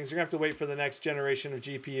settings. You're gonna have to wait for the next generation of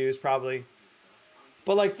GPUs probably.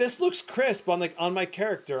 But like this looks crisp on my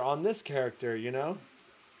character, on this character, you know?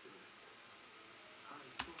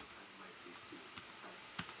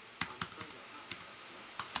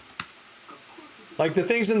 Like the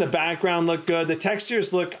things in the background look good. The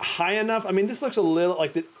textures look high enough. I mean, this looks a little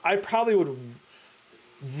like I probably would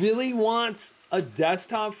really want a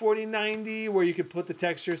desktop 4090 where you could put the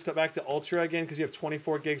textures back to ultra again because you have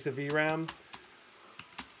 24 gigs of VRAM.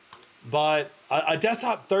 But a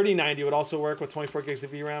desktop 3090 would also work with 24 gigs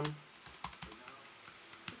of VRAM.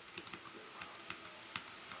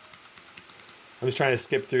 I'm just trying to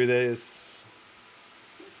skip through this.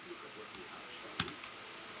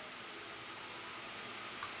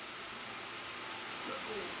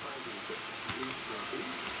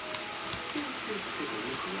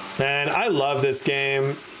 Man, I love this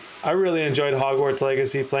game. I really enjoyed Hogwarts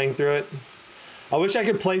Legacy playing through it. I wish I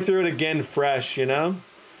could play through it again fresh, you know?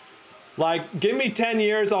 Like, give me 10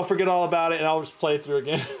 years, I'll forget all about it, and I'll just play it through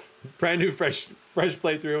again. Brand new, fresh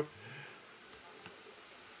playthrough.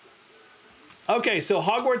 Okay, so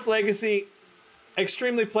Hogwarts Legacy,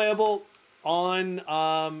 extremely playable on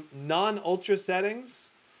non-ultra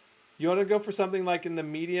settings. You want to go for something like in the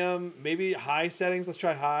medium, maybe high settings? Let's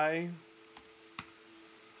try high.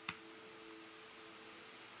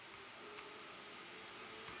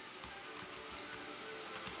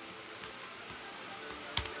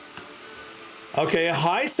 Okay,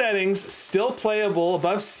 high settings, still playable,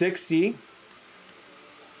 above 60.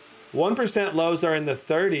 1% lows are in the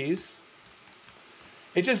 30s.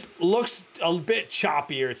 It just looks a bit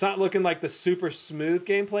choppier. It's not looking like the super smooth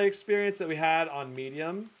gameplay experience that we had on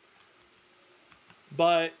medium.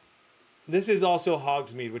 But this is also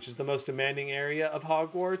Hogsmeade, which is the most demanding area of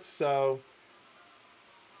Hogwarts, so...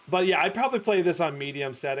 But yeah, I'd probably play this on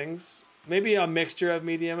medium settings. Maybe a mixture of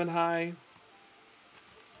medium and high.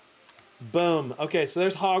 Boom. Okay, so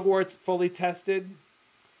there's Hogwarts fully tested.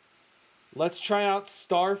 Let's try out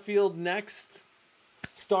Starfield next.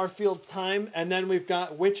 Starfield time. And then we've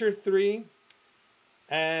got Witcher 3.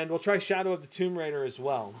 And we'll try Shadow of the Tomb Raider as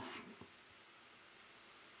well.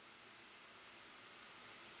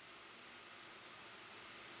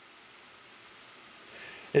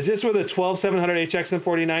 Is this with a 12700HX and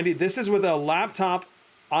 4090? This is with a laptop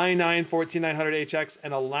i9 14900HX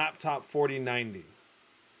and a laptop 4090.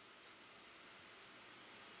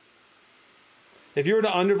 If you were to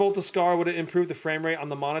undervolt the SCAR, would it improve the frame rate on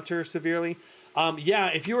the monitor severely? Yeah,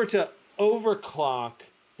 if you were to overclock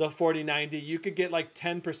the 4090, you could get like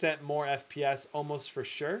 10% more FPS almost for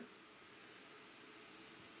sure.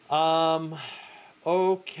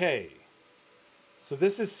 Okay. So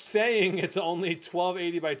this is saying it's only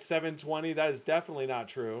 1280 by 720. That is definitely not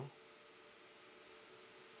true.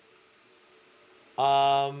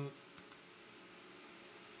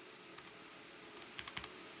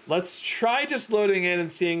 Let's try just loading in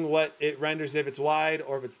and seeing what it renders, if it's wide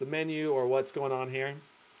or if it's the menu or what's going on here.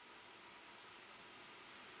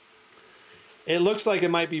 It looks like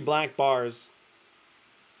it might be black bars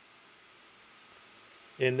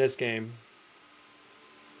in this game.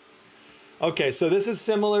 Okay, so this is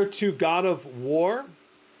similar to God of War,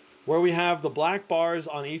 where we have the black bars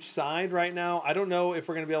on each side right now. I don't know if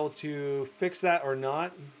we're going to be able to fix that or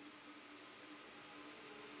not.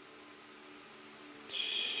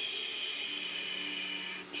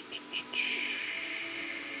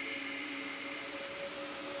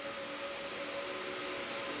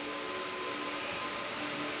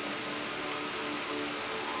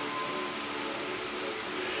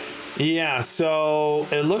 Yeah, so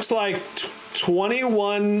it looks like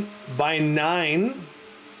 21 by 9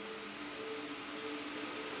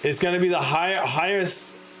 is going to be the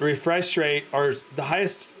highest refresh rate, or the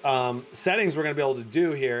highest settings we're going to be able to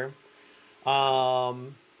do here. Right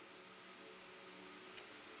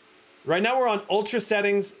now we're on ultra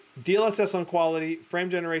settings DLSS on quality, frame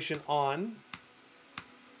generation on.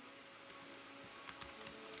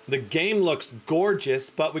 The game looks gorgeous,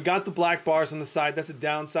 but we got the black bars on the side. That's a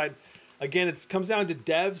downside. Again, it comes down to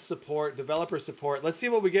dev support, developer support. Let's see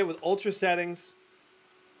what we get with ultra settings,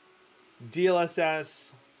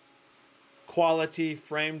 DLSS, quality,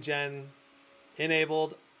 frame gen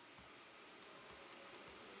enabled.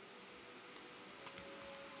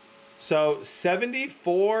 So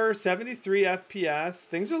 74, 73 FPS.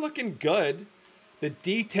 Things are looking good. The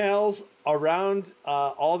details around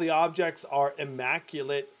all the objects are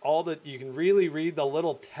immaculate. You can really read the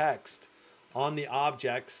little text on the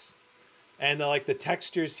objects, and the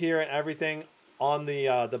textures here and everything on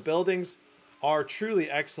the buildings are truly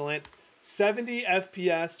excellent. 70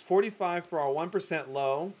 FPS, 45 for our 1%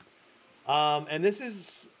 low. And this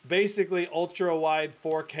is basically ultra wide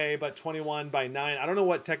 4K, but 21 by 9. I don't know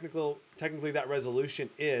what technically that resolution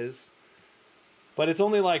is, but it's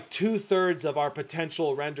only like 2/3 of our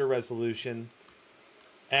potential render resolution.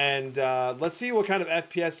 And let's see what kind of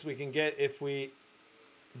FPS we can get if we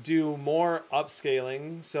do more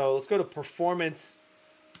upscaling. So let's go to performance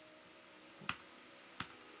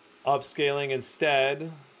upscaling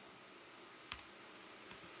instead.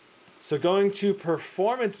 So going to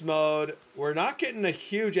performance mode, we're not getting a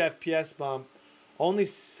huge FPS bump, only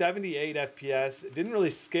 78 FPS. It didn't really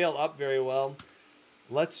scale up very well.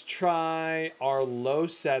 Let's try our low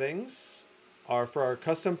settings. For our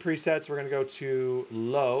custom presets, we're gonna go to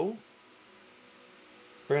low.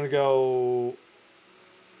 We're gonna go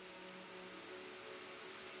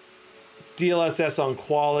DLSS on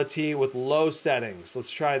quality with low settings. Let's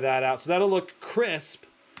try that out. So that'll look crisp,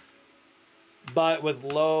 but with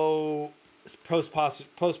low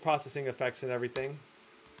post-processing effects and everything.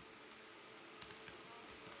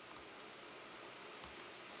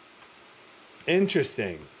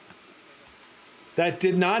 Interesting. That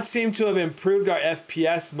did not seem to have improved our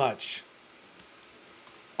FPS much.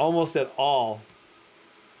 Almost at all.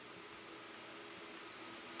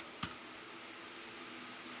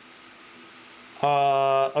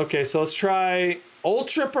 Okay, so let's try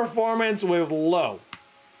ultra performance with low.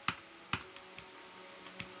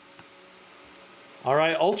 All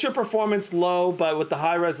right, ultra performance low, but with the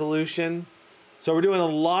high resolution. So we're doing a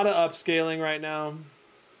lot of upscaling right now.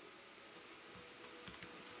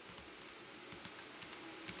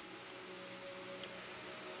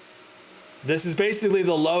 This is basically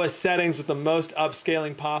the lowest settings with the most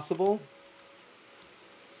upscaling possible.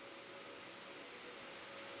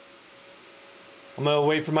 I'm gonna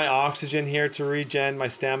wait for my oxygen here to regen, my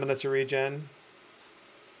stamina to regen.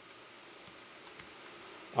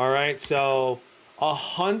 All right, so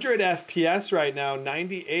 100 FPS right now,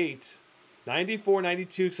 98, 94,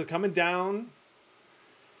 92, so coming down.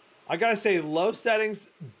 I gotta say, low settings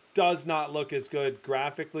does not look as good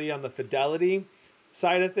graphically on the fidelity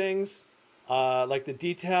side of things. Like the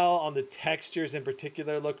detail on the textures in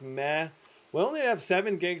particular look meh. We only have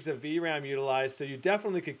 7 gigs of VRAM utilized, so you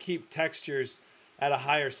definitely could keep textures at a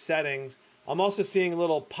higher settings. I'm also seeing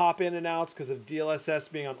little pop in and outs because of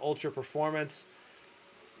DLSS being on ultra performance.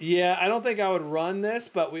 Yeah, I don't think I would run this,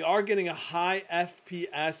 but we are getting a high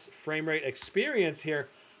FPS frame rate experience here.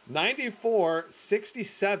 94,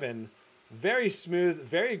 67, very smooth,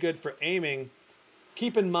 very good for aiming.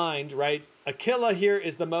 Keep in mind, right, Aquila here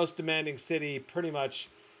is the most demanding city, pretty much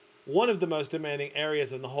one of the most demanding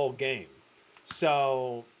areas in the whole game.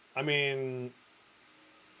 So, I mean,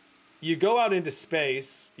 you go out into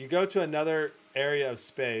space, you go to another area of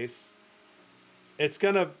space, it's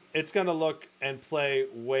gonna look and play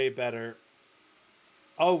way better.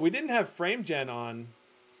 Oh, we didn't have frame gen on.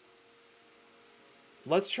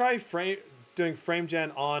 Let's try doing frame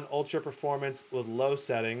gen on ultra performance with low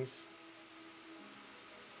settings.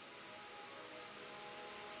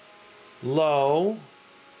 Low,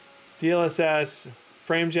 DLSS,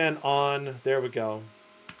 frame gen on, there we go.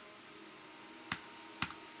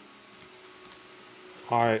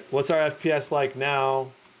 All right, what's our FPS like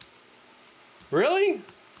now? Really?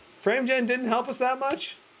 Frame gen didn't help us that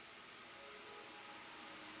much?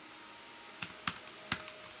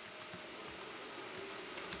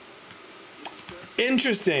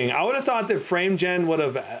 Interesting. I would have thought that frame gen would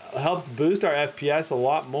have helped boost our FPS a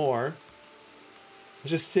lot more.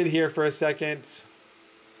 Let's just sit here for a second.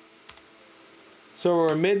 So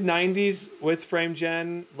we're mid 90s with frame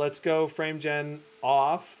gen. Let's go frame gen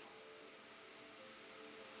off.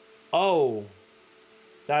 Oh,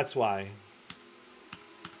 that's why.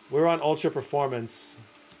 We're on ultra performance.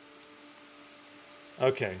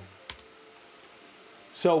 Okay.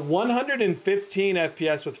 So 115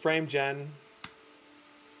 FPS with frame gen.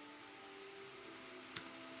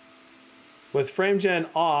 with frame gen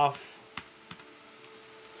off,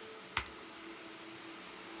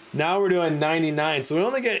 now we're doing 99. So we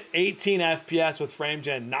only get 18 FPS with frame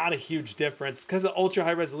gen. Not a huge difference because of ultra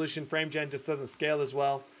high resolution. Frame gen just doesn't scale as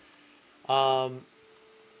well.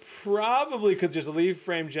 Probably could just leave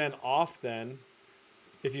frame gen off then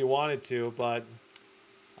if you wanted to, but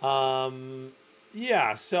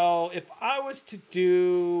yeah. So if I was to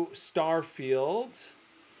do Starfield,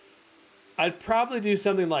 I'd probably do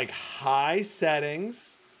something like high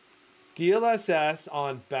settings, DLSS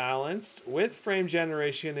on balanced with frame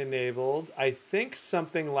generation enabled. I think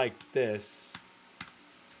something like this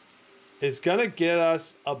is gonna get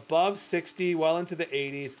us above 60, well into the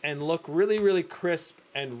 80s, and look really, really crisp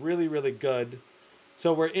and really, really good.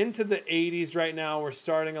 So we're into the 80s right now. We're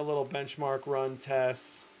starting a little benchmark run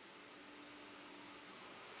test.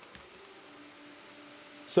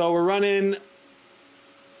 So we're running,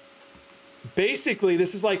 basically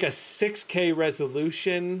this is like a 6K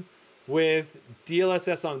resolution with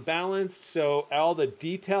DLSS on balanced, so all the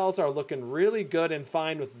details are looking really good and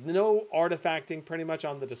fine with no artifacting pretty much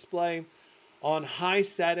on the display. On high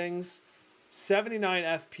settings, 79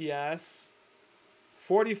 FPS,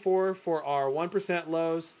 44 for our 1%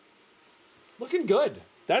 lows. Looking good.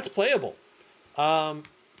 That's playable. So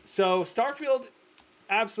Starfield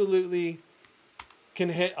absolutely can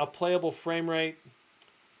hit a playable frame rate.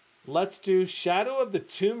 Let's do Shadow of the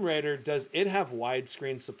Tomb Raider. Does it have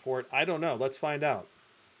widescreen support? I don't know. Let's find out.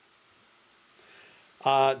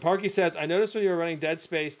 Parky says, I noticed when you were running Dead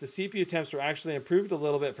Space, the CPU temps were actually improved a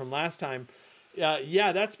little bit from last time.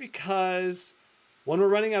 Yeah, that's because when we're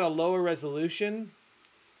running at a lower resolution,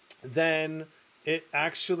 then it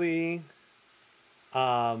actually...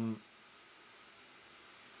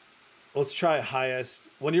 let's try highest.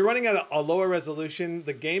 When you're running at a lower resolution,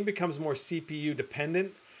 the game becomes more CPU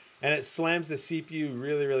dependent, and it slams the CPU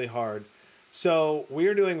really, really hard. So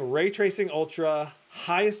we're doing Ray Tracing Ultra,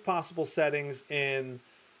 highest possible settings in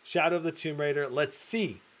Shadow of the Tomb Raider. Let's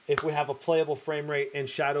see if we have a playable frame rate in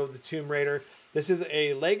Shadow of the Tomb Raider. This is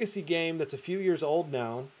a legacy game that's a few years old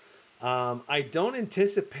now. I don't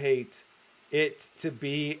anticipate it to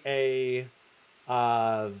be a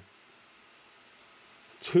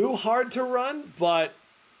too hard to run, but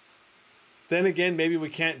then again, maybe we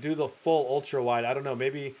can't do the full ultra wide. I don't know,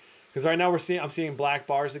 maybe because right now I'm seeing black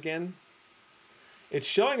bars again. It's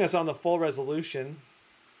showing us on the full resolution.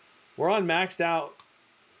 We're on maxed out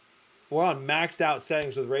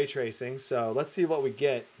settings with ray tracing. So let's see what we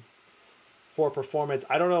get for performance.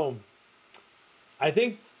 I don't know. I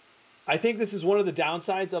think this is one of the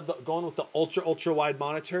downsides of going with the ultra wide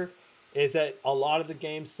monitor, is that a lot of the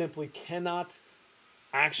games simply cannot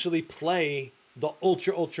actually play the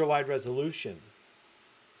ultra wide resolution.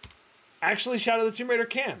 Actually, Shadow of the Tomb Raider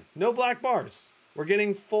can. No black bars. We're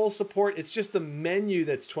getting full support. It's just the menu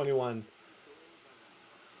that's 21.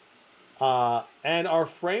 And our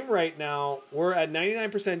frame rate now, we're at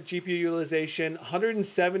 99% GPU utilization,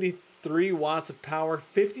 173 watts of power,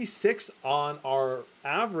 56 on our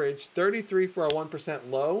average, 33 for our 1%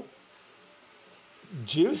 low.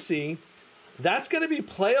 Juicy. That's going to be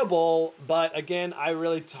playable, but again, I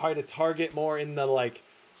really try to target more in the like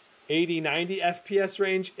 80, 90 FPS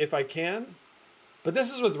range if I can. But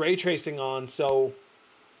this is with ray tracing on, so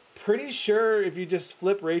pretty sure if you just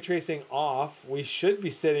flip ray tracing off, we should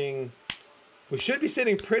be sitting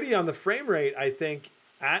pretty on the frame rate, I think,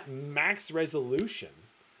 at max resolution.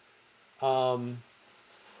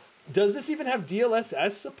 Does this even have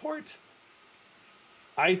DLSS support?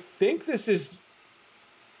 I think this is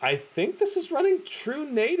running true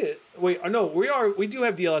native. Wait, no, we do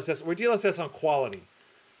have DLSS. We're DLSS on quality.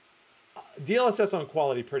 DLSS on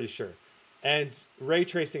quality, pretty sure. And ray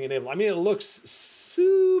tracing enabled. I mean, it looks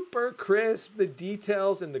super crisp. The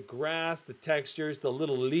details in the grass, the textures, the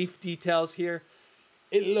little leaf details here.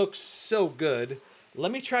 It looks so good.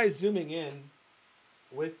 Let me try zooming in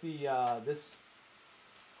with the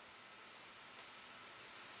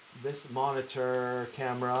this monitor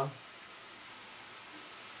camera.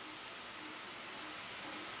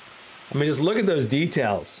 I mean, just look at those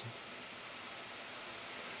details.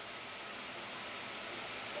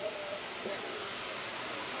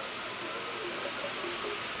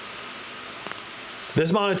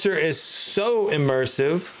 This monitor is so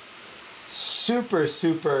immersive, super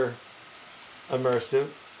immersive.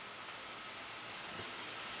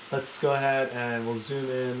 Let's go ahead and we'll zoom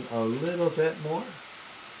in a little bit more.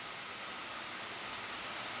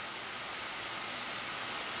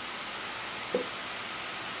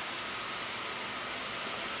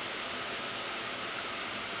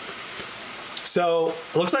 So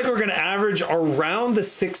it looks like we're going to average around the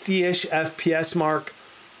 60-ish FPS mark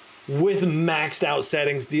with maxed out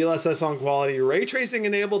settings, DLSS on quality, ray tracing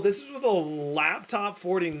enabled. This is with a laptop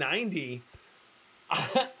 4090.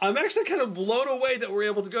 I'm actually kind of blown away that we're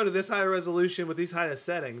able to go to this high resolution with these highest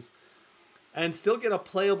settings and still get a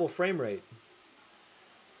playable frame rate.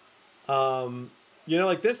 You know,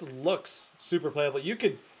 like this looks super playable. You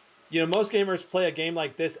could, you know, most gamers play a game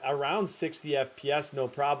like this around 60 FPS, no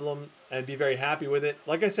problem, and be very happy with it.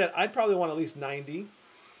 Like I said, I'd probably want at least 90.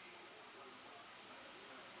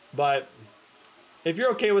 But if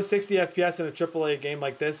you're okay with 60 FPS in a AAA game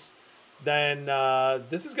like this, then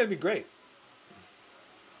this is going to be great.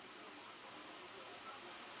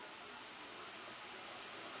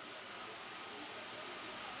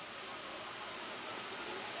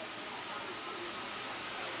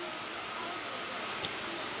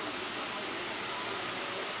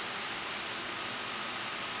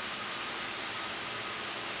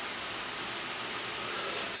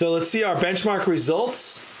 So let's see our benchmark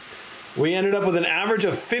results. We ended up with an average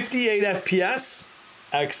of 58 FPS.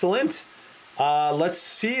 Excellent. Let's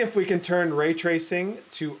see if we can turn ray tracing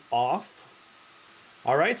to off.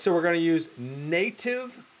 All right, so we're going to use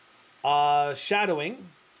native shadowing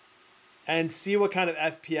and see what kind of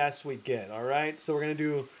FPS we get. All right, so we're going to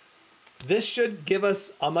do, this should give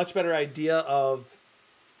us a much better idea of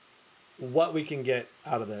what we can get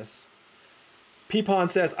out of this. Peepon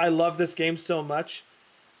says, I love this game so much.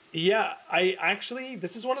 Yeah,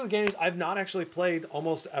 this is one of the games I've not actually played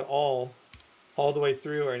almost at all the way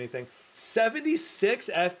through or anything. 76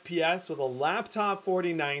 FPS with a laptop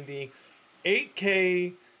 4090,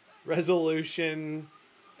 8K resolution,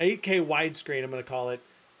 8K widescreen, I'm going to call it,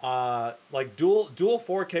 like dual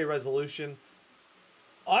 4K resolution.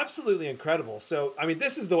 Absolutely incredible. So, I mean,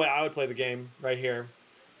 this is the way I would play the game right here.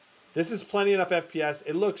 This is plenty enough FPS.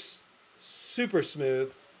 It looks super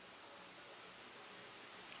smooth.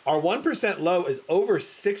 Our 1% low is over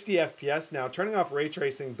 60 FPS now. Turning off ray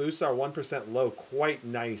tracing boosts our 1% low quite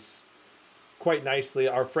nicely.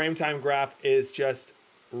 Our frame time graph is just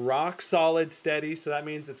rock solid steady, so that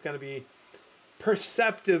means it's going to be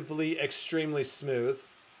perceptively extremely smooth.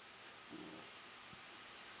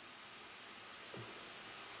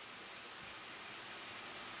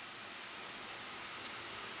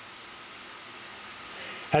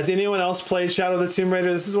 Has anyone else played Shadow of the Tomb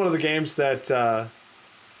Raider? This is one of the games that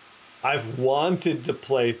I've wanted to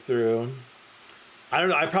play through. I don't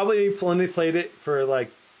know. I probably only played it for like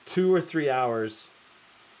 2 or 3 hours.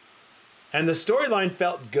 And the storyline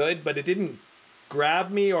felt good, but it didn't grab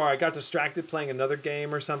me, or I got distracted playing another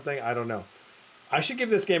game or something. I don't know. I should give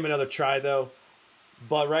this game another try though.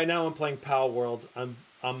 But right now I'm playing Palworld. I'm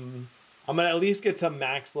gonna at least get to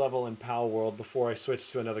max level in Palworld before I switch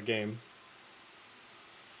to another game.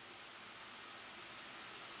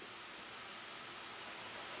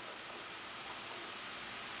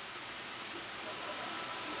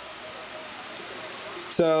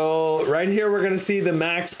 So right here, we're going to see the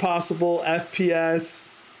max possible FPS,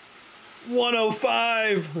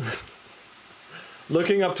 105.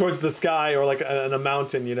 Looking up towards the sky or like a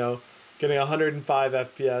mountain, you know, getting 105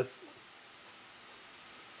 FPS.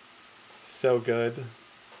 So good.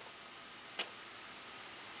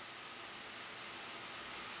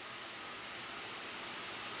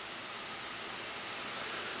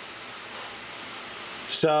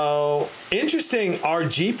 So interesting, our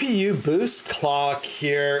GPU boost clock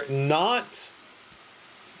here, not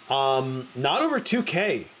over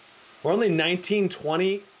 2K. We're only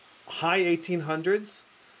 1920, high 1800s.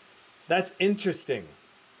 That's interesting.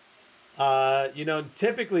 You know,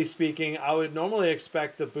 typically speaking, I would normally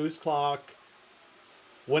expect the boost clock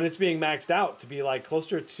when it's being maxed out to be like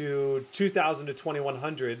closer to 2000 to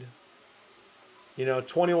 2100. You know,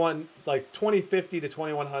 2050 to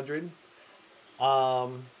 2100. I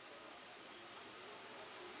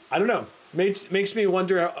don't know. Makes me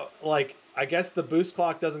wonder, like, I guess the boost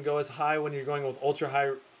clock doesn't go as high when you're going with ultra high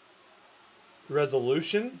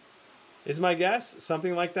resolution, is my guess.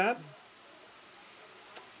 Something like that.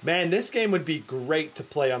 Man, this game would be great to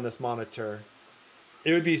play on this monitor.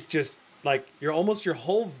 It would be just like your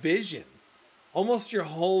whole vision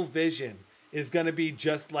is going to be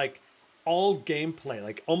just like all gameplay.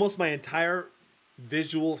 Like almost my entire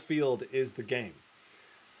visual field is the game.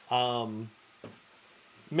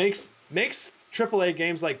 Makes AAA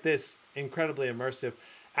games like this incredibly immersive.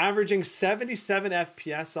 Averaging 77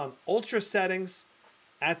 FPS on ultra settings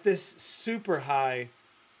at this super high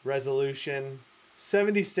resolution,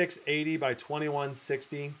 7680 by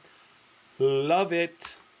 2160. Love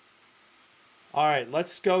it. All right,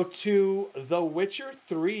 let's go to The Witcher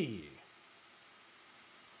 3.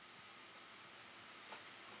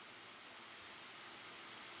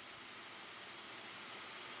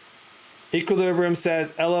 Equilibrium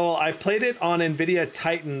says, LOL, I played it on NVIDIA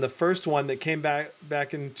Titan, the first one that came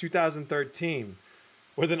back in 2013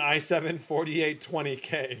 with an i7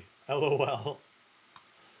 4820K. LOL.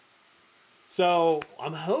 So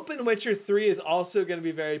I'm hoping Witcher 3 is also going to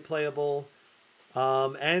be very playable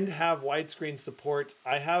and have widescreen support.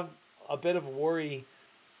 I have a bit of worry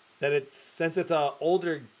that since it's a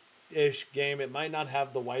older-ish game, it might not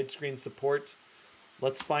have the widescreen support.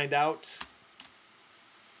 Let's find out.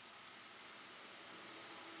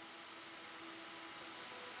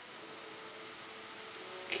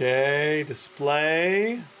 Okay,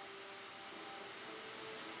 display.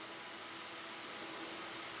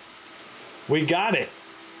 We got it.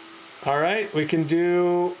 All right, we can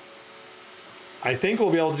do, I think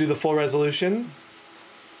we'll be able to do the full resolution.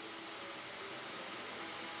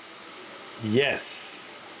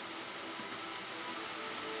 Yes.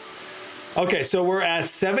 Okay, so we're at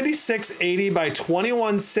 7680 by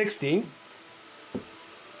 2160.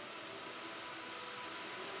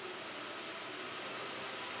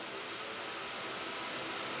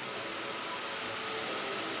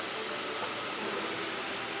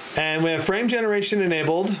 And we have frame generation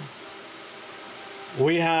enabled.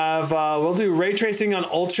 We have, we'll do ray tracing on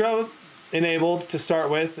ultra enabled to start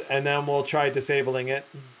with, and then we'll try disabling it.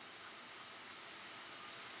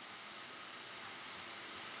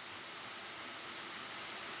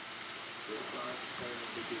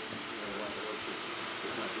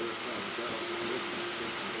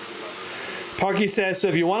 Parky says, so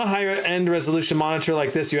if you want a higher end resolution monitor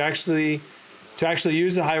like this, to actually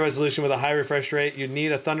use a high resolution with a high refresh rate, you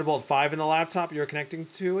need a Thunderbolt 5 in the laptop you're connecting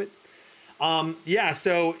to it. Yeah,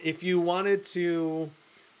 so if you wanted to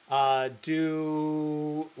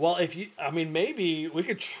maybe we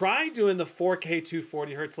could try doing the 4K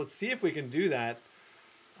 240 hertz. Let's see if we can do that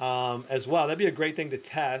as well. That'd be a great thing to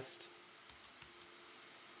test.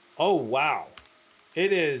 Oh, wow.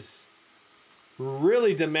 It is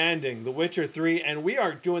really demanding, The Witcher 3, and we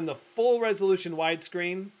are doing the full resolution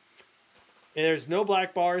widescreen. There's no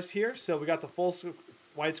black bars here, so we got the full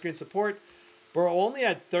widescreen support. We're only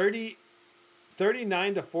at 39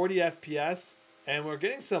 to 40 FPS, and we're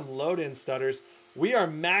getting some load-in stutters. We are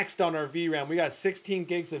maxed on our VRAM. We got 16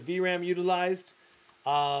 gigs of VRAM utilized.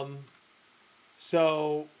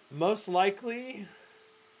 So most likely,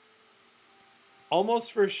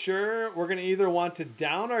 almost for sure, we're going to either want to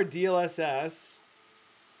down our DLSS,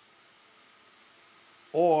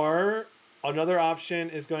 or another option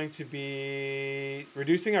is going to be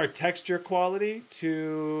reducing our texture quality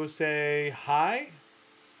to, say, high.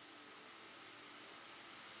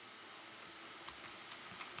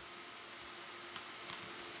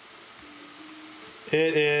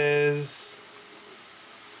 It's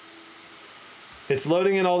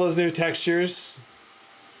loading in all those new textures.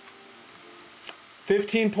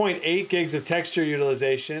 15.8 gigs of texture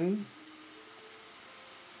utilization.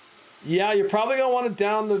 Yeah, you're probably going to want to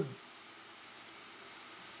down the...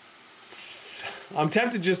 I'm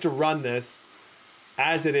tempted just to run this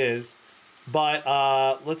as it is, but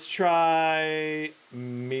let's try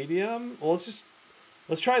medium. Well,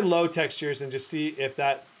 let's try low textures and just see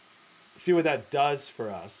what that does for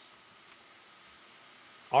us.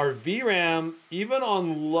 Our VRAM, even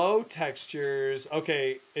on low textures,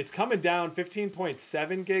 okay, it's coming down.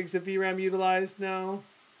 15.7 gigs of VRAM utilized now.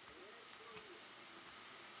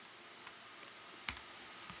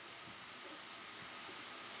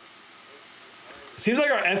 It seems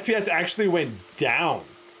like our FPS actually went down,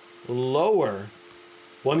 lower,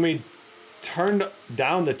 when we turned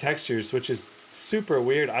down the textures, which is super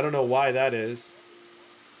weird. I don't know why that is.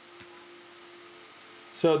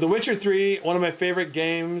 So The Witcher 3, one of my favorite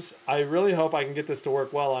games. I really hope I can get this to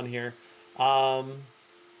work well on here.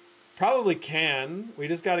 Probably can. We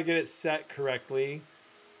just got to get it set correctly.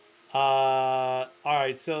 All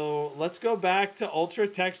right, so let's go back to Ultra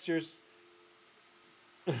Textures.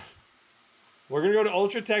 We're going to go to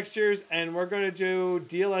Ultra Textures, and we're going to do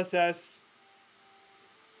DLSS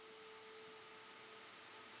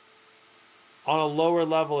on a lower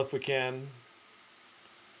level if we can.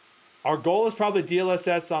 Our goal is probably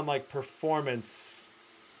DLSS on, like, performance.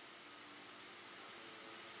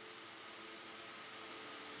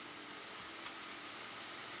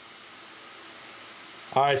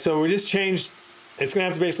 All right, so we just changed. It's going to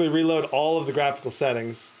have to basically reload all of the graphical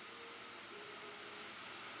settings.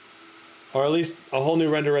 Or at least a whole new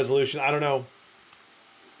render resolution. I don't know.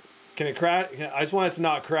 Can it crash? I just want it to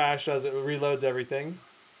not crash as it reloads everything.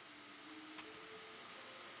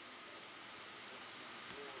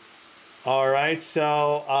 All right,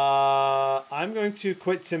 so I'm going to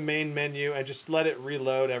quit to main menu and just let it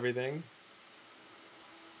reload everything.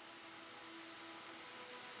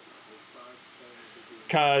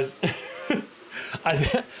 because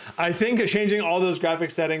I think changing all those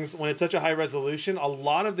graphic settings when it's such a high resolution, a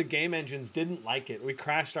lot of the game engines didn't like it. We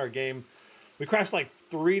crashed our game. We crashed like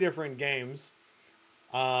 3 different games,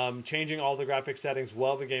 changing all the graphic settings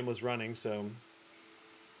while the game was running. So.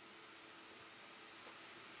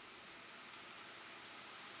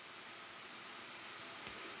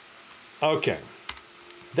 Okay.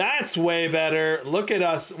 That's way better. Look at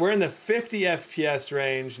us. We're in the 50 FPS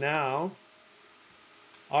range now.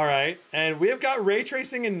 All right. And we have got ray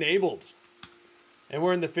tracing enabled. And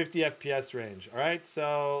we're in the 50 FPS range. All right.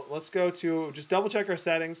 So let's go to just double check our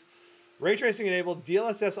settings. Ray tracing enabled,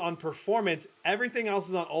 DLSS on performance. Everything else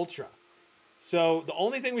is on ultra. So the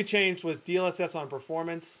only thing we changed was DLSS on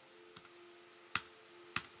performance.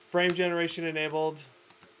 Frame generation enabled.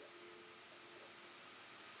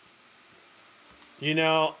 You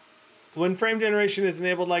know, when frame generation is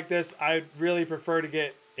enabled like this, I'd really prefer to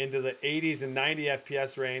get into the 80s and 90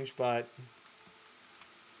 FPS range, but...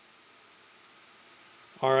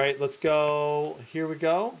 All right, let's go. Here we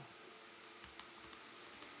go.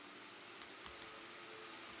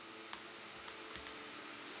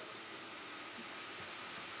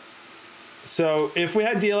 So if we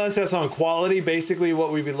had DLSS on quality, basically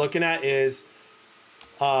what we'd be looking at is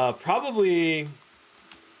probably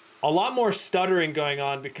a lot more stuttering going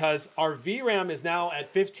on because our VRAM is now at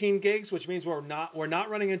 15 gigs, which means we're not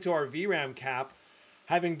running into our VRAM cap,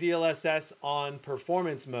 having DLSS on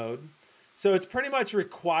performance mode. So it's pretty much a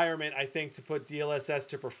requirement, I think, to put DLSS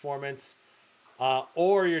to performance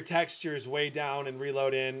or your textures way down and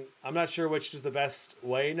reload in. I'm not sure which is the best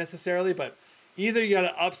way necessarily, but either you got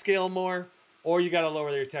to upscale more or you got to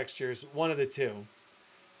lower your textures, one of the two.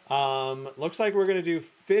 Looks like we're going to do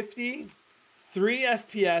 50. 3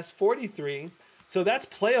 FPS, 43. So that's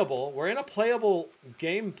playable. We're in a playable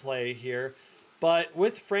gameplay here. But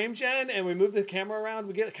with frame gen and we move the camera around,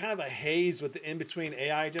 we get kind of a haze with the in-between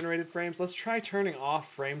AI generated frames. Let's try turning off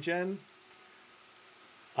frame gen.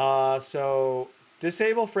 So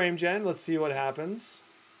disable frame gen. Let's see what happens.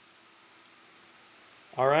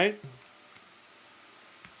 All right.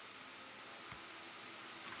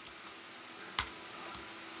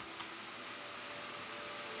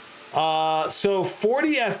 So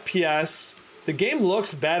 40 FPS, the game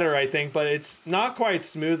looks better, I think, but it's not quite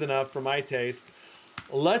smooth enough for my taste.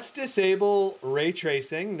 Let's disable ray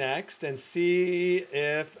tracing next and see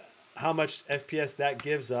how much FPS that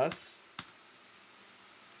gives us.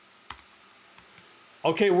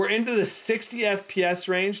 Okay, we're into the 60 FPS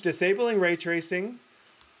range, disabling ray tracing.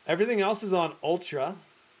 Everything else is on ultra.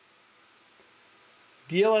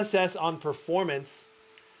 DLSS on performance.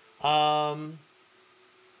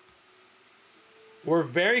 We're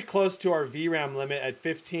very close to our VRAM limit at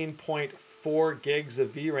 15.4 gigs of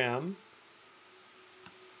VRAM.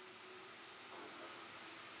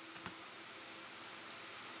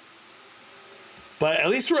 But at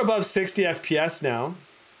least we're above 60 FPS now.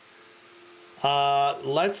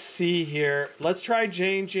 Let's see here. Let's try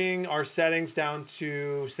changing our settings down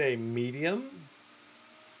to, say, medium.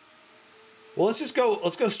 Well, let's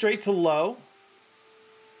go straight to low.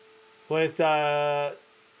 With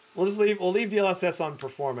we'll leave DLSS on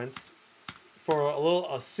performance for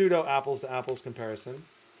a pseudo apples to apples comparison.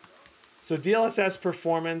 So DLSS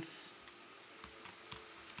performance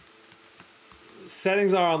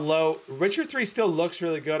settings are on low. Witcher 3 still looks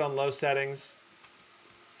really good on low settings.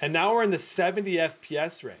 And now we're in the 70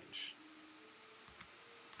 FPS range.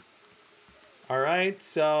 All right,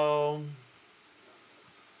 so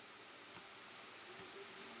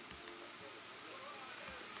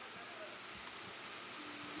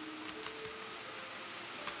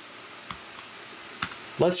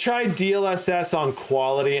let's try DLSS on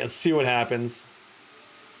quality and see what happens.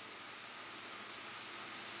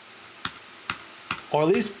 Or at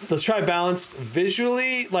least let's try balance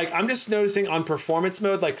visually. Like I'm just noticing on performance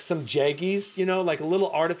mode, like some jaggies, you know, like a little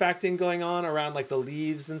artifacting going on around like the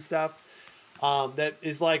leaves and stuff. That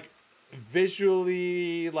is like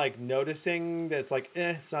visually like noticing that's like,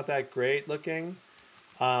 it's not that great looking.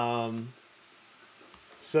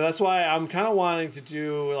 So that's why I'm kind of wanting to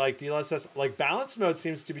do like DLSS, like balance mode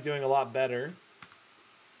seems to be doing a lot better.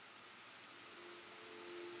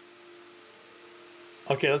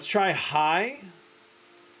 Okay, let's try high.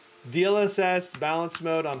 DLSS balance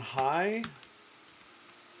mode on high.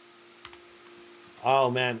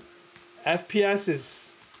 Oh man, FPS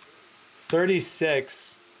is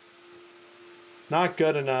 36. Not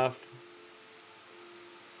good enough.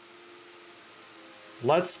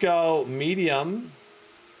 Let's go medium.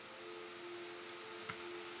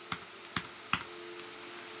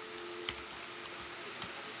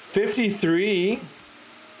 $53.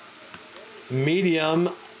 medium.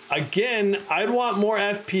 Again, I'd want more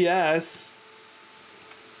FPS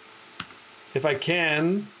if I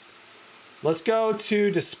can. Let's go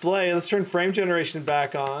to display. Let's turn frame generation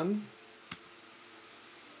back on.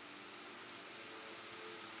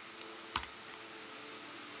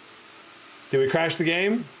 Did we crash the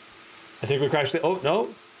game? I think we crashed the, oh, no.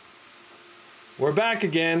 We're back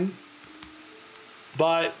again.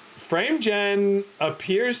 But frame gen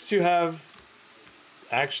appears to have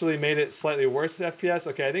actually made it slightly worse FPS.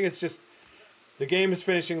 Okay, I think it's just the game is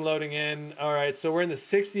finishing loading in. All right, so we're in the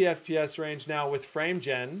 60 FPS range now with frame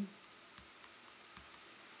gen.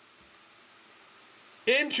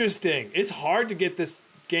 Interesting. It's hard to get this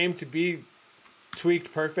game to be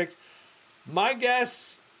tweaked perfect. My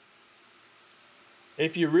guess,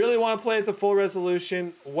 if you really want to play at the full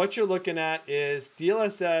resolution, what you're looking at is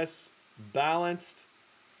DLSS balanced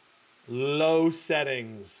low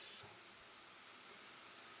settings.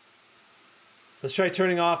 Let's try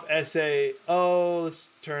turning off SAO. Let's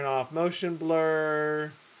turn off motion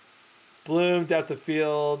blur, bloom, depth of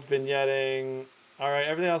field, vignetting. All right,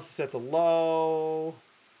 everything else is set to low.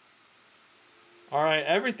 All right,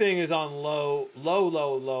 everything is on low, low,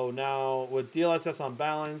 low, low now with DLSS on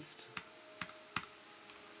balanced.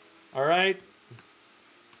 All right,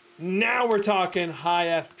 now we're talking high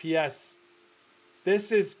FPS.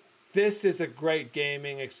 This is a great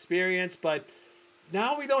gaming experience, but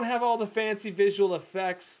now we don't have all the fancy visual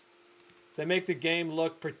effects that make the game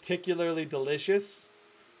look particularly delicious.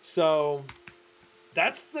 So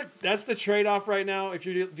that's the trade-off right now. If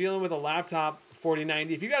you're dealing with a laptop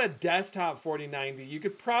 4090, if you got a desktop 4090, you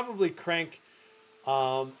could probably crank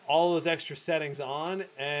all those extra settings on,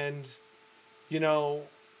 and you know,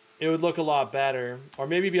 it would look a lot better. Or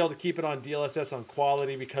maybe be able to keep it on DLSS on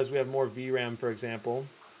quality because we have more VRAM, for example.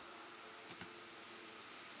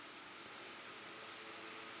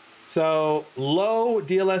 So low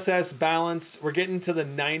DLSS balanced, we're getting to the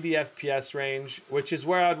 90 FPS range, which is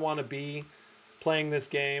where I'd want to be playing this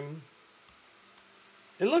game.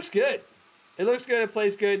 It looks good. It looks good, it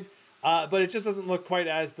plays good, but it just doesn't look quite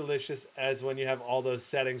as delicious as when you have all those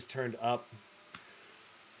settings turned up.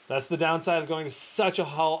 That's the downside of going to such a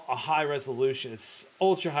high resolution. It's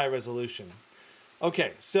ultra high resolution.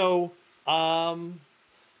 Okay, so we're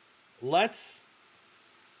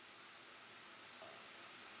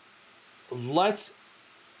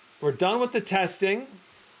done with the testing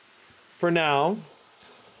for now.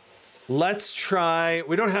 Let's try,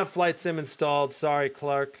 we don't have Flight Sim installed. Sorry,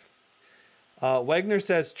 Clark. Wagner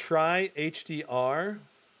says try HDR.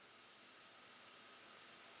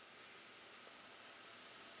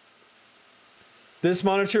 This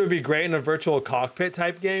monitor would be great in a virtual cockpit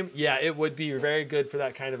type game. Yeah, it would be very good for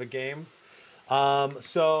that kind of a game.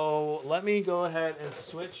 So let me go ahead and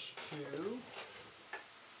switch to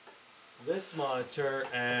this monitor,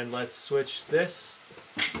 and let's switch this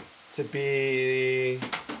to be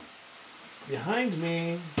behind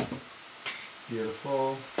me.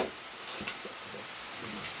 Beautiful.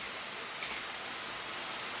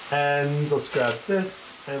 And let's grab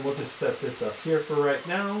this, and we'll just set this up here for right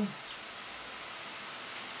now.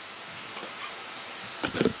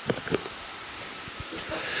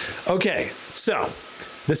 Okay, so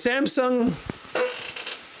the Samsung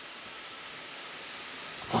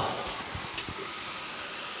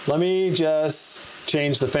let me just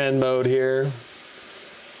change the fan mode here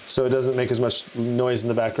so it doesn't make as much noise in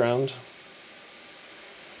the background.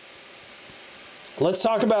 Let's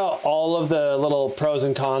talk about all of the little pros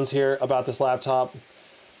and cons here about this laptop.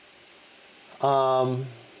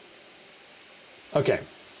 Okay.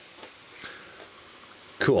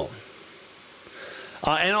 Cool.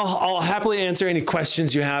 And I'll happily answer any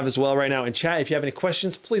questions you have as well right now in chat. If you have any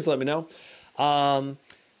questions, please let me know.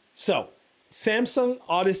 So, Samsung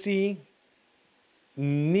Odyssey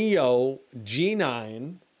Neo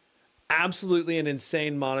G9, absolutely an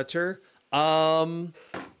insane monitor. One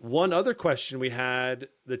other question we had,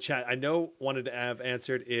 the chat I know wanted to have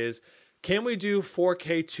answered is, can we do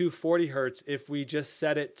 4K 240 hertz if we just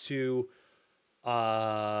set it to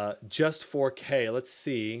just 4K? Let's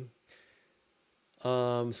see.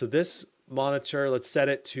 So this monitor, let's set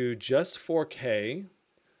it to just 4K.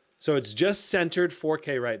 So it's just centered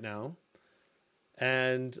 4K right now.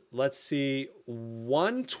 And let's see,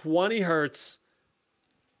 120 hertz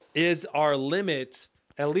is our limit,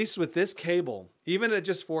 at least with this cable, even at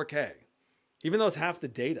just 4K, even though it's half the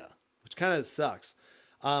data, which kind of sucks.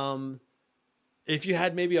 If you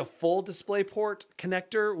had maybe a full DisplayPort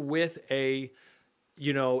connector with a,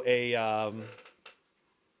 you know, if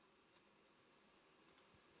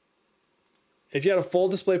you had a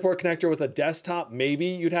full DisplayPort connector with a desktop, maybe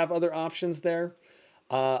you'd have other options there.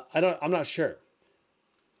 I'm not sure.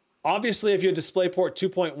 Obviously, if you had DisplayPort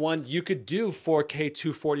 2.1, you could do 4K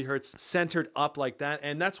 240 hertz centered up like that.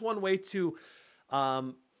 And that's one way to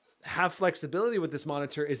have flexibility with this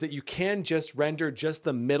monitor, is that you can just render just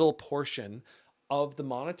the middle portion of the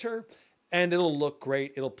monitor and it'll look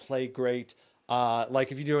great. It'll play great.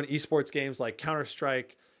 Like if you're doing esports games like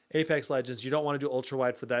Counter-Strike, Apex Legends, you don't want to do ultra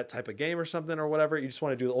wide for that type of game or something or whatever. You just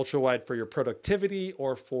want to do the ultra wide for your productivity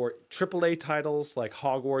or for AAA titles like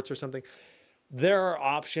Hogwarts or something. There are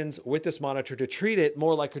options with this monitor to treat it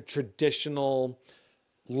more like a traditional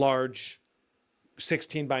large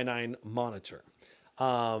 16:9 monitor.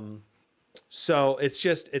 So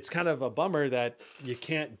it's kind of a bummer that you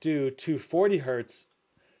can't do 240 hertz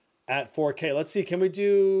at 4K. Let's see, can we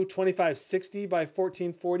do 2560 by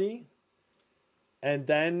 1440 and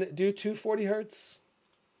then do 240 hertz?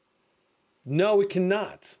 No, we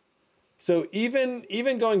cannot. So even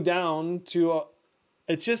going down to,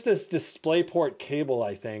 it's just this DisplayPort cable,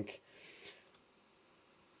 I think,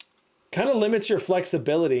 kind of limits your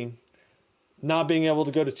flexibility, not being able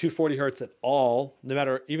to go to 240 hertz at all, no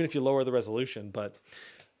matter, even if you lower the resolution. But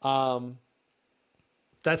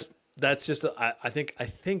that's just, I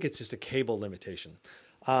think it's just a cable limitation.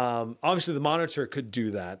 Obviously the monitor could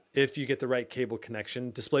do that if you get the right cable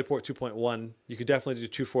connection. DisplayPort 2.1, you could definitely do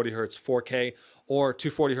 240 hertz 4K or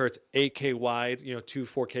 240 hertz 8K wide, you know, two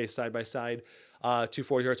 4K side by side,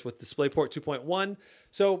 240 hertz with DisplayPort 2.1.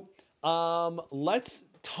 So let's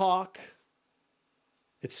talk.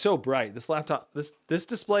 It's so bright. This laptop, this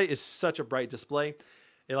display is such a bright display.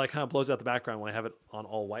 It like kind of blows out the background when I have it on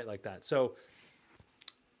all white like that. So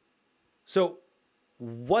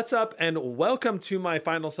what's up and welcome to my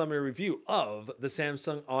final summary review of the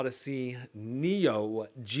Samsung Odyssey Neo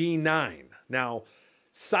G9. Now,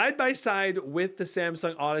 side by side with the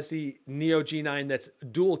Samsung Odyssey Neo G9 that's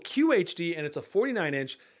dual QHD and it's a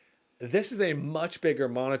 49-inch, this is a much bigger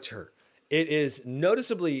monitor. It is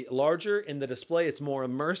noticeably larger in the display. It's more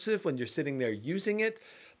immersive when you're sitting there using it.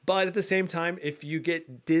 But at the same time, if you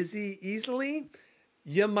get dizzy easily,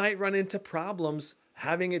 you might run into problems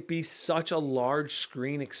having it be such a large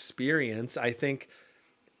screen experience, I think.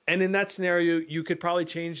 And in that scenario, you could probably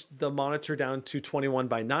change the monitor down to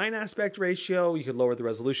 21:9 aspect ratio. You could lower the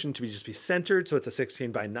resolution to just be centered, so it's a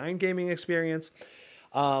 16:9 gaming experience.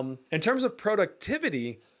 In terms of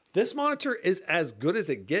productivity, this monitor is as good as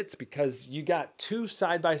it gets because you got two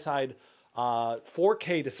side-by-side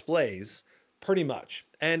 4K displays, pretty much.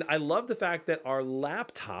 And I love the fact that our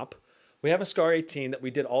laptop, we have a Scar 18 that we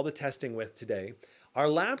did all the testing with today. Our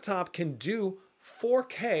laptop can do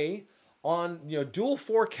 4K on, you know, dual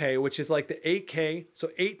 4K, which is like the 8K,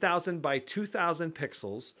 so 8,000 by 2,000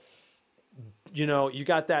 pixels. You know, you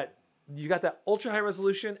got that ultra high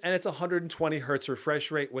resolution, and it's 120 hertz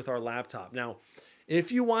refresh rate with our laptop. Now, if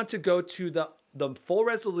you want to go to the full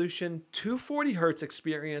resolution 240 hertz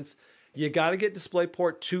experience, you got to get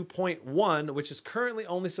DisplayPort 2.1, which is currently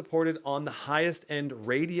only supported on the highest end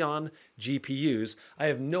Radeon GPUs. I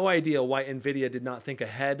have no idea why NVIDIA did not think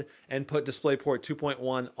ahead and put DisplayPort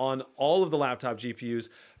 2.1 on all of the laptop GPUs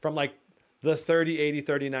from like the 3080,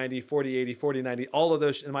 3090, 4080, 4090. All of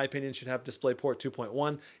those, in my opinion, should have DisplayPort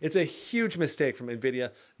 2.1. It's a huge mistake from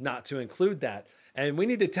NVIDIA not to include that. And we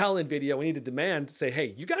need to tell NVIDIA, we need to demand, say,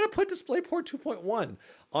 hey, you got to put DisplayPort 2.1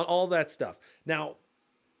 on all that stuff. Now,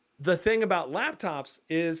 the thing about laptops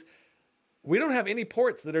is we don't have any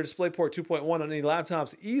ports that are DisplayPort 2.1 on any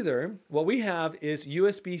laptops either. What we have is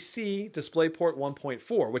USB-C DisplayPort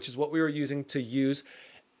 1.4, which is what we were using to use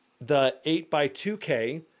the 8K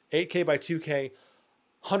by 2K,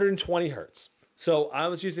 120 hertz. So I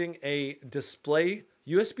was using a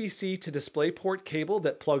USB-C to DisplayPort cable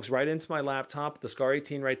that plugs right into my laptop, the Scar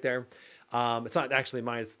 18 right there. It's not actually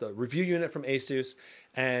mine, it's the review unit from Asus.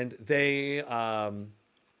 And they,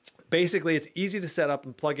 basically it's easy to set up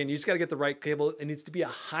and plug in. You just got to get the right cable. It needs to be a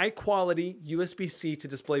high quality USB-C to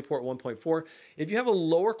DisplayPort 1.4. If you have a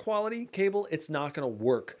lower quality cable, it's not going to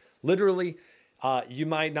work. Literally, you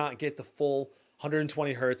might not get the full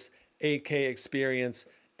 120 hertz 8K experience.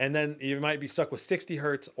 And then you might be stuck with 60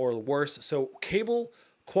 hertz or worse. So cable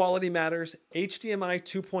quality matters. HDMI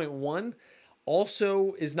 2.1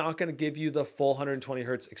 also is not going to give you the full 120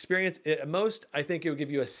 hertz experience. At most, I think it will give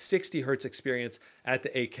you a 60 hertz experience at the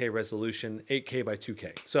 8K resolution, 8K by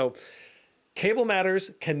 2K. So cable matters,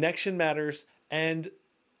 connection matters, and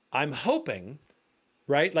I'm hoping,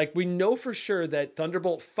 right? Like we know for sure that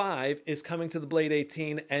Thunderbolt 5 is coming to the Blade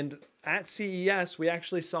 18, and at CES, we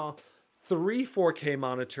actually saw 3 4K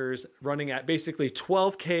monitors running at basically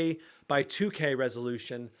 12K by 2K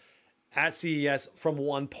resolution at CES from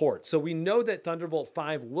one port. So we know that Thunderbolt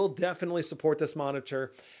 5 will definitely support this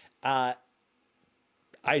monitor. I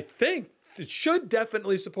think it should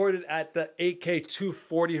definitely support it at the 8K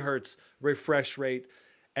 240 hertz refresh rate.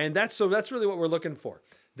 And that's really what we're looking for.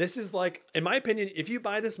 This is like, in my opinion, if you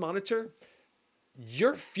buy this monitor,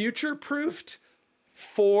 you're future proofed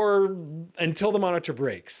for until the monitor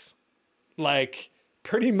breaks. Like,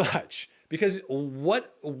 pretty much. Because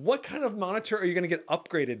what kind of monitor are you going to get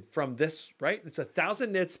upgraded from this, right? It's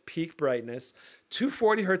 1000 nits peak brightness,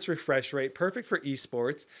 240 hertz refresh rate, perfect for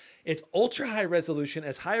esports. It's ultra high a resolution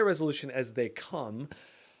as they come.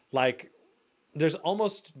 Like, there's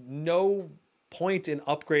almost no point in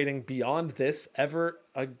upgrading beyond this ever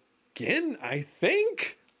again, I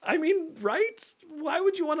think. I mean, right? Why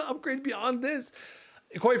would you want to upgrade beyond this?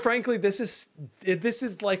 Quite frankly, this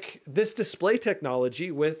is like this display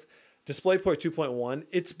technology with DisplayPort 2.1.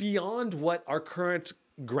 It's beyond what our current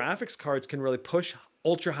graphics cards can really push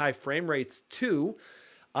ultra high frame rates to.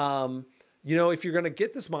 You know, if you're going to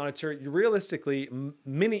get this monitor, realistically,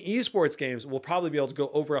 many esports games will probably be able to go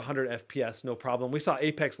over 100 FPS, no problem. We saw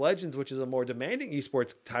Apex Legends, which is a more demanding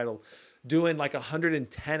esports title, doing like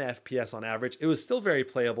 110 FPS on average. It was still very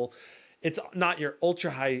playable. It's not your ultra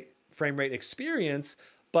high frame rate experience,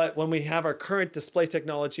 but when we have our current display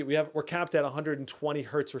technology, we're capped at 120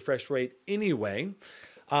 hertz refresh rate anyway.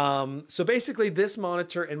 So basically this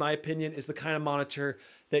monitor, in my opinion, is the kind of monitor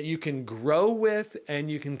that you can grow with and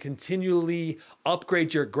you can continually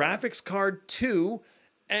upgrade your graphics card to,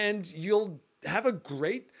 and you'll have a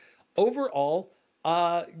great overall,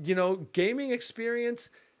 you know, gaming experience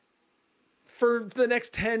for the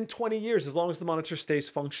next 10, 20 years, as long as the monitor stays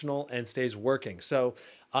functional and stays working. So,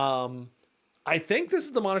 I think this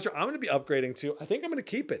is the monitor I'm going to be upgrading to. I think I'm going to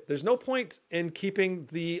keep it. There's no point in keeping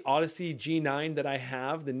the Odyssey G9 that I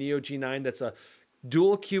have, the Neo G9 that's a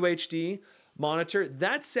dual QHD monitor.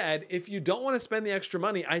 That said, if you don't want to spend the extra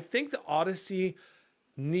money, I think the Odyssey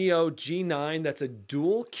Neo G9 that's a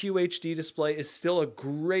dual QHD display is still a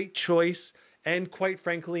great choice. And quite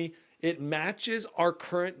frankly, it matches our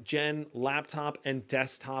current gen laptop and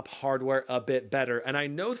desktop hardware a bit better. And I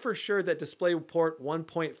know for sure that DisplayPort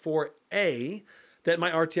 1.4a that my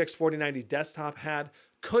RTX 4090 desktop had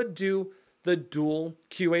could do the dual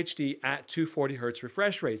QHD at 240 hertz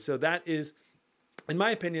refresh rate. So that is, in my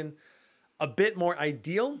opinion, a bit more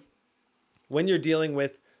ideal when you're dealing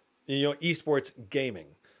with, you know, esports gaming.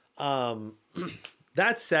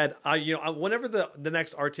 That said, you know, whenever the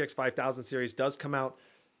next RTX 5000 series does come out,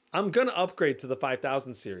 I'm going to upgrade to the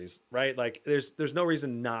 5000 series, right? Like there's no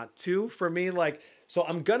reason not to for me. Like, so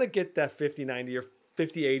I'm going to get that 5090 or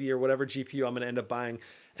 5080 or whatever GPU I'm going to end up buying.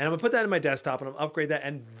 And I'm going to put that in my desktop and I'm going to upgrade that.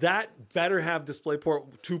 And that better have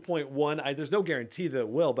DisplayPort 2.1. There's no guarantee that it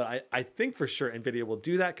will, but I think for sure NVIDIA will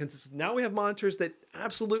do that because now we have monitors that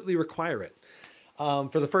absolutely require it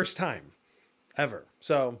for the first time ever.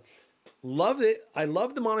 So love it. I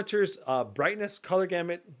love the monitor's brightness, color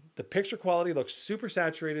gamut. The picture quality looks super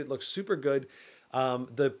saturated, looks super good.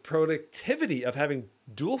 The productivity of having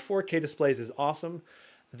dual 4K displays is awesome.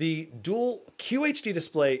 The dual QHD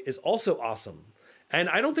display is also awesome. And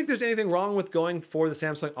I don't think there's anything wrong with going for the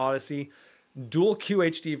Samsung Odyssey dual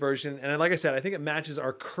QHD version. And like I said, I think it matches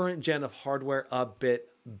our current gen of hardware a bit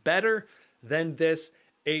better than this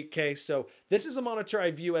 8K. So this is a monitor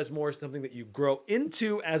I view as more something that you grow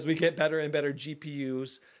into as we get better and better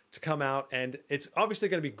GPUs to come out. And it's obviously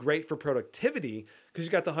going to be great for productivity because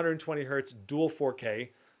you got the 120 hertz dual 4K.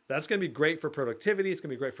 That's going to be great for productivity. It's going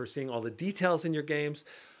to be great for seeing all the details in your games.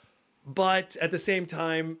 But at the same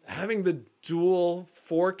time, having the dual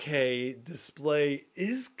 4K display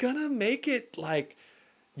is going to make it like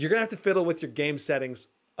you're going to have to fiddle with your game settings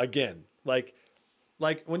again. Like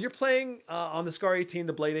when you're playing on the Scar 18,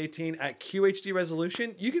 the Blade 18 at QHD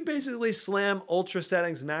resolution, you can basically slam ultra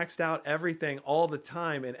settings, maxed out everything all the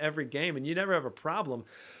time in every game, and you never have a problem.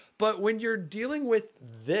 But when you're dealing with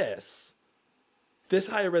this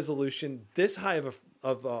high a resolution, this high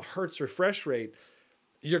of a hertz refresh rate,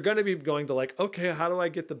 you're going to be going to like, okay, how do I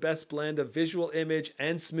get the best blend of visual image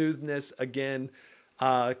and smoothness again?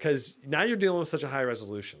 Because now you're dealing with such a high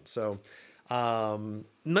resolution. So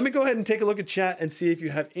let me go ahead and take a look at chat and see if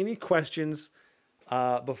you have any questions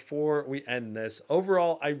before we end this.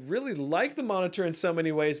 Overall, I really like the monitor in so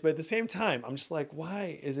many ways, but at the same time, I'm just like,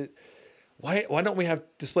 why don't we have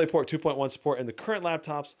DisplayPort 2.1 support in the current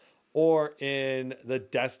laptops or in the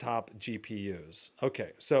desktop GPUs?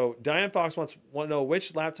 Okay, so Diane Fox wants to know,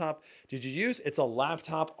 which laptop did you use? It's a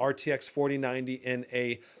laptop RTX 4090 in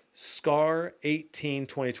a Scar 18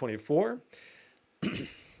 2024.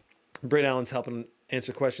 Britt Allen's helping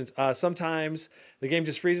answer questions. Sometimes the game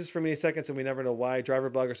just freezes for many seconds and we never know why. Driver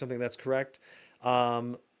bug or something. That's correct.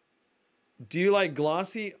 Do you like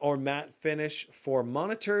glossy or matte finish for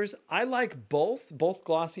monitors? I like both. Both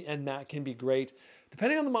glossy and matte can be great,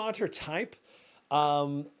 depending on the monitor type.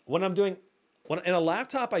 When in a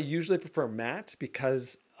laptop, I usually prefer matte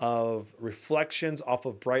because of reflections off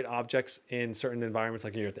of bright objects in certain environments,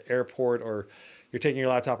 like you're at the airport or you're taking your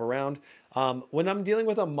laptop around. When I'm dealing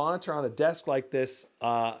with a monitor on a desk like this,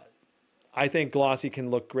 I think glossy can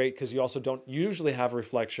look great because you also don't usually have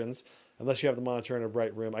reflections unless you have the monitor in a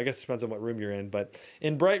bright room. I guess it depends on what room you're in, but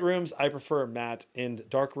in bright rooms, I prefer matte. In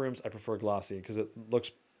dark rooms, I prefer glossy because it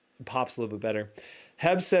pops a little bit better.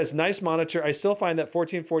 Heb says, nice monitor. I still find that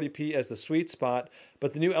 1440p as the sweet spot,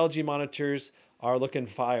 but the new LG monitors are looking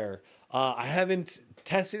fire. I haven't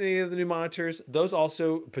tested any of the new monitors. Those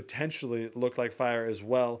also potentially look like fire as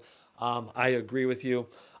well. I agree with you.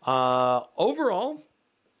 Overall,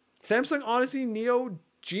 Samsung Odyssey Neo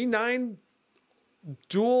G9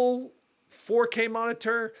 dual 4K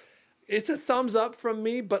monitor, it's a thumbs up from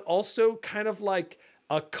me, but also kind of like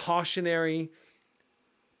a cautionary,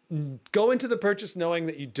 go into the purchase knowing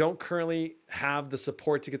that you don't currently have the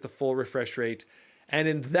support to get the full refresh rate. And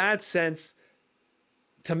in that sense,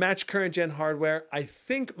 to match current gen hardware, I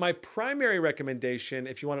think my primary recommendation,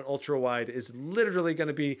 if you want an ultra wide, is literally going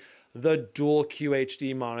to be the dual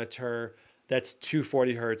QHD monitor that's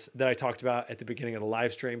 240 hertz that I talked about at the beginning of the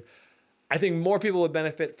live stream. I think more people would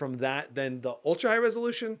benefit from that than the ultra high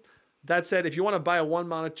resolution. That said, if you want to buy a one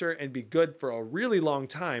monitor and be good for a really long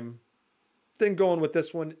time, then going with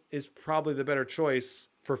this one is probably the better choice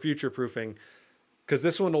for future proofing, because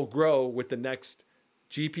this one will grow with the next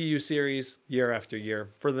GPU series year after year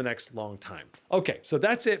for the next long time. Okay, so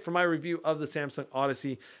that's it for my review of the Samsung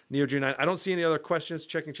Odyssey Neo G9. I don't see any other questions.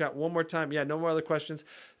 Checking chat one more time. Yeah, no more other questions.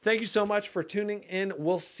 Thank you so much for tuning in.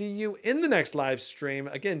 We'll see you in the next live stream.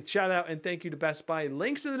 Again, shout out and thank you to Best Buy.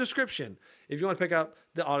 Links in the description if you want to pick up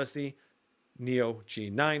the Odyssey Neo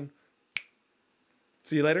G9.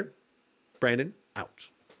 See you later. Brandon out.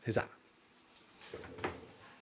 Huzzah.